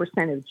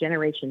 65% of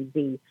Generation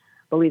Z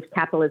believes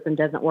capitalism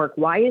doesn't work.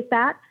 Why is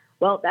that?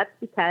 Well, that's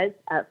because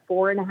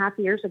 4.5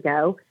 years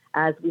ago,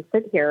 as we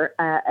sit here,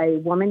 a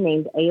woman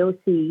named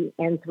AOC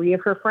and 3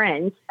 of her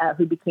friends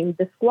who became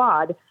the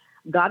Squad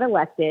got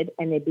elected,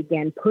 and they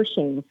began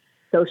pushing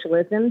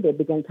socialism. They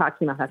began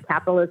talking about how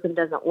capitalism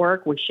doesn't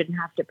work. We shouldn't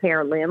have to pay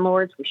our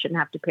landlords. We shouldn't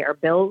have to pay our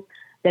bills.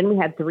 Then we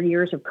had 3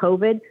 years of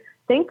COVID.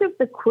 Think of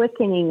the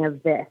quickening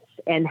of this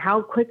and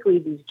how quickly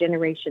these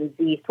Generation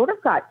Z sort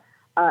of got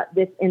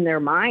this in their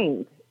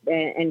mind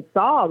and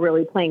saw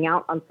really playing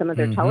out on some of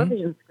their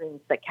television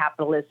screens that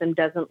capitalism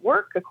doesn't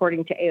work,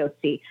 according to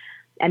AOC.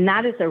 And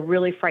that is a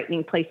really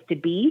frightening place to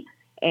be.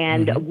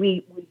 And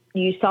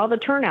you saw the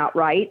turnout,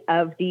 right,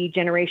 of the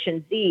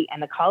Generation Z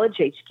and the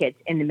college-age kids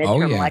in the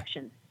midterm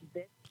elections.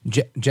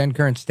 Jenn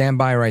Kerns, stand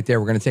by right there.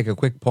 We're going to take a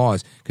quick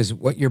pause because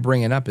what you're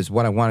bringing up is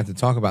what I wanted to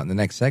talk about in the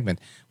next segment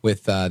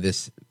with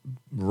this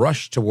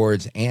rush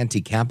towards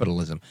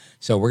anti-capitalism.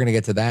 So we're going to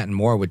get to that and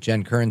more with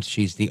Jenn Kerns.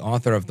 She's the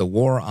author of The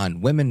War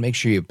on Women. Make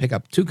sure you pick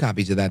up 2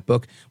 copies of that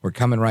book. We're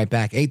coming right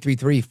back.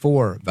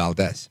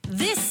 833-4-VALDEZ.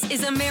 This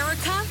is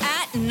America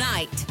at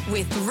Night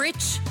with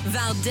Rich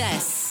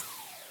Valdez.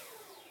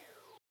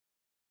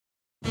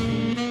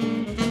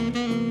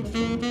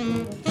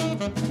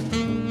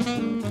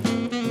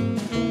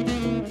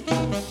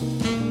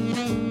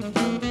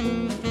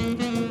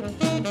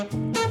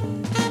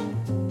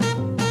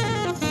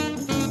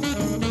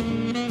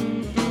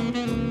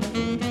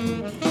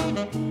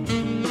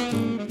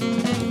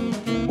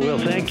 Well,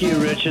 thank you,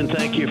 Rich, and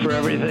thank you for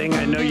everything.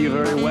 I know you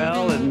very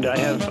well, and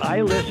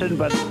I listen,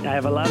 but I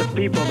have a lot of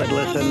people that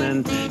listen,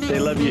 and they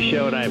love your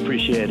show, and I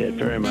appreciate it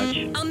very much.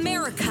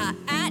 America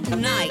at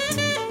Night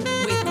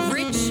with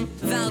Rich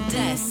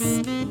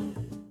Valdez.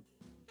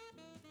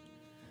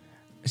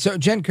 So,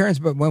 Jenn Kerns,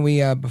 but when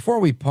we before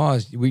we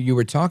paused, you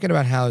were talking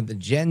about how the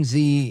Gen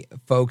Z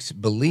folks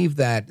believe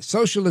that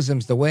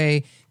socialism's the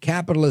way,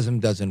 capitalism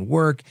doesn't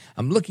work.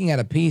 I'm looking at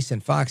a piece in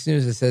Fox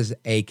News that says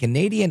a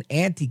Canadian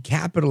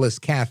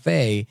anti-capitalist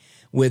cafe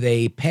with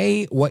a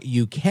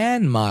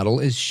pay-what-you-can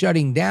model is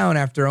shutting down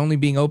after only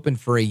being open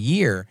for a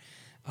year.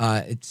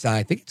 I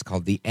think it's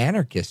called The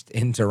Anarchist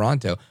in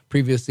Toronto.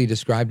 Previously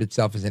described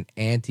itself as an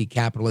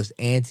anti-capitalist,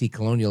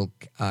 anti-colonial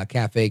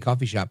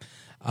coffee shop.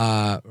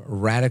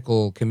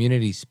 Radical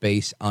community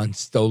space on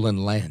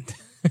stolen land.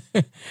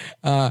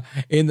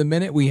 In the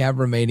minute we have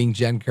remaining,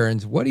 Jenn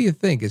Kerns, what do you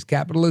think? Is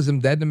capitalism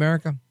dead in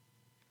America?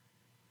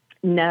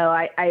 No,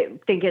 I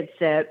think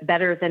it's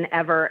better than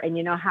ever. And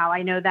you know how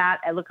I know that?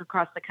 I look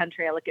across the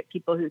country. I look at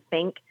people who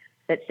think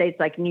that states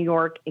like New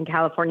York and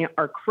California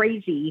are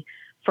crazy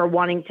for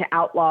wanting to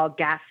outlaw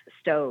gas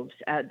stoves.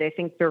 They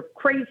think they're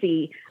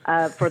crazy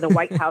for the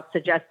White House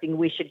suggesting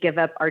we should give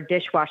up our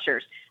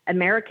dishwashers.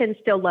 Americans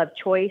still love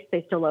choice.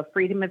 They still love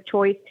freedom of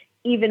choice,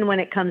 even when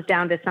it comes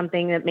down to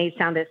something that may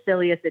sound as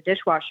silly as the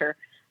dishwasher.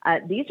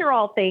 These are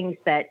all things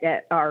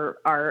that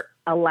are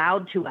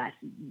allowed to us,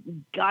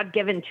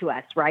 God-given to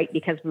us, right?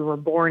 Because we were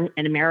born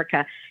in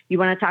America. You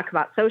want to talk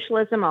about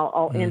socialism?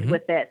 I'll end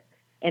with this.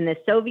 In the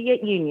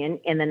Soviet Union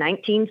in the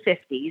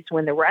 1950s,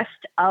 when the rest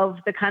of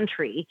the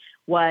country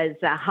was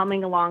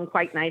humming along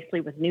quite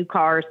nicely with new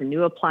cars and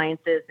new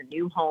appliances and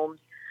new homes,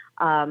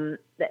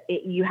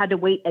 you had to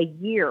wait a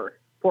year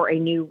for a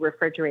new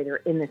refrigerator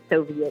in the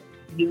Soviet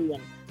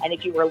Union. And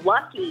if you were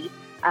lucky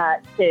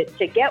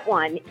to get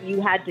one,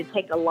 you had to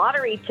take a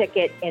lottery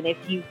ticket. And if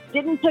you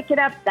didn't pick it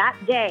up that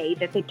day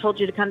that they told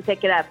you to come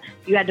pick it up,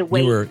 you had to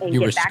wait and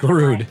get back in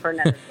line for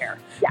another year.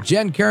 Yeah.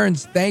 Jenn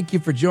Kerns, thank you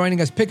for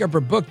joining us. Pick up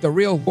her book, The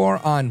Real War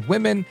on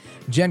Women.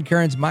 Jenn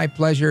Kerns, my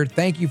pleasure.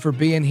 Thank you for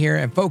being here.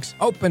 And folks,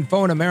 Open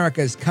Phone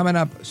America is coming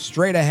up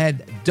straight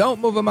ahead.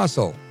 Don't move a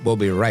muscle. We'll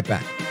be right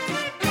back.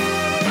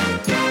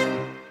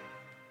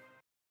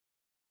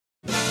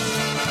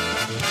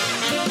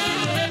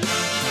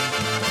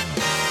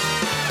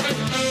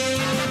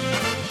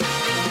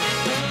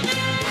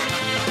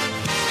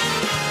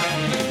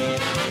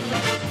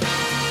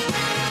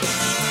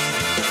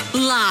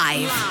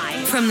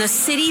 Live from from the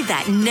city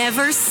that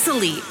never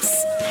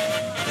sleeps.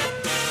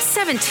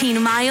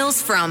 17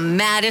 miles from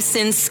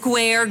Madison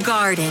Square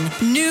Garden,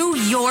 New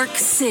York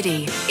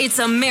City. It's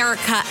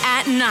America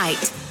at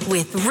Night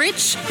with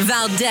Rich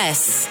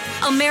Valdez,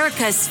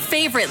 America's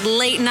favorite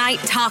late-night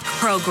talk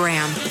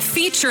program,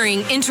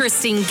 featuring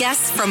interesting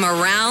guests from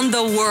around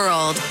the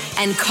world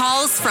and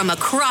calls from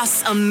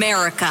across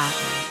America.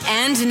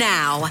 And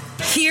now,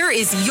 here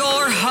is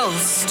your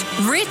host,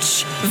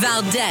 Rich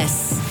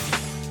Valdez.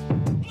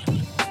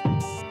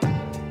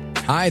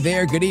 Hi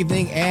there, good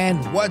evening,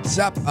 and what's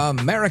up,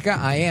 America?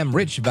 I am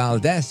Rich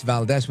Valdez,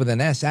 Valdez with an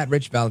S, at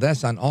Rich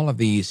Valdez on all of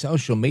the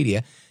social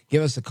media.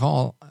 Give us a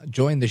call,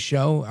 join the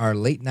show, our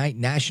late night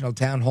national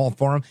town hall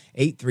forum,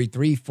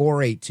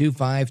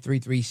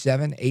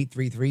 833-482-5337,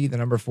 833, the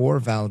number 4,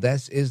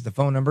 Valdez is the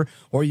phone number,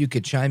 or you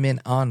could chime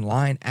in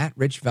online at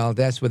Rich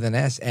Valdez with an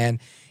S, and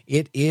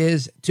it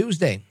is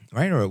Tuesday,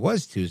 right? Or it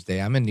was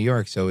Tuesday. I'm in New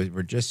York, so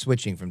we're just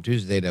switching from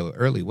Tuesday to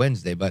early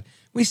Wednesday, but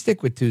we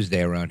stick with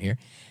Tuesday around here.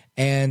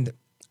 And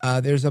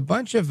there's a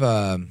bunch of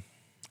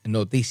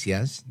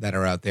noticias that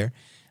are out there.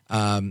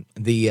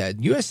 The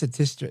U.S.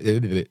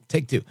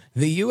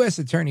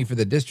 Attorney for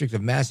the District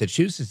of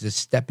Massachusetts is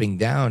stepping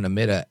down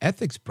amid an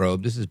ethics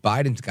probe. This is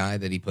Biden's guy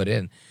that he put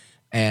in,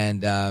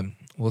 and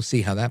we'll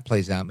see how that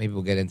plays out. Maybe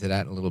we'll get into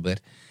that in a little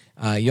bit.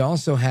 You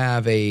also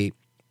have a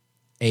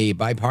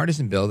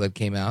bipartisan bill that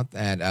came out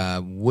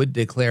that would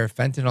declare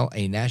fentanyl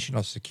a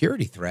national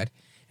security threat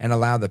and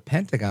allow the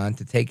Pentagon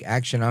to take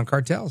action on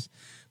cartels.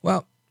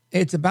 Well,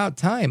 it's about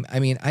time.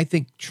 I mean, I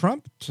think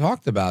Trump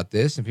talked about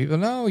this, and people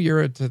know you're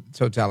a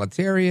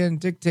totalitarian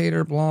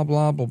dictator, blah,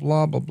 blah, blah,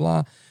 blah, blah,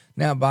 blah.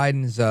 Now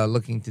Biden's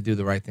looking to do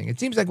the right thing. It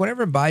seems like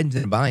whenever Biden's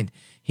in a bind,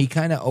 he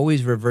kind of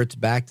always reverts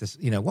back to,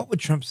 what would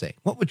Trump say?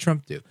 What would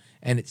Trump do?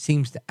 And it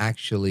seems to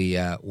actually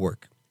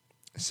work.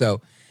 So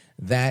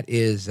that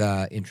is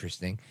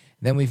interesting.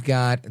 Then we've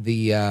got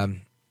the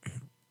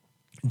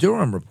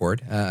Durham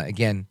report.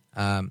 Again,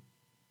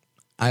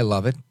 I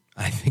love it.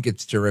 I think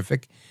it's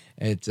terrific.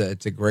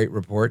 It's a great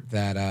report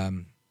that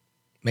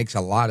makes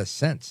a lot of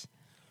sense.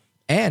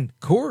 And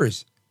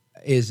Coors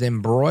is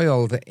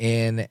embroiled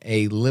in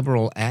a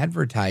liberal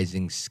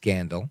advertising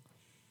scandal.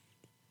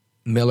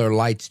 Miller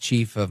Lite's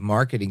chief of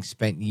marketing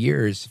spent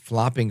years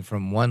flopping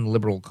from one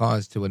liberal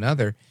cause to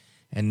another,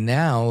 and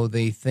now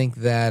they think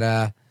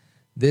that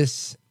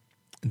this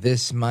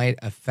might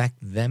affect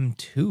them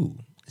too.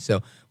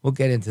 So we'll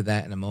get into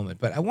that in a moment.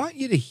 But I want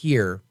you to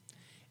hear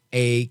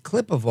a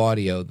clip of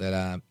audio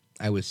that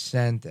I was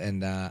sent,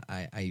 and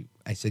I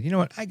said, you know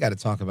what, I got to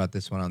talk about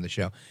this one on the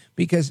show,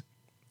 because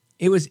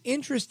it was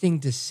interesting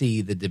to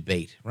see the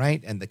debate,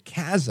 right, and the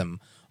chasm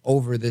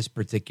over this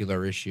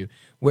particular issue,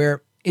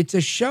 where it's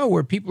a show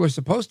where people are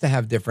supposed to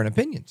have different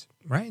opinions,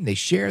 right, and they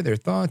share their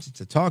thoughts.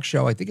 It's a talk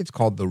show. I think it's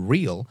called The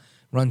Real,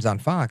 runs on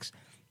Fox,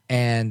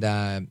 and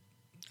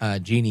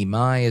Jeannie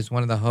Mai is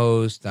one of the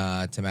hosts,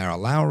 Tamara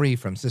Lowry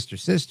from Sister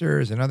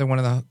Sisters, another one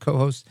of the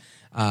co-hosts,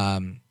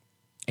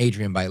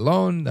 Adrienne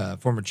Bailon, the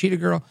former Cheetah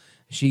Girl.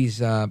 She's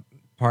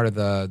part of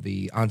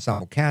the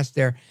ensemble cast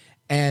there,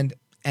 and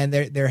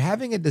they're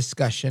having a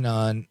discussion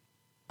on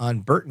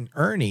Bert and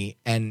Ernie,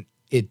 and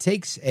it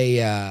takes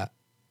a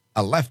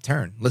left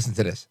turn. Listen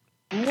to this.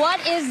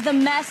 What is the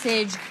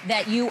message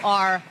that you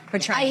are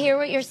portraying? I hear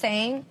what you're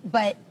saying,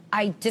 but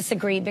I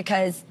disagree,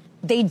 because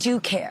they do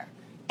care,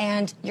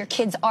 and your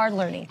kids are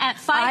learning. At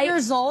 5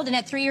 years old and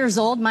at 3 years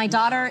old, my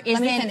daughter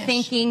isn't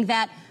thinking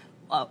that.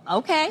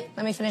 Okay.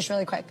 Let me finish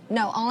really quick.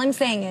 No, all I'm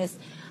saying is,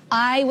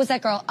 I was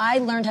that girl. I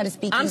learned how to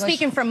speak English. I'm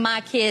speaking from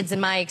my kids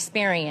and my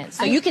experience.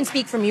 So you can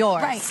speak from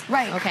yours.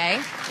 Right.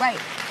 Okay? Right.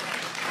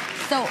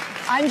 So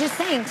I'm just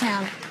saying,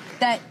 Tam,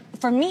 that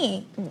for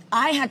me,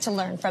 I had to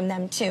learn from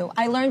them too.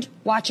 I learned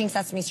watching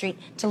Sesame Street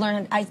to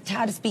learn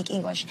how to speak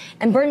English.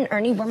 And Bert and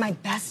Ernie were my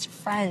best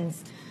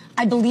friends.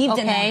 I believed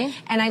in them,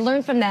 and I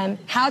learned from them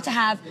how to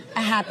have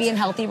a happy and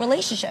healthy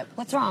relationship.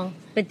 What's wrong?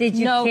 But did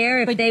you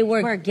care if they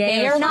were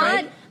gay or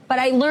not? But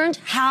I learned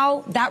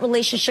how that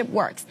relationship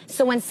works.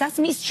 So when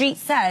Sesame Street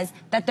says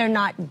that they're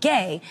not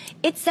gay,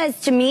 it says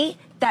to me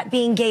that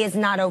being gay is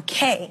not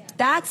okay.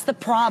 That's the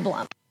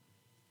problem.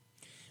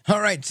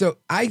 All right, so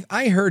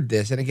I heard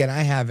this, and again,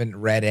 I haven't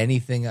read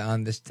anything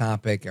on this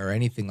topic or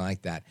anything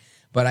like that,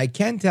 but I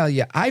can tell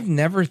you, I've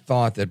never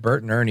thought that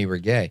Bert and Ernie were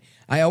gay.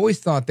 I always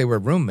thought they were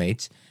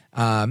roommates,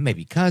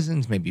 maybe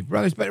cousins, maybe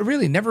brothers, but I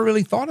never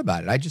really thought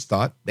about it. I just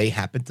thought they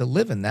happened to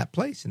live in that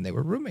place and they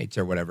were roommates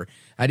or whatever.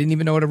 I didn't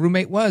even know what a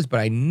roommate was, but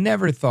I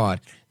never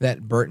thought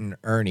that Bert and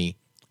Ernie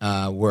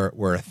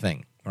were a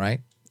thing,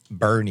 right?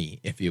 Bernie,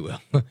 if you will.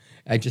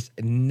 I just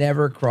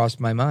never crossed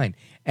my mind.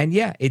 And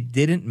yeah, it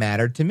didn't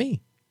matter to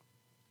me,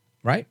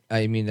 right?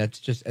 I mean, that's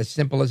just as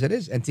simple as it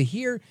is. And to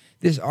hear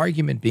this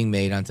argument being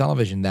made on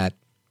television that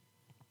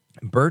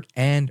Bert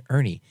and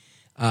Ernie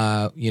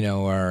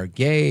are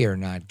gay or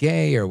not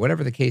gay or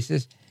whatever the case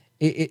is,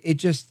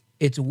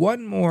 it's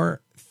one more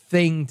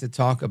thing to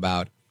talk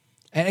about.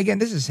 And again,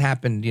 this has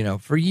happened,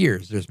 for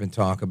years. There's been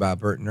talk about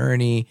Bert and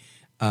Ernie.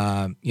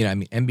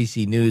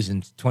 NBC News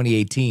in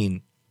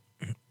 2018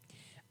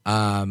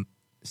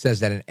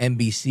 says that an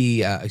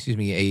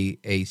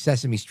a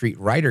Sesame Street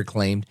writer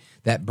claimed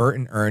that Bert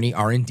and Ernie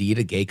are indeed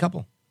a gay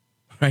couple,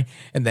 right?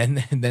 And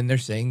then they're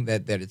saying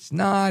that it's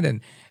not,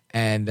 and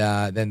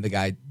then the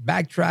guy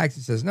backtracks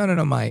and says, no,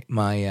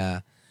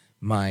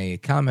 my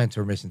comments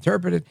were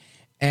misinterpreted,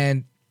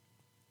 and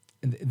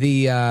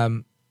they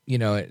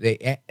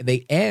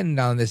end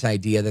on this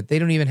idea that they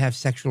don't even have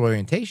sexual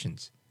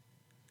orientations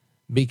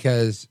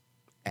because.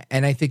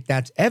 And I think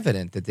that's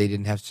evident that they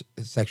didn't have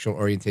sexual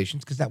orientations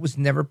because that was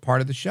never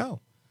part of the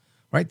show,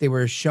 right? They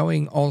were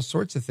showing all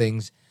sorts of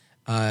things,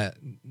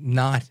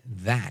 not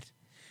that.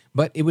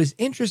 But it was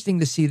interesting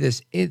to see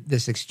this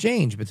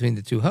exchange between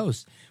the two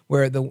hosts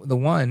where the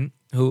one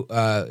who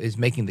is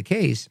making the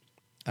case,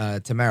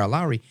 Tamara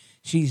Lowry,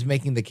 she's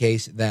making the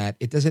case that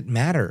it doesn't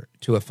matter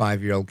to a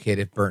 5-year-old kid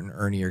if Bert and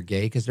Ernie are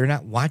gay because they're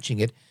not watching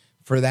it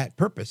for that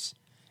purpose.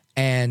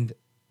 And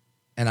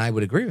I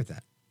would agree with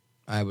that.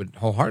 I would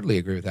wholeheartedly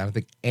agree with that. I don't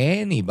think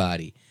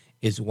anybody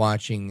is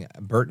watching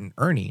Bert and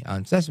Ernie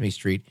on Sesame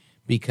Street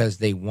because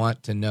they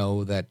want to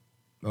know that,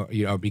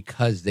 or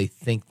because they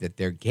think that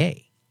they're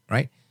gay,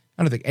 right?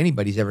 I don't think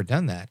anybody's ever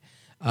done that.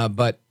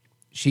 But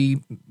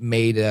she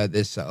made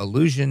this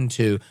allusion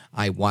to,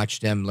 I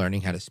watched them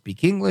learning how to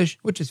speak English,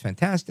 which is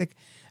fantastic.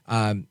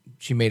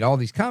 She made all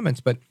these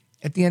comments, but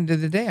at the end of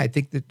the day, I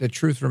think that the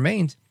truth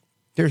remains,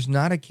 there's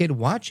not a kid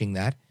watching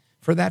that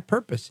for that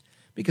purpose.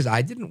 Because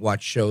I didn't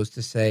watch shows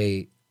to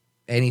say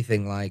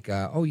anything like,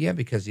 oh, yeah,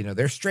 because,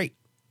 they're straight.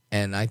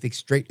 And I think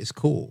straight is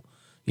cool.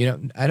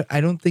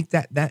 I don't think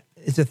that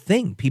is a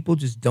thing. People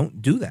just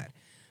don't do that.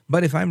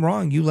 But if I'm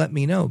wrong, you let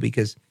me know.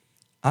 Because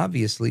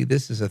obviously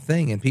this is a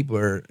thing and people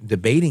are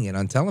debating it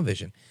on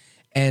television.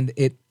 And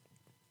it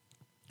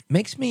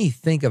makes me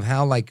think of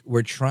how,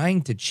 we're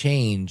trying to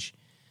change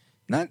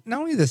not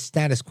only the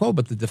status quo,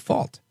 but the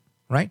default,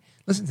 right?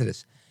 Listen to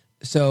this.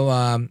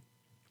 So,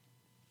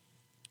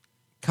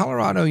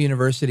 Colorado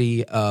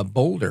University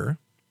Boulder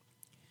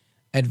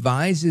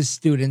advises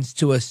students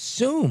to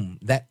assume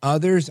that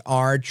others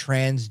are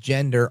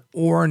transgender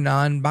or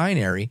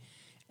non-binary,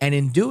 and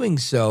in doing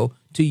so,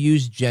 to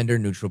use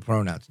gender-neutral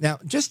pronouns. Now,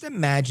 just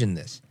imagine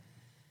this.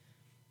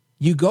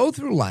 You go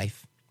through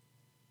life,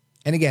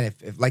 and again,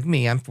 if like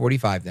me, I'm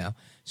 45 now.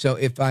 So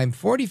if I'm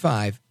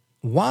 45,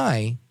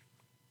 why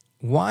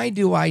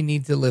do I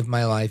need to live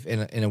my life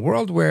in a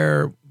world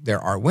where there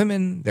are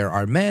women, there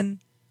are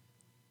men,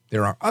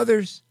 there are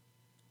others,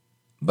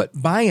 but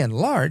by and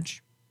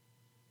large,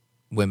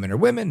 women are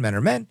women, men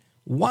are men.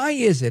 Why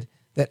is it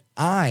that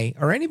I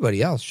or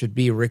anybody else should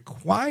be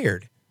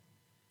required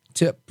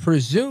to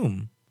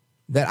presume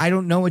that I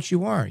don't know what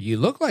you are? You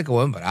look like a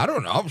woman, but I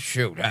don't know.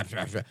 Shoot.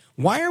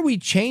 Why are we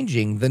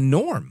changing the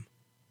norm?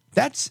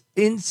 That's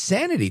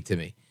insanity to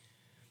me.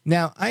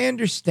 Now, I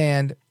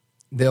understand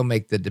they'll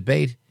make the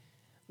debate.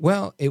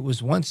 Well, it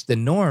was once the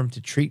norm to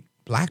treat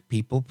black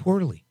people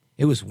poorly.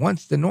 It was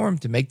once the norm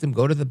to make them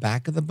go to the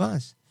back of the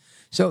bus.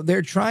 So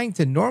they're trying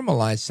to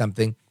normalize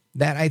something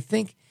that I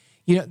think,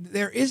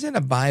 there isn't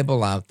a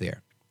Bible out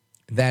there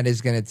that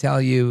is going to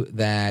tell you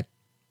that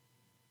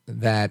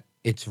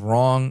it's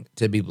wrong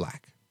to be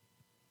black,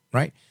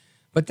 right?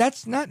 But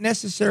that's not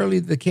necessarily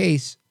the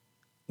case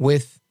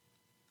with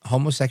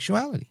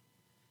homosexuality.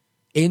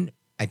 In,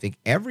 I think,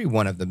 every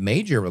one of the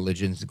major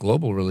religions,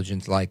 global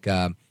religions like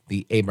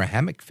the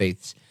Abrahamic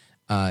faiths,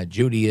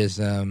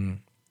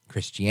 Judaism,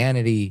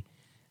 Christianity,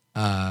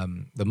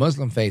 the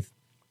Muslim faith,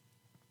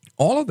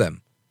 all of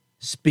them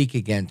speak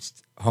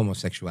against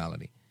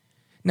homosexuality.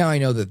 Now, I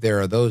know that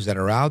there are those that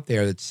are out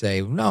there that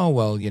say, no,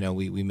 well,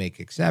 we make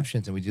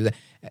exceptions and we do that.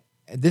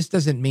 This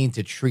doesn't mean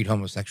to treat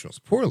homosexuals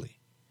poorly,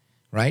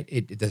 right?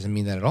 It doesn't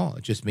mean that at all.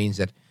 It just means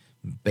that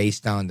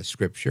based on the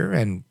scripture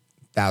and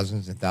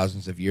thousands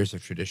of years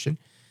of tradition,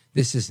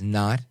 this is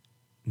not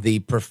the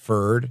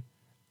preferred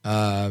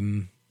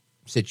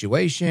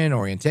situation,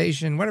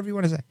 orientation, whatever you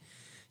want to say.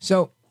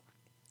 So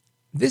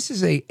this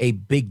is a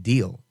big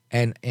deal.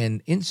 And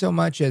in so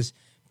much as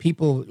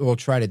people will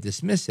try to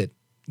dismiss it,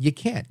 you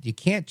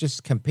can't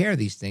just compare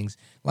these things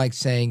like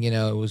saying,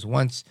 it was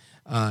once,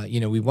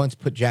 we once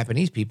put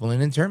Japanese people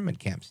in internment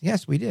camps.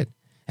 Yes, we did.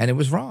 And it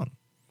was wrong.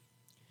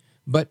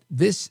 But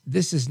this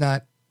is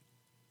not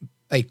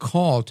a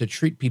call to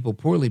treat people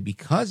poorly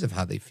because of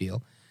how they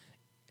feel.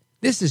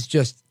 This is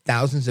just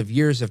thousands of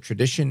years of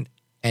tradition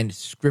and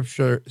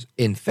scripture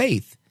in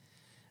faith,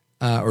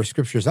 or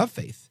scriptures of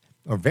faith,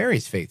 or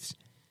various faiths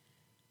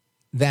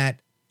that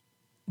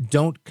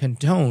don't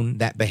condone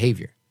that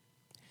behavior.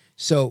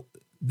 So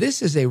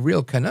this is a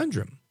real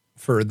conundrum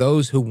for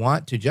those who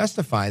want to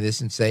justify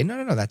this and say,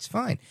 no, that's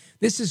fine.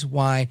 This is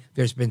why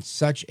there's been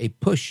such a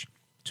push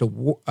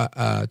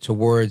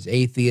towards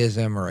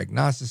atheism or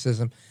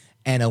agnosticism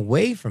and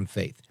away from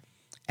faith,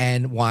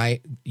 and why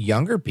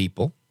younger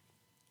people,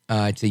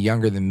 to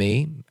younger than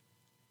me,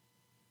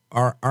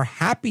 are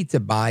happy to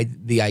buy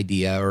the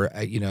idea or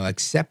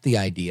accept the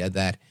idea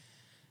that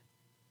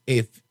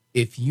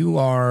if you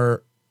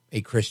are a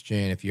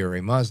Christian, if you're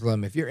a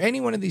Muslim, if you're any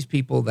one of these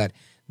people that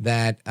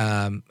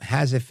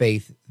has a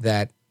faith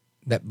that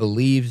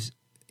believes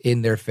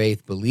in their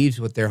faith, believes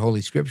what their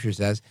Holy Scripture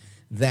says,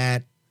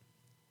 that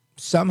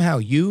somehow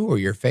you or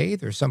your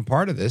faith or some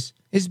part of this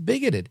is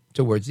bigoted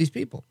towards these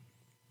people.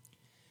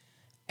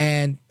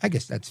 And I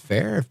guess that's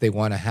fair if they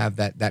want to have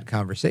that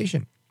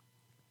conversation.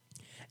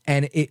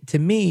 And to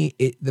me,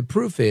 the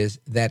proof is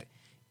that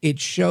it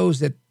shows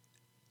that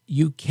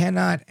you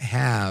cannot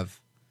have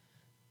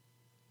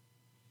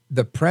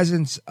the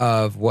presence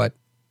of what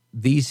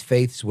these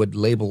faiths would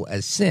label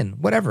as sin,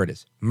 whatever it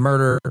is,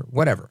 murder,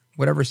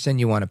 whatever sin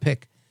you want to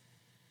pick,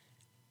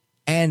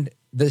 and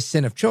the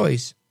sin of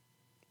choice.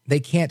 They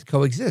can't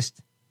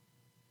coexist.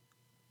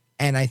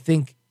 And I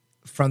think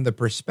from the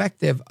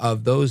perspective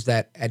of those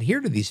that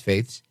adhere to these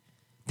faiths,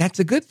 that's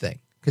a good thing,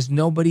 because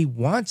nobody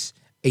wants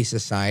a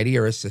society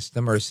or a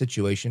system or a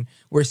situation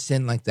where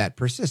sin like that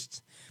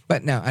persists.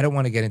 But now, I don't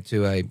want to get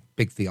into a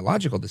big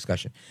theological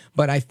discussion,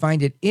 but I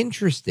find it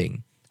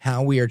interesting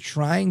how we are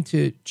trying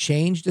to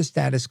change the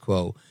status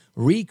quo,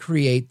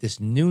 recreate this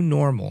new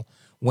normal,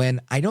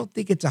 when I don't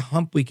think it's a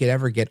hump we could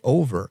ever get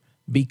over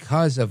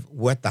because of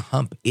what the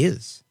hump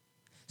is.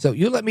 So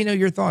you let me know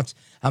your thoughts.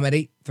 I'm at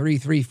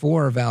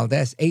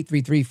 8334-VALDEZ,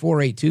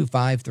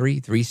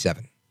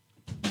 833-482-5337.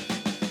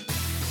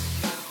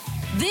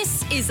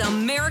 This is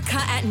America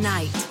at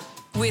Night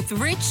with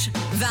Rich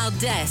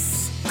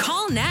Valdez.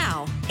 Call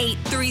now,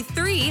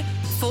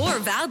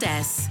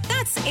 833-4-VALDEZ.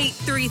 That's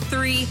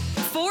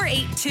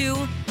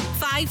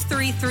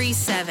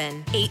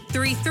 833-482-5337.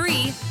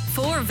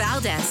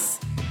 833-4-VALDEZ.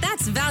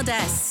 That's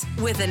Valdez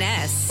with an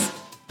S.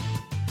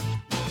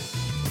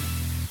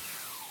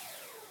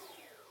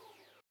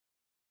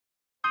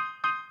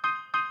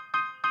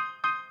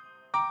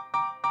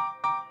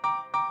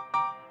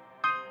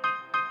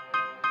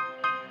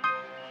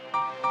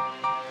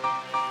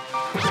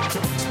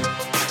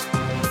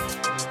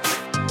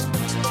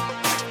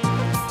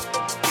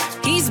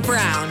 He's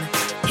brown,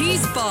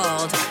 he's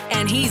bald,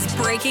 and he's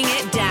breaking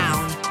it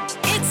down.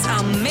 It's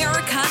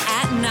America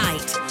at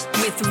Night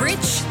with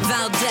Rich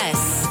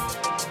Valdez.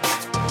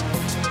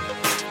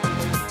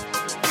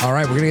 All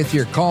right, we're going to get to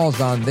your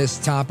calls on this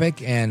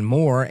topic and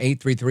more.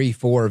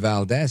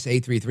 833-4-VALDEZ,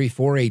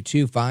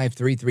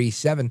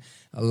 833-482-5337.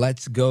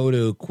 Let's go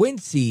to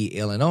Quincy,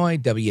 Illinois,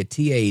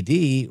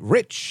 WTAD.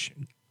 Rich,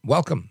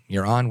 welcome.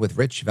 You're on with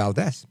Rich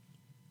Valdez.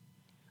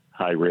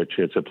 Hi, Rich.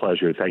 It's a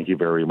pleasure. Thank you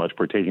very much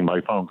for taking my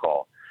phone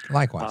call.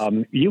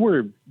 Likewise. You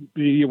were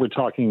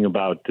talking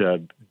about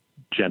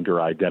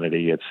gender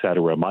identity, et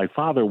cetera. My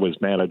father was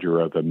manager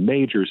of a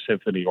major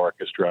symphony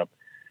orchestra,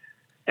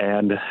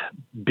 and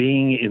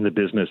being in the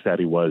business that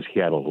he was, he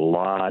had a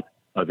lot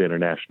of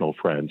international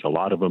friends. A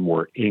lot of them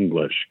were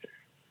English.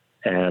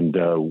 And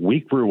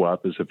we grew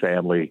up as a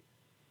family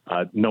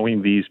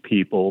knowing these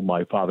people.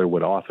 My father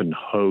would often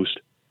host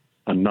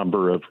a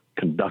number of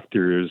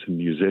conductors and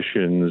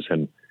musicians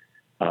and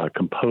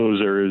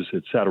composers,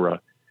 et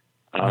cetera,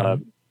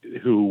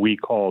 who we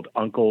called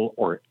uncle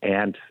or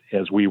aunt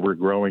as we were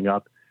growing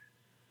up.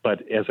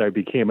 But as I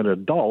became an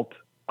adult,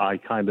 I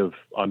kind of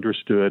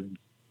understood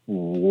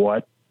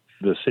what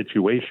the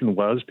situation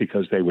was,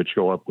 because they would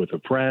show up with a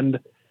friend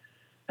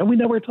and we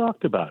never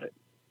talked about it.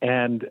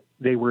 And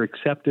they were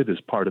accepted as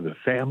part of the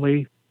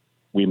family.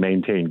 We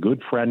maintained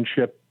good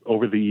friendship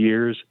over the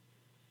years.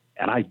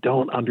 And I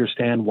don't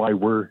understand why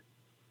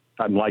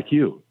I'm like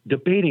you,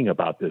 debating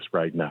about this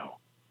right now.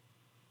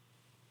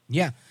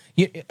 Yeah,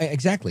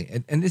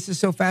 exactly. And this is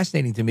so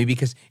fascinating to me,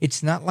 because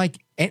it's not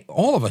like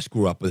all of us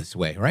grew up this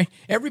way, right?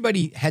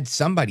 Everybody had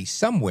somebody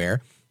somewhere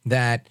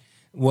that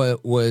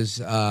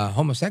was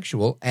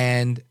homosexual,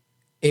 and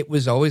it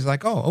was always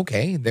like, oh,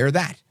 okay, they're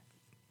that.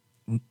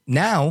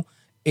 Now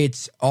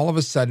it's all of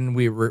a sudden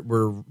we're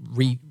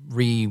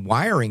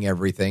rewiring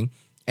everything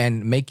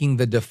and making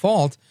the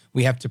default.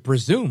 We have to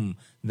presume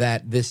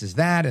that this is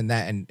that and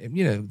that, and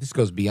this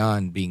goes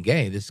beyond being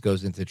gay. This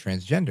goes into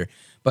transgender.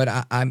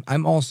 But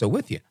I'm also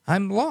with you.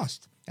 I'm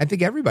lost. I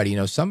think everybody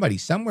knows somebody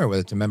somewhere,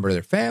 whether it's a member of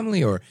their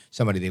family or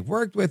somebody they've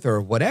worked with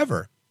or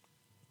whatever.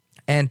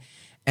 And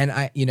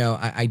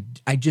I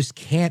just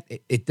can't.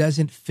 It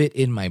doesn't fit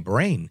in my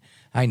brain.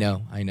 I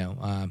know.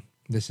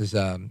 This is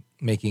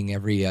making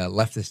every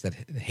leftist that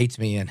hates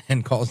me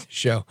and calls the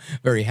show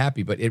very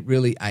happy. But it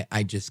really,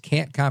 I just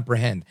can't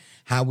comprehend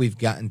how we've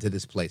gotten to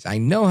this place. I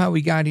know how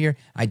we got here.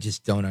 I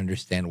just don't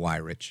understand why,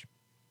 Rich.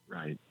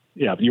 Right.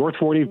 Yeah. You're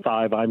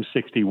 45. I'm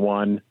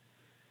 61.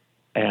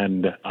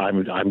 And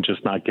I'm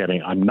just not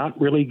getting. I'm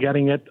not really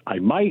getting it. I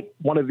might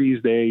one of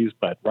these days,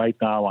 but right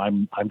now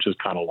I'm just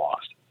kind of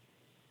lost.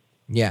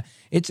 Yeah,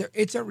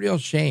 it's a real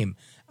shame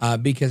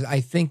because I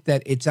think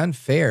that it's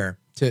unfair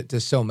to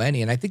so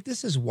many, and I think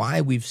this is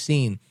why we've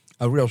seen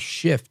a real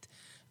shift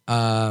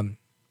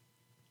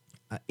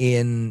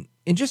in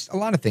just a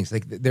lot of things.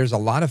 Like there's a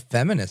lot of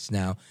feminists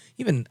now,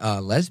 even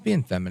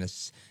lesbian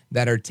feminists,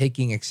 that are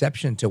taking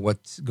exception to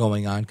what's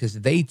going on, because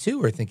they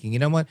too are thinking, you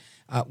know what,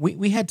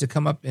 we had to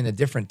come up in a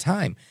different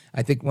time.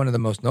 I think one of the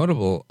most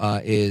notable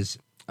is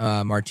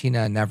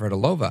Martina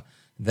Navratilova,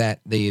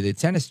 that the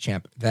tennis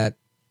champ, that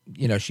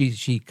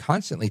she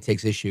constantly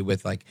takes issue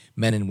with like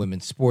men and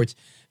women's sports,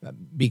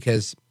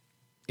 because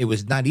it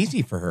was not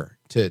easy for her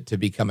to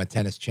become a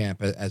tennis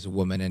champ as a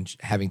woman and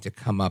having to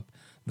come up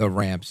the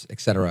ramps, et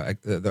cetera,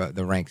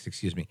 the ranks,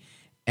 excuse me.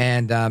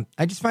 And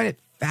I just find it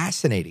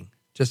fascinating,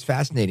 just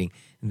fascinating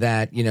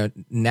that, you know,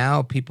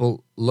 now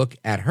people look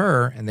at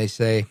her and they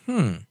say,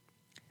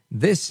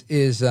 this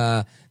is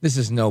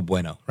no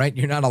bueno, right?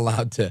 You're not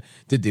allowed to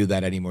do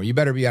that anymore. You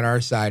better be on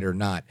our side or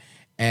not.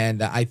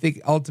 And I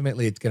think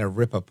ultimately it's going to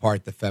rip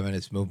apart the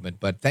feminist movement.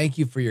 But thank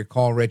you for your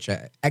call, Rich.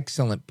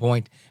 Excellent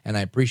point, and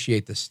I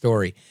appreciate the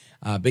story.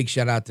 Big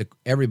shout out to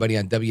everybody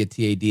on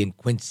WTAD in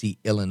Quincy,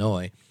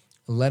 Illinois.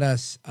 Let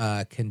us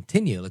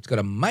continue. Let's go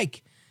to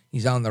Mike.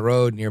 He's on the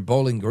road near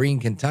Bowling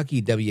Green,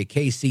 Kentucky,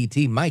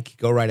 WKCT. Mike,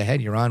 go right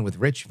ahead. You're on with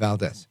Rich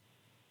Valdez.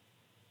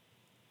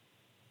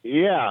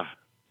 Yeah.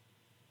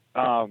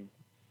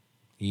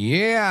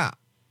 Yeah.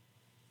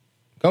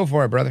 Go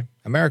for it, brother.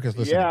 America's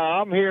listening. Yeah,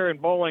 I'm here in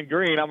Bowling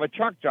Green. I'm a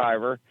truck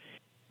driver,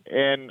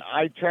 and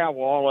I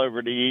travel all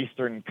over the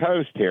eastern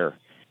coast here.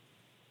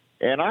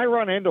 And I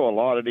run into a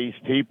lot of these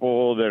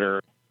people that are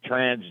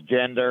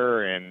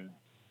transgender and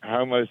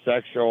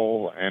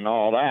homosexual and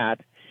all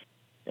that.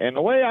 And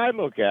the way I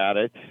look at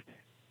it,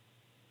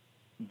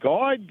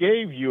 God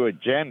gave you a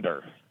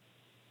gender.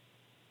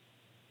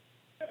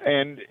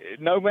 And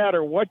no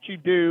matter what you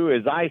do,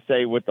 as I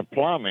say with the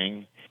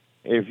plumbing,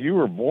 if you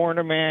were born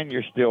a man,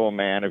 you're still a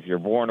man. If you're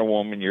born a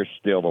woman, you're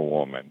still a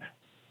woman.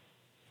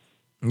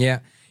 Yeah,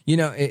 you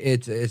know,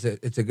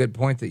 it's a good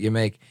point that you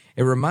make.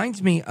 It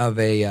reminds me of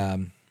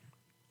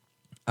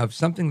of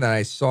something that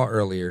I saw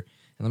earlier,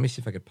 and let me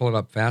see if I could pull it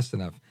up fast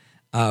enough.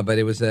 But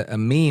it was a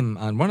meme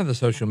on one of the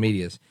social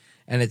medias,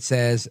 and it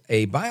says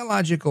a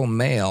biological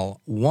male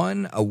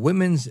won a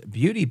women's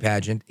beauty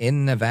pageant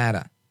in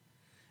Nevada.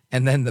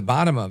 And then the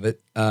bottom of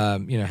it,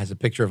 has a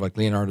picture of like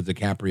Leonardo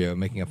DiCaprio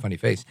making a funny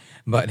face.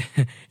 But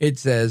it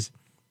says,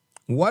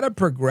 what a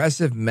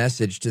progressive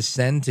message to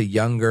send to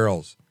young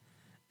girls.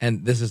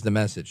 And this is the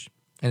message.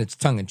 And it's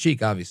tongue in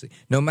cheek, obviously.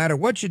 No matter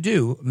what you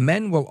do,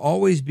 men will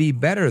always be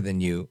better than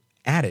you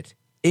at it,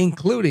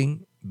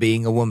 including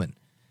being a woman.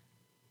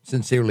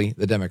 Sincerely,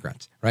 the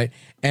Democrats, right?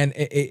 And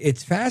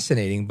it's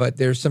fascinating, but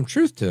there's some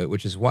truth to it,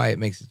 which is why it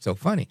makes it so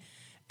funny.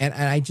 And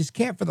I just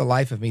can't for the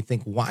life of me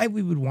think why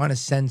we would want to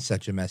send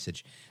such a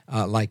message,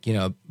 like, you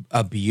know,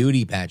 a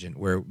beauty pageant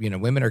where, you know,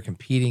 women are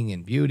competing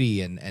in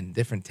beauty and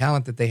different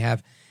talent that they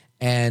have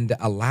and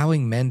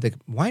allowing men to,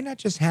 why not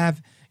just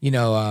have, you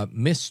know,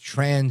 Miss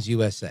Trans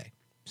USA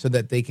so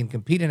that they can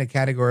compete in a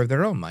category of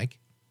their own, Mike?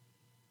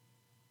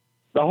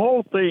 The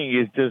whole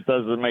thing just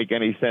doesn't make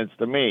any sense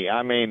to me.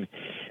 I mean,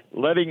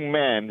 letting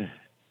men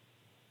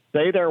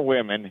say they're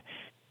women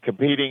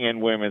competing in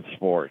women's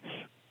sports,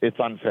 it's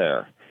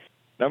unfair.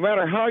 No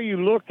matter how you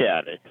look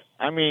at it,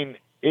 I mean,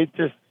 it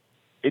just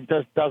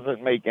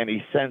doesn't make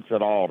any sense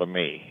at all to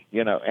me,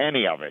 you know,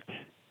 any of it.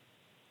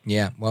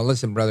 Yeah, well,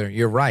 listen, brother,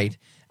 you're right.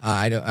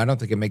 I don't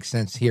think it makes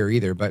sense here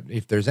either. But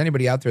if there's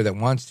anybody out there that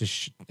wants to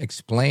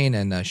explain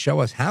and show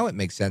us how it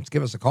makes sense,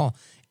 give us a call.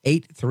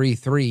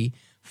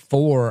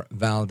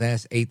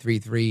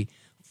 833-4-VALDEZ,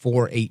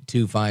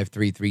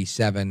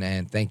 833-482-5337.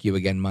 And thank you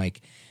again,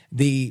 Mike.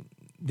 The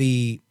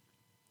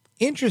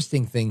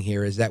interesting thing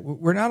here is that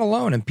we're not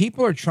alone, and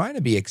people are trying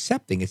to be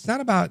accepting. It's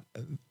not about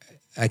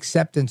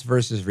acceptance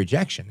versus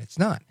rejection. It's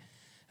not.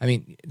 I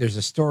mean, there's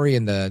a story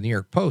in the New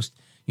York Post.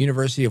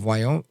 University of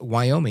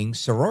Wyoming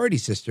sorority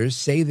sisters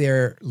say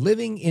they're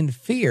living in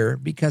fear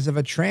because of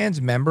a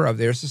trans member of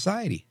their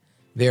society,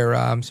 their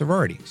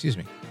sorority, excuse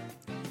me.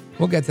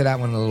 We'll get to that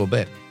one in a little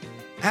bit.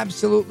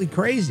 Absolutely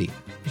crazy.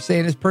 You're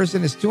saying this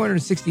person is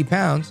 260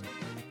 pounds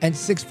and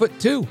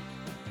 6'2"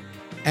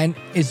 and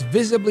is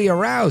visibly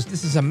aroused.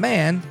 This is a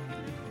man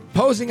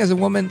posing as a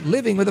woman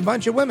living with a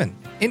bunch of women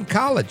in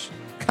college.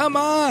 Come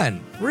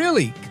on.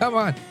 Really? Come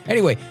on.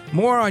 Anyway,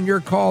 more on your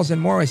calls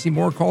and more. I see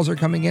more calls are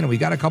coming in, and we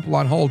got a couple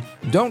on hold.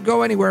 Don't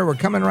go anywhere. We're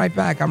coming right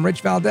back. I'm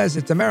Rich Valdez.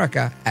 It's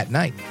America at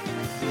Night.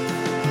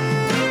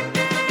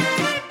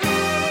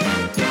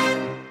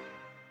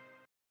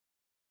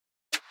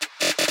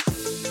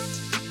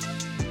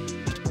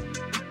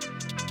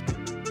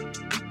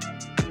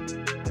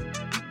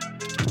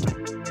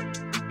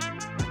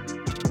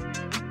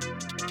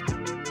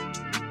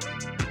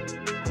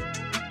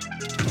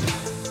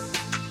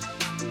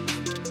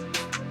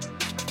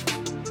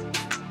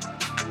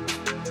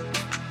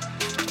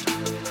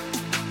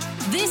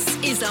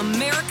 is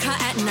America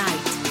at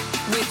Night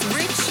with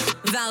Rich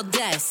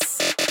Valdez.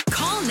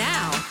 Call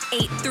now,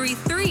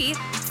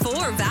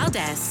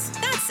 833-4-VALDEZ.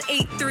 That's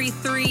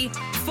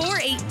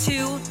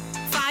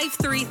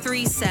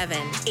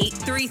 833-482-5337.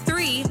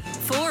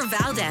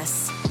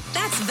 833-4-VALDEZ.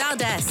 That's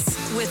Valdez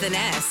with an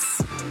S.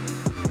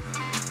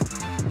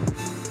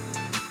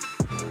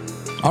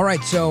 All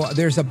right, so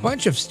there's a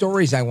bunch of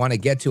stories I want to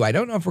get to. I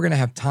don't know if we're going to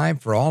have time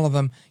for all of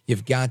them.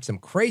 You've got some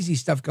crazy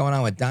stuff going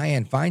on with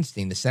Dianne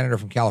Feinstein, the senator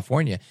from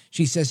California.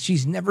 She says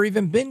she's never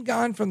even been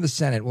gone from the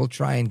Senate. We'll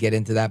try and get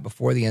into that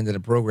before the end of the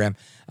program.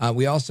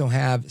 We also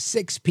have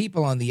 6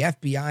 people on the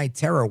FBI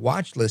terror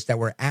watch list that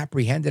were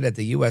apprehended at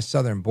the U.S.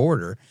 southern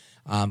border.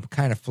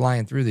 kind of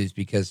flying through these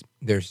because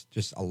there's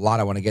just a lot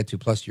I want to get to,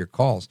 plus your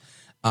calls.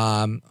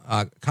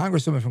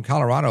 Congresswoman from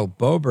Colorado,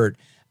 Boebert,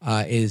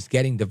 is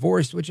getting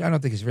divorced, which I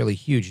don't think is really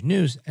huge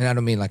news. And I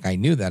don't mean like I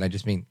knew that. I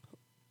just mean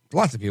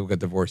lots of people get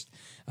divorced.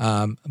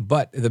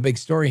 But the big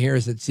story here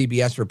is that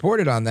CBS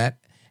reported on that,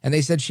 and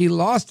they said she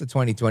lost the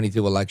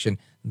 2022 election.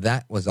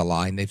 That was a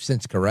lie, and they've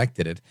since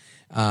corrected it.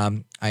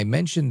 I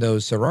mentioned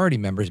those sorority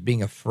members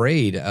being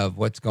afraid of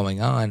what's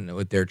going on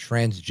with their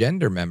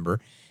transgender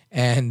member.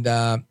 And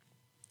then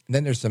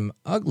there's some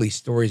ugly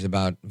stories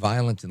about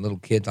violence in little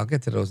kids. I'll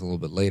get to those a little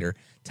bit later.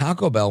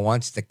 Taco Bell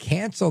wants to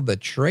cancel the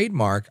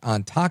trademark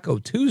on Taco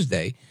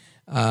Tuesday.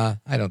 I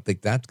don't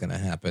think that's going to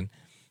happen.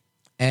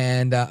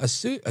 And a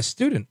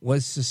student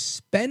was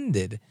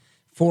suspended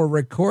for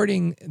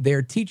recording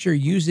their teacher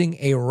using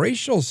a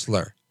racial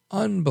slur.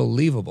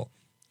 Unbelievable.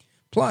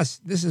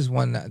 Plus, this is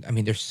one, I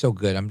mean, they're so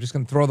good. I'm just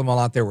going to throw them all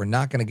out there. We're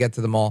not going to get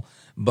to them all.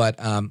 But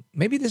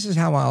maybe this is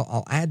how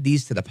I'll add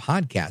these to the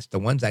podcast, the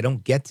ones I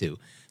don't get to,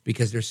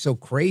 because they're so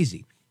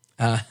crazy.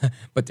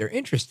 But they're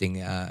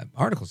interesting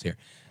articles here.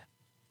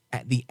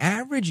 At the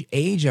average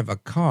age of a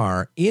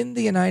car in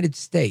the United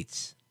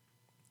States,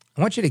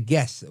 I want you to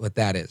guess what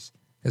that is,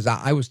 because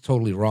I was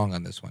totally wrong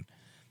on this one.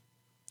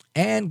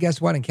 And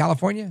guess what? In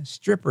California,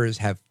 strippers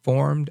have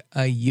formed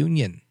a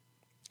union.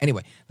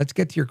 Anyway, let's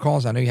get to your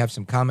calls. I know you have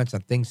some comments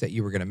on things that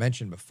you were going to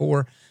mention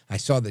before. I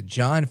saw that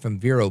John from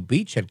Vero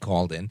Beach had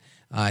called in.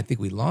 I think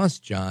we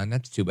lost John.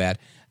 That's too bad.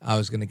 I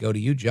was going to go to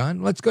you,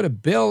 John. Let's go to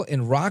Bill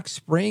in Rock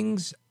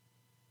Springs,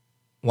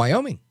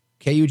 Wyoming.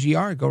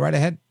 KUGR, go right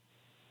ahead.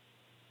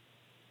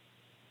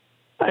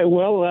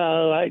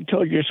 I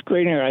told your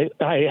screener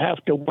I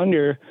have to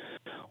wonder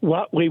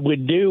what we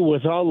would do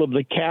with all of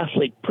the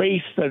Catholic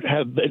priests that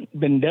have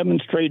been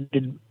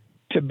demonstrated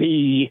to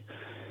be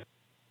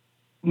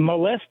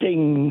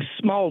molesting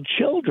small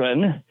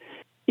children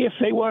if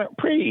they weren't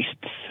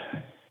priests.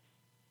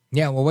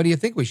 Yeah, well, what do you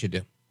think we should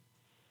do?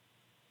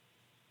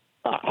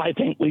 I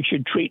think we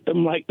should treat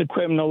them like the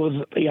criminals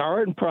that they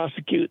are and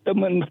prosecute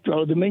them and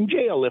throw them in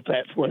jail if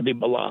that's where they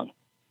belong.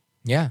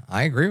 Yeah,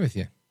 I agree with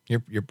you.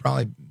 You're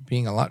probably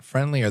being a lot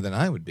friendlier than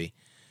I would be.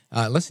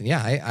 Listen,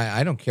 yeah,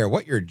 I don't care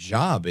what your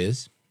job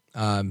is.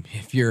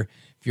 If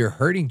you're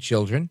hurting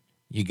children,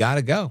 you got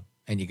to go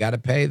and you got to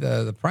pay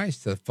the price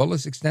to the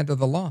fullest extent of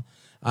the law.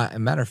 As a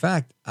matter of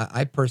fact,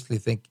 I personally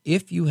think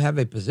if you have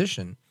a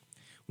position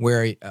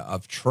where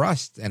of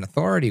trust and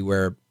authority,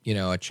 where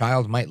a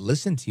child might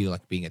listen to you,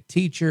 like being a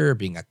teacher,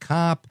 being a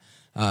cop,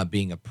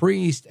 being a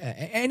priest,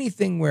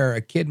 anything where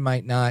a kid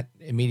might not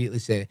immediately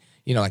say,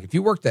 like if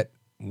you worked at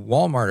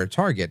Walmart or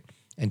Target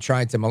and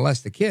tried to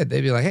molest a kid,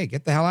 they'd be like, hey,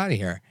 get the hell out of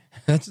here.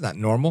 That's not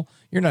normal.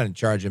 You're not in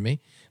charge of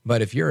me.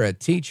 But if you're a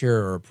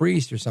teacher or a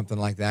priest or something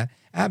like that,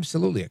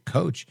 absolutely a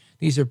coach.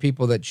 These are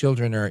people that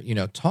children are,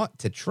 taught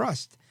to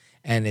trust.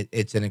 And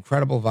it's an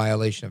incredible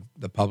violation of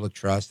the public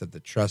trust, of the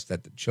trust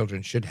that the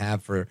children should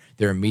have for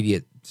their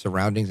immediate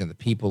surroundings and the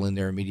people in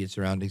their immediate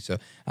surroundings. So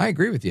I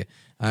agree with you.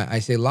 I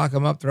say lock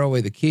them up, throw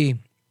away the key,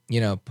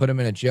 put them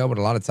in a jail with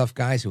a lot of tough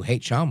guys who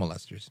hate child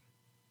molesters.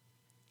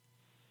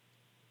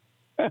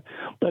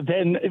 But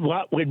then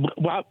what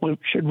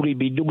should we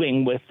be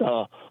doing with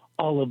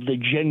all of the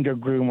gender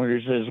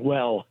groomers as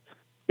well?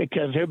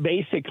 Because they're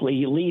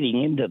basically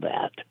leading into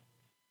that.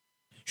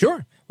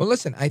 Sure. Well,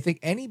 listen, I think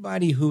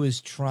anybody who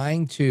is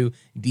trying to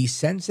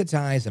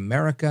desensitize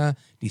America,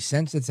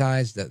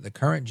 desensitize the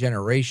current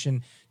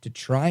generation to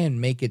try and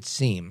make it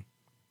seem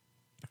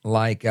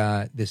like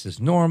this is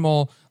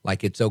normal,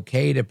 like it's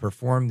okay to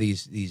perform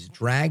these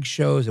drag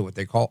shows or what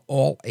they call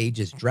all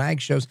ages drag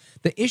shows.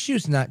 The issue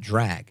is not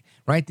drag,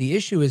 right? The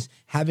issue is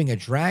having a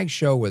drag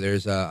show where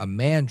there's a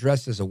man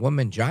dressed as a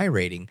woman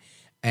gyrating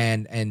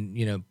and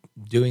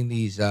doing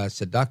these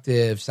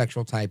seductive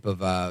sexual type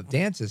of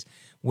dances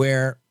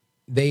where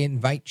they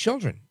invite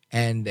children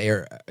and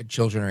their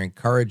children are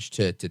encouraged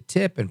to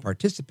tip and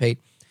participate.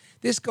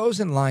 This goes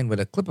in line with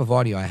a clip of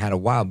audio I had a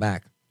while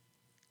back.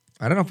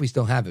 I don't know if we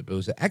still have it, but it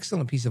was an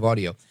excellent piece of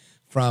audio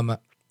from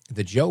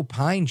the Joe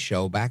Pine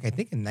show back, I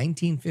think, in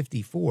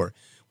 1954,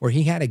 where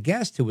he had a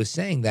guest who was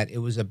saying that it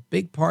was a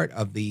big part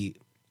of the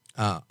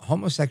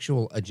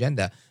homosexual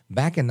agenda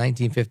back in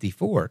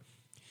 1954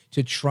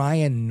 to try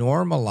and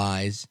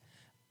normalize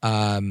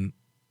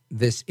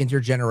this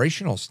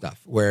intergenerational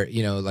stuff where,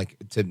 like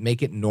to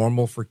make it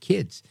normal for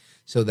kids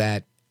so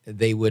that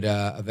they would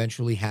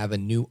eventually have a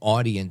new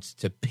audience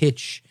to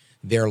pitch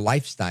their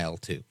lifestyle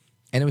to.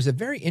 And it was a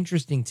very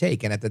interesting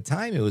take. And at the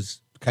time, it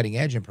was cutting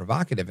edge and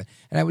provocative.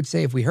 And I would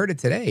say if we heard it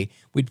today,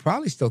 we'd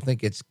probably still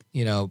think it's,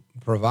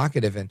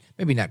 provocative and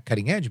maybe not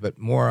cutting edge, but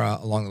more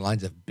along the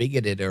lines of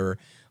bigoted or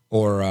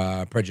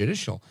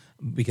prejudicial,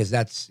 because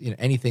that's,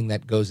 anything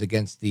that goes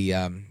against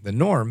the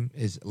norm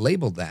is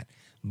labeled that.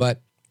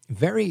 But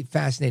very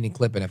fascinating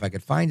clip, and if I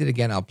could find it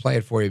again, I'll play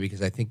it for you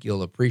because I think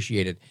you'll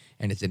appreciate it,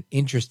 and it's an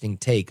interesting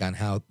take on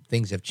how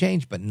things have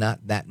changed, but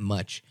not that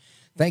much.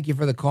 Thank you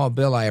for the call,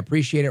 Bill. I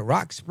appreciate it.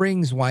 Rock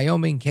Springs,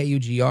 Wyoming,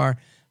 KUGR.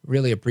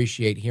 Really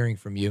appreciate hearing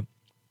from you.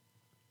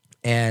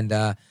 And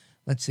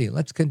let's see.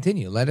 Let's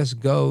continue. Let us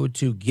go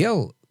to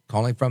Gil,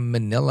 calling from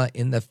Manila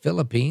in the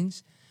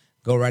Philippines.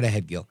 Go right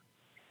ahead, Gil.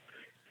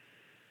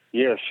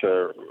 Yes,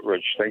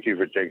 Rich, thank you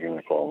for taking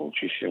the call.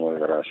 Muchísimas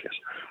gracias.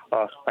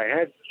 I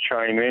had to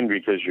chime in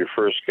because your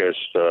first guest,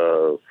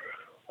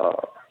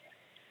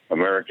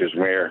 America's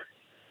Mayor,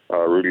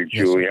 Rudy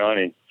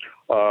Giuliani,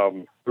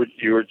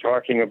 you were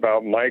talking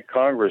about my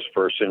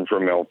congressperson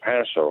from El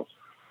Paso,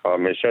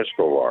 Miss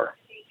Escobar.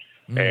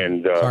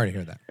 And sorry to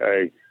hear that.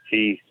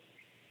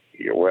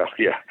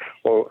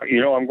 Well,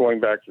 I'm going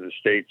back to the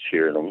States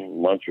here in a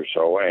month or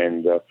so,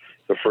 and the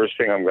first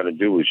thing I'm going to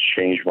do is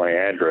change my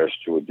address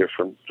to a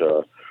different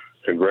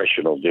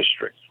congressional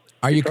district.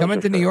 Are you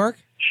coming to New York?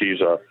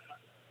 She's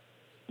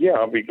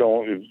I'll be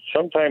going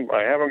sometime.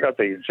 I haven't got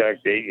the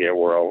exact date yet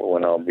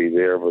when I'll be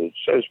there, but it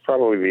says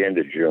probably the end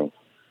of June.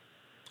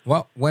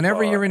 Well,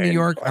 whenever you're in New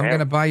York, I'm going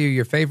to buy you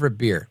your favorite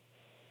beer.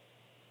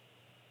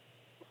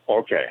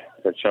 Okay,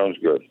 that sounds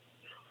good.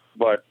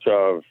 But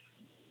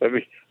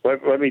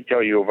let me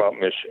tell you about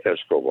Miss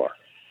Escobar.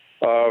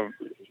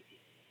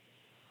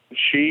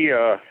 She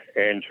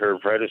and her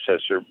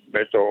predecessor,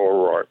 Beto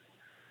O'Rourke,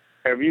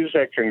 have used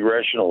that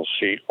congressional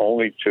seat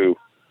only to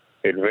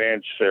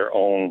advance their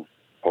own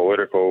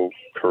political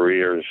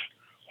careers,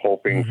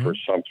 hoping for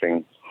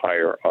something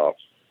higher up.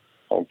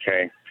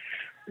 Okay?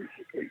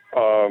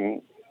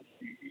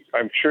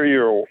 I'm sure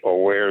you're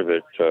aware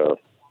that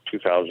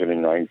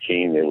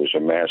 2019 there was a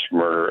mass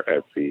murder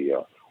at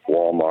the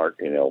Walmart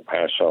in El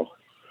Paso.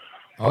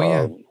 Oh,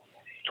 yeah.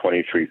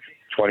 23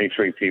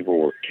 people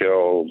were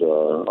killed,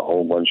 a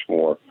whole bunch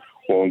more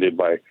wounded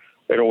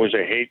it was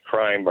a hate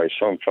crime by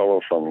some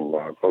fellow from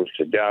close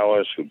to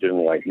Dallas who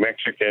didn't like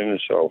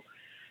Mexicans, so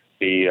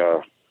he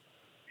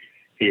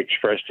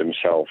expressed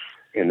himself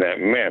in that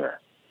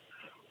manner.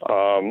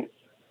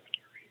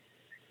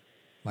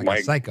 Like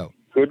a psycho.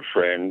 Good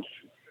friend,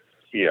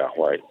 yeah,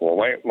 right. Well,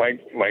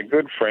 my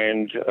good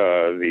friend,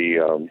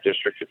 the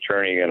district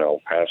attorney in El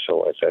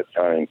Paso at that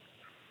time,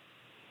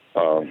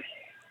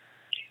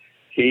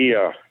 he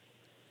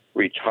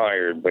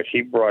retired, but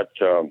he brought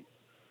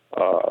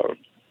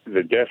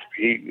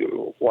he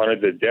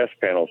wanted the death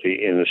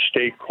penalty in the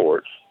state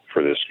court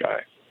for this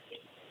guy.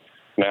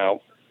 Now,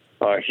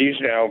 he's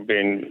now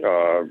been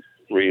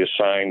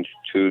reassigned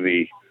to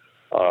the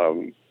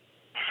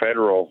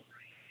federal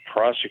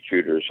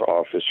prosecutor's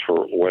office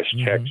for West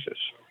Texas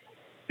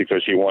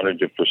because he wanted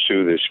to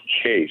pursue this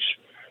case.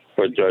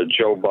 But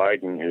Joe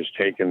Biden has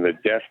taken the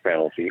death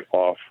penalty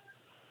off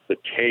the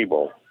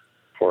table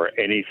for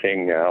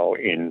anything now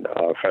in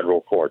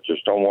federal court.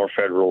 There's no more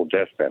federal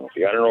death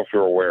penalty. I don't know if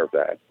you're aware of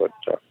that, but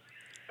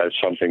that's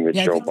something that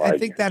Joe Biden... I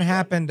think that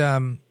happened.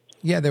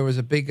 There was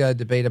a big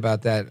debate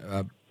about that,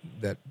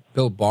 that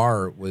Bill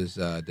Barr was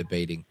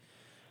debating,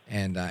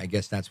 and I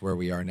guess that's where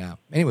we are now.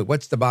 Anyway,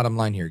 what's the bottom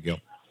line here, Gil?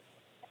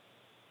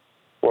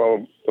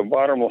 Well, the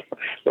bottom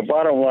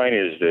line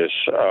is this.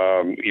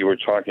 You were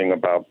talking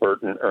about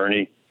Bert and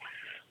Ernie.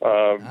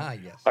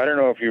 Yes. I don't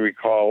know if you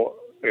recall...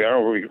 I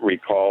don't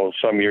recall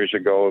some years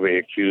ago they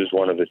accused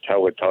one of the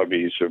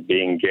Teletubbies of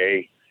being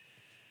gay.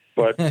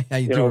 But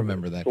I do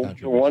remember that.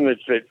 The one there's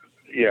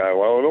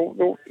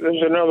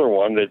another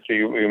one that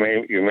you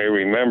may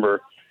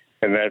remember,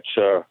 and that's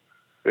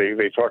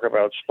they talk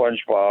about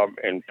SpongeBob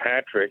and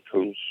Patrick,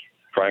 who's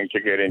trying to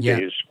get into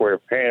his square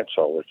pants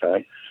all the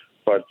time.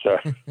 But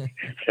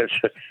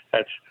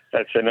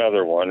that's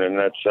another one, and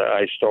that's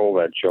I stole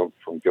that joke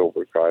from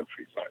Gilbert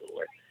Gottfried, by the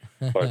way,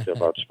 but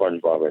about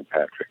SpongeBob and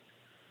Patrick.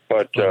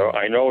 But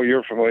I know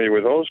you're familiar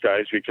with those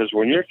guys because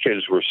when your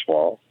kids were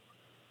small,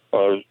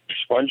 at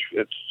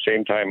the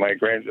same time my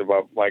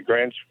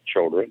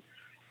grandchildren,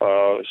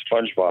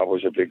 SpongeBob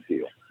was a big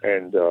deal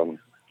and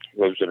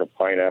lives in a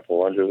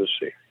pineapple under the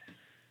sea.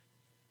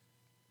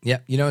 Yeah,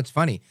 it's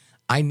funny.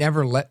 I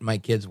never let my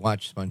kids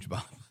watch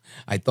SpongeBob.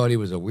 I thought he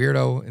was a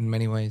weirdo in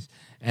many ways,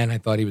 and I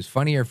thought he was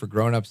funnier for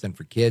grown-ups than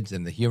for kids,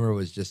 and the humor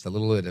was just a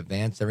little bit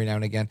advanced every now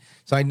and again.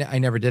 So I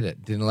never did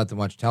it. Didn't let them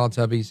watch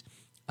Teletubbies.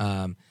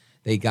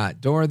 They got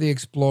Dora the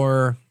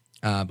Explorer.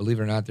 Believe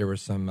it or not, there were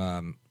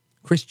some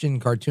Christian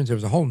cartoons. There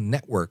was a whole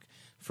network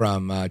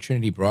from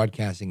Trinity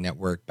Broadcasting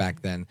Network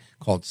back then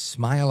called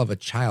Smile of a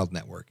Child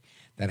Network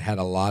that had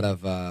a lot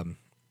of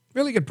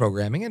really good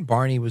programming, and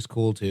Barney was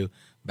cool too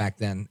back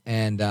then.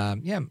 And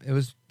it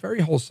was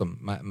very wholesome,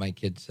 my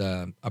kids'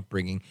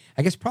 upbringing.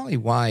 I guess probably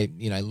why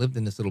I lived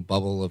in this little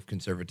bubble of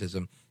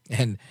conservatism,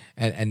 and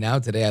now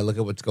today I look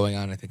at what's going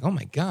on and I think, oh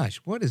my gosh,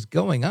 what is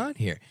going on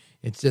here?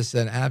 It's just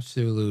an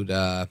absolute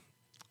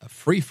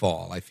free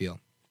fall, I feel.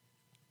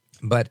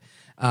 But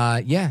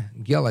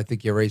Gil, I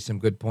think you raised some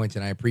good points,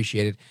 and I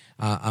appreciate it.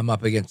 I'm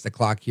up against the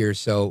clock here,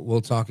 so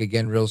we'll talk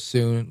again real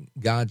soon.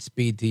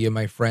 Godspeed to you,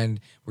 my friend.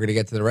 We're going to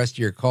get to the rest of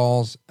your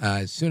calls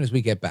as soon as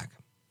we get back.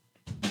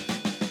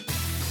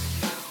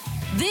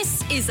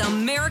 This is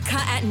America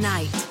at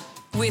Night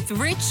with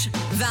Rich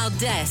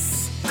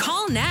Valdez.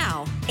 Call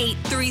now,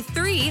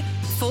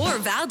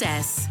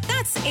 833-4-VALDEZ.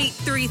 That's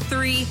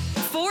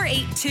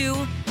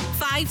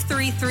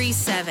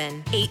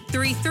 833-482-5337.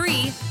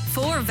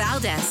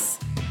 833-4-VALDEZ.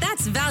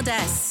 That's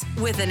Valdez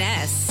with an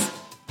S.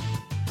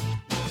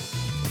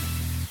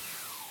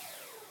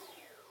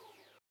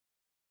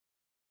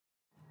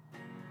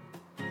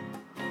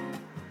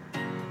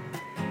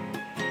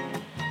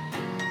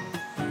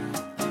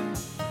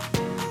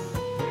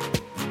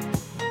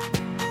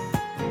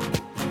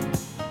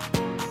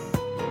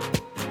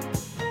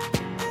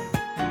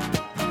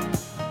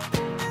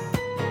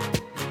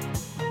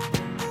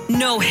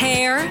 No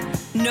hair,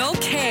 no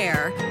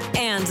care,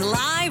 and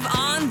live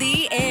on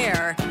the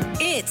air,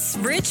 it's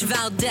Rich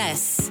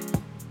Valdez.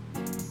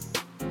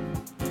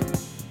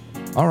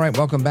 All right,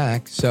 welcome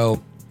back.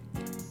 So,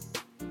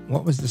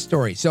 what was the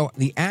story? So,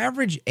 the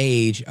average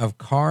age of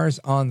cars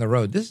on the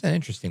road. This is an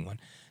interesting one.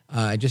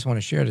 I just want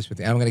to share this with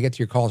you. I'm going to get to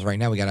your calls right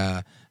now. We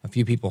got a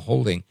few people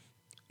holding.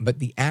 But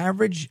the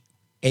average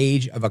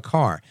age of a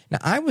car. Now,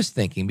 I was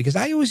thinking, because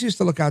I always used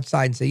to look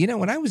outside and say, you know,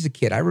 when I was a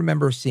kid, I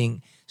remember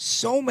seeing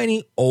so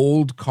many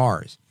old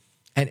cars.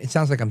 And it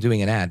sounds like I'm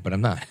doing an ad, but I'm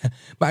not.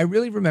 But I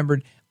really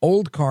remembered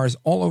old cars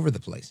all over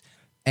the place.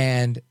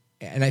 And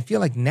I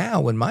feel like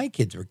now when my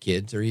kids were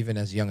kids, or even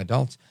as young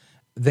adults,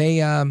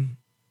 they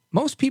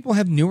most people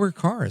have newer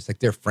cars. Like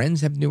their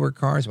friends have newer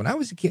cars. When I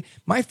was a kid,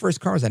 my first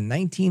car was a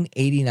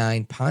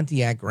 1989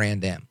 Pontiac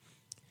Grand Am.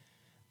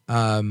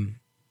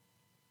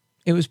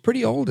 It was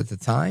pretty old at the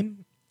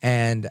time,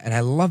 and I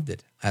loved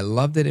it. I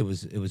loved it. It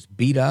was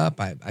beat up.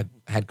 I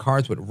had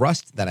cars with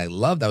rust that I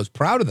loved. I was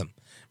proud of them,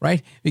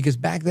 right? Because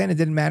back then it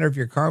didn't matter if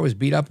your car was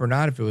beat up or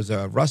not, if it was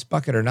a rust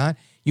bucket or not.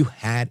 You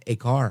had a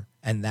car,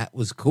 and that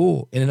was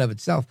cool in and of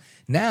itself.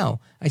 Now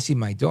I see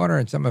my daughter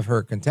and some of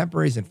her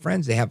contemporaries and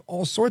friends, they have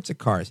all sorts of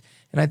cars.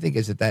 And I think,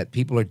 is it that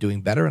people are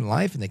doing better in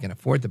life and they can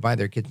afford to buy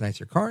their kids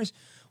nicer cars?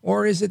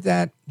 Or is it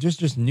that there's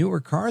just newer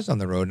cars on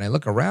the road? And I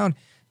look around,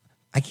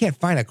 I can't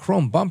find a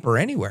chrome bumper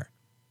anywhere.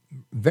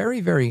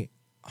 Very, very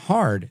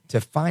hard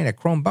to find a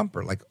chrome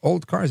bumper. Like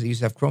old cars that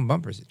used to have chrome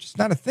bumpers. It's just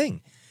not a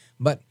thing.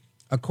 But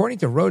according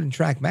to Road and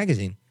Track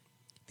magazine,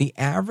 the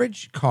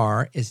average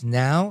car is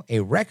now a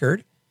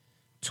record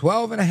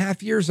 12 and a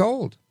half years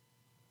old.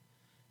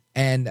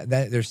 And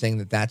they're saying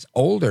that that's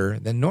older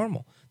than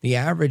normal. The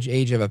average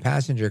age of a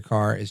passenger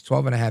car is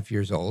 12 and a half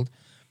years old.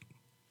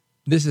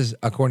 This is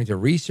according to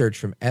research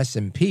from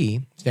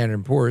S&P,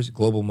 Standard & Poor's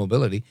Global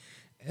Mobility.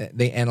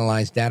 They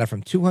analyzed data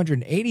from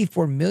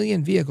 284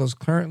 million vehicles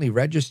currently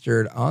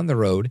registered on the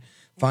road,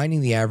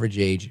 finding the average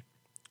age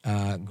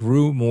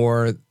grew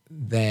more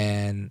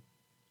than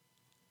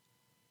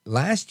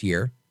last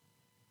year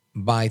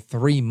by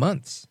 3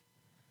 months.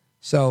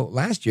 So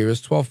last year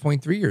was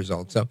 12.3 years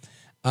old. So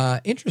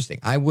interesting.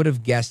 I would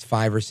have guessed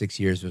 5 or 6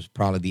 years was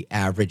probably the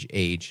average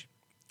age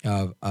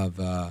of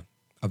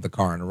the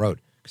car on the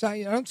road. Because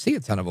I don't see a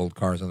ton of old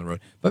cars on the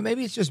road. But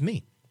maybe it's just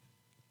me.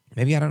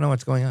 Maybe I don't know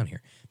what's going on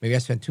here. Maybe I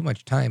spent too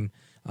much time,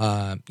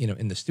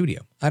 in the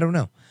studio. I don't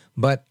know.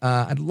 But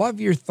I'd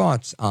love your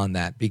thoughts on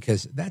that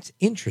because that's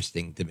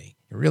interesting to me.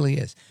 It really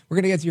is. We're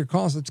going to get to your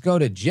calls. Let's go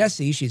to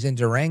Jessie. She's in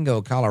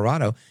Durango,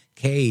 Colorado.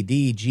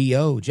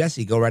 KDGO.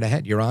 Jessie, go right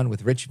ahead. You're on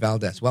with Rich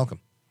Valdez.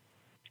 Welcome.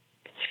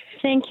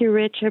 Thank you,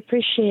 Rich. I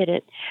appreciate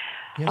it.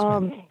 Yes,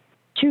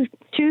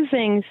 two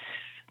things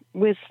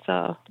with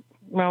the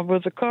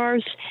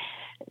cars.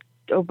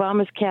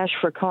 Obama's Cash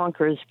for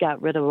Conkers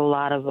got rid of a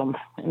lot of them,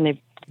 and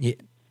they've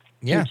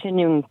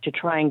continuing to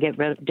try and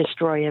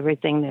destroy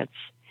everything that's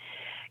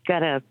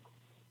got a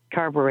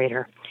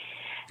carburetor.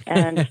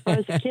 And as far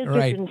as the kids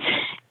right.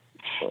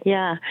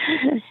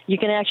 You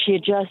can actually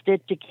adjust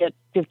it to get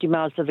 50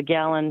 miles to the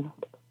gallon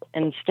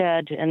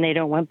instead, and they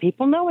don't want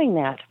people knowing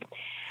that.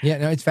 Yeah,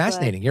 no, it's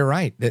fascinating. You're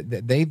right.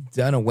 They've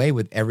done away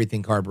with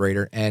everything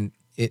carburetor, and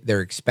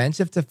they're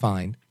expensive to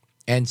find.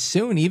 And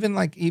soon, even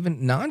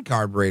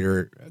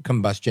non-carburetor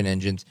combustion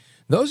engines,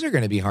 those are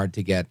going to be hard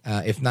to get,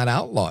 if not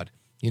outlawed.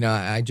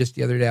 I just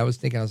the other day I was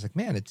thinking, I was like,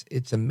 man,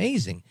 it's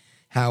amazing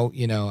how,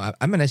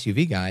 I'm an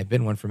SUV guy. I've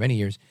been one for many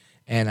years.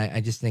 And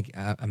I just think,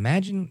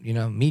 imagine,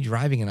 me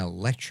driving an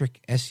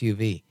electric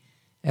SUV.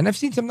 And I've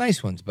seen some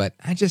nice ones, but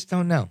I just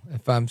don't know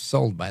if I'm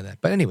sold by that.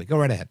 But anyway, go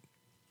right ahead.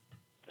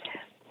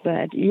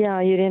 But,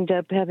 you'd end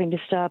up having to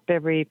stop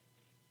every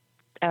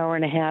hour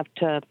and a half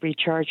to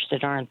recharge the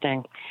darn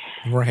thing.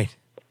 Right.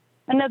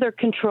 Another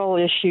control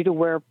issue to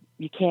where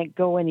you can't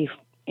go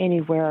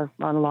anywhere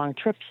on long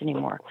trips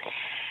anymore.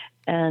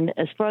 And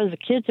as far as the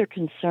kids are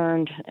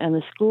concerned and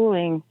the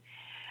schooling,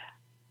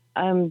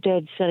 I'm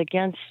dead set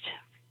against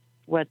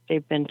what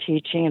they've been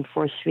teaching and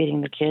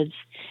force-feeding the kids.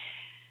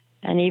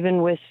 And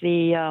even with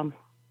there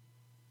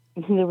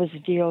was a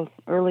deal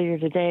earlier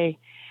today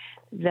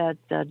that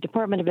the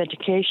Department of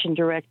Education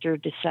director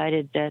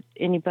decided that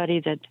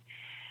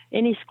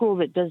any school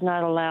that does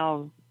not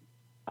allow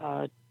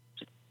the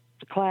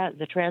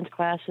trans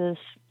classes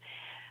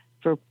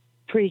for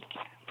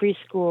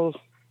preschool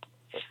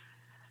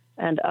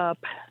and up,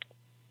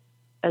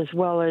 as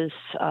well as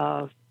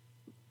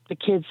the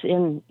kids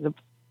in the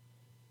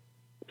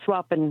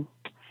swapping.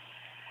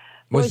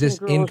 Was this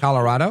in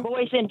Colorado?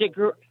 Boys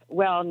into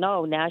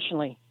no,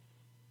 nationally.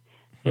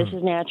 This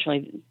is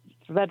nationally.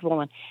 Federal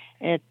one.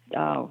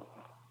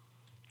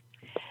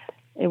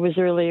 It was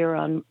earlier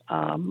on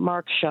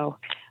Mark's show.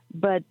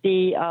 But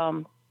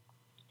that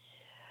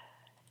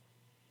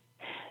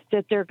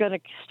they're going to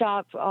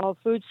stop all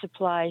food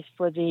supplies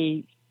for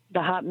the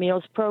hot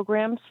meals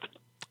programs.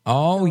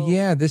 Oh,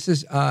 yeah. This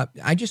is,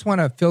 I just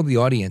want to fill the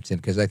audience in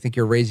because I think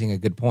you're raising a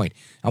good point.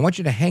 I want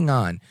you to hang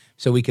on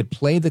so we could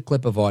play the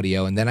clip of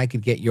audio and then I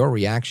could get your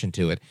reaction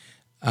to it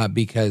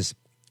because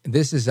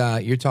this is,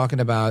 you're talking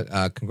about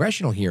a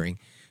congressional hearing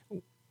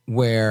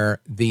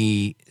where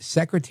the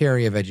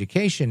Secretary of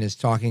Education is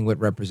talking with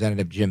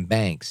Representative Jim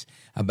Banks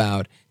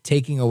about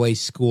taking away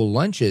school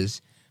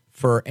lunches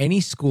for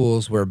any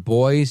schools where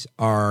boys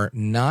are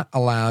not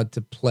allowed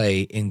to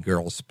play in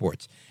girls'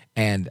 sports.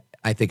 And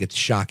I think it's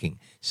shocking.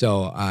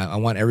 So I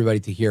want everybody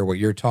to hear what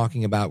you're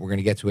talking about. We're going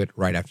to get to it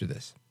right after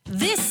this.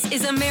 This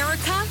is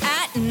America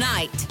at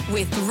Night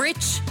with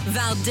Rich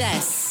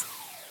Valdez.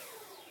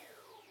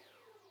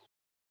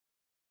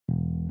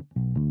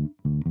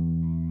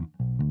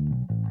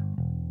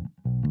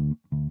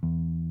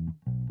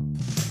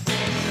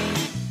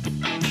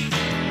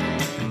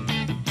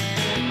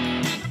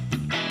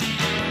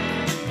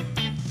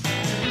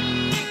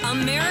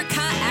 America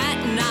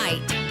at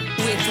Night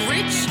with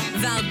Rich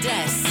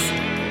Valdez.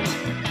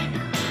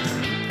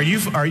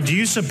 Do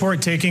you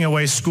support taking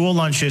away school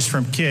lunches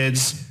from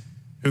kids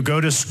who go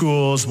to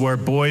schools where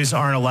boys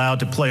aren't allowed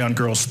to play on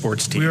girls'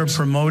 sports teams? We are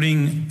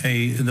promoting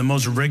the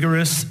most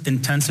rigorous,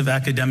 intensive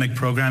academic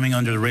programming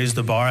under the Raise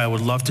the Bar. I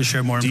would love to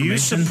share more information. Do you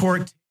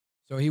support?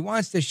 So he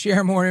wants to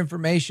share more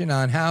information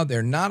on how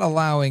they're not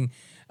allowing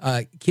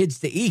kids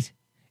to eat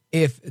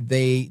if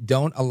they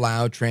don't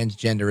allow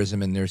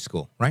transgenderism in their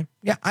school, right?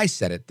 Yeah, I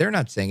said it. They're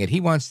not saying it.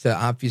 He wants to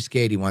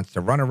obfuscate. He wants to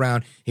run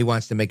around. He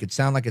wants to make it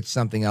sound like it's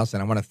something else.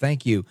 And I want to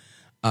thank you,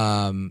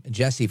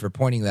 Jesse, for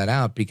pointing that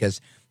out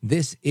because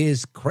this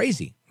is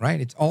crazy, right?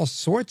 It's all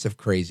sorts of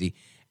crazy,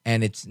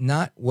 and it's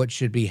not what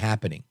should be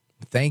happening.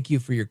 Thank you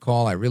for your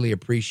call. I really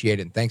appreciate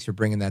it, and thanks for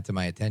bringing that to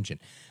my attention.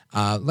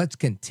 Let's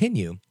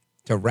continue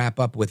to wrap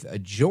up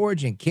with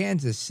George in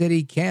Kansas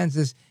City,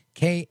 Kansas,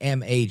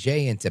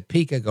 KMAJ in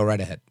Topeka. Go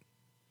right ahead.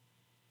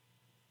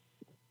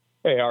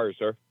 Hey, how are you,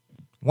 sir?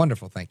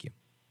 Wonderful, thank you.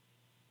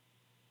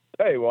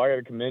 Hey, well, I got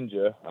to commend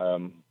you.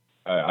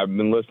 I've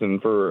been listening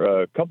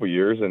for a couple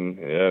years,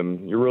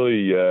 and you're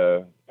really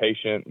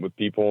patient with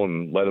people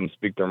and let them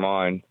speak their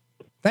mind.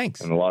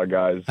 Thanks. And a lot of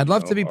guys. I'd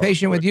love to be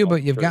patient with you,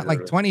 but you've got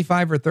like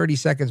 25 or 30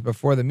 seconds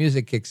before the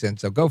music kicks in,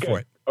 so go for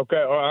it.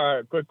 Okay, all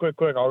right,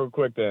 quick. I'll go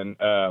quick then.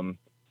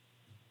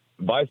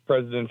 Vice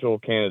presidential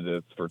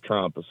candidates for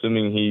Trump,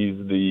 assuming he's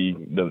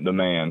the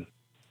man.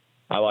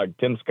 I like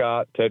Tim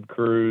Scott, Ted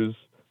Cruz,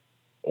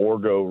 or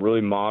go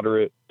really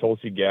moderate,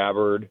 Tulsi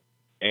Gabbard.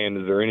 And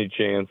is there any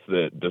chance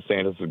that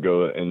DeSantis would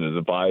go into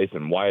the vice?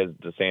 And why has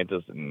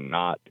DeSantis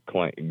not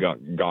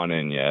gone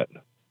in yet?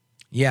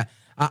 Yeah,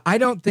 I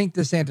don't think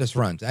DeSantis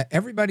runs.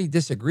 Everybody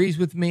disagrees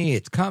with me.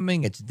 It's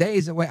coming. It's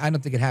days away. I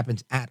don't think it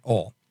happens at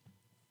all.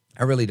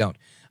 I really don't.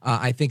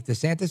 I think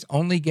DeSantis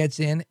only gets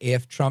in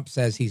if Trump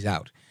says he's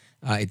out.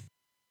 It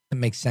doesn't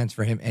make sense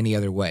for him any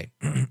other way,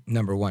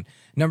 number one.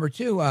 Number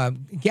two,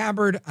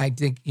 Gabbard, I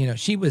think,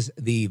 she was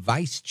the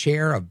vice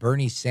chair of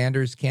Bernie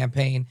Sanders'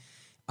 campaign.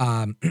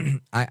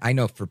 I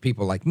know for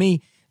people like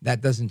me,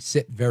 that doesn't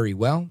sit very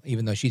well,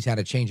 even though she's had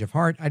a change of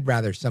heart. I'd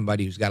rather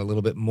somebody who's got a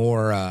little bit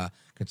more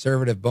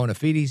conservative bona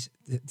fides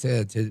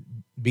to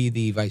be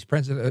the vice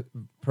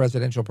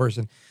presidential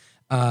person.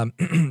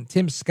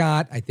 Tim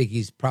Scott, I think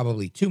he's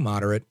probably too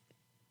moderate.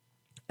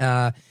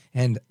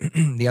 And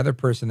the other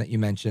person that you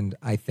mentioned,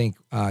 I think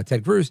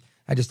Ted Cruz,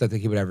 I just don't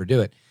think he would ever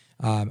do it.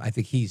 I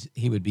think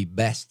he would be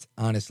best,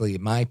 honestly,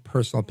 in my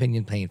personal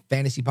opinion, playing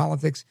fantasy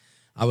politics.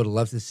 I would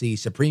love to see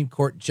Supreme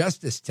Court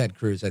Justice Ted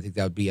Cruz. I think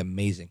that would be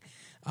amazing.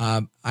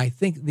 I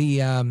think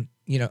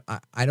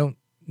I don't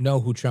know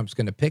who Trump's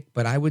going to pick,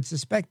 but I would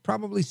suspect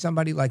probably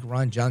somebody like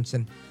Ron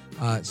Johnson,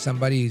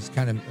 somebody who's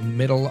kind of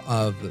middle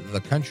of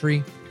the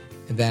country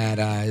that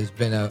has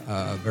been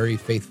a very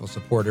faithful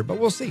supporter. But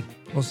we'll see.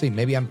 We'll see.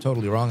 Maybe I'm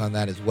totally wrong on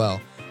that as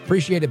well.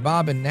 Appreciate it,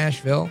 Bob in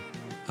Nashville.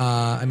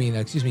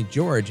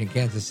 George in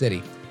Kansas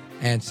City.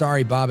 And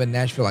sorry, Bob in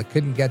Nashville, I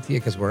couldn't get to you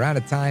because we're out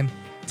of time.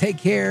 Take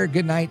care,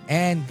 good night,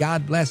 and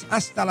God bless.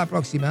 Hasta la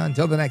próxima.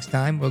 Until the next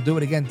time, we'll do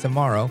it again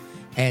tomorrow.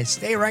 And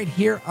stay right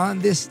here on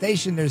this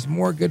station. There's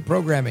more good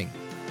programming.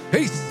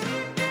 Peace.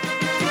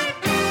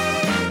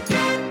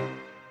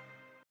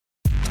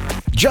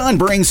 John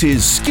brings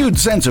his skewed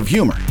sense of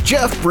humor.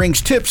 Jeff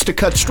brings tips to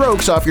cut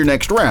strokes off your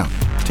next round.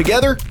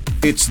 Together,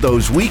 it's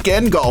those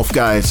weekend golf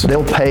guys.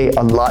 They'll pay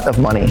a lot of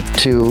money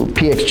to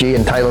PXG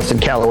and Titleist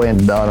and Callaway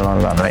and on and on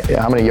and on, right?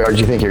 How many yards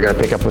do you think you're going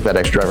to pick up with that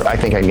extra driver? I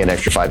think I can get an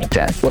extra 5 to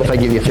 10. What if I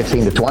give you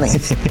 15 to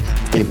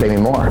 20? You pay me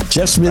more.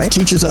 Jeff Smith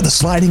teaches on a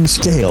sliding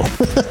scale.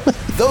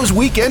 Those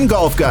Weekend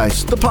Golf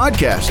Guys, the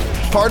podcast,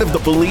 part of the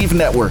Believe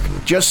Network.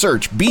 Just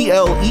search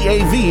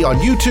BLEAV on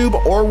YouTube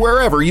or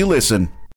wherever you listen.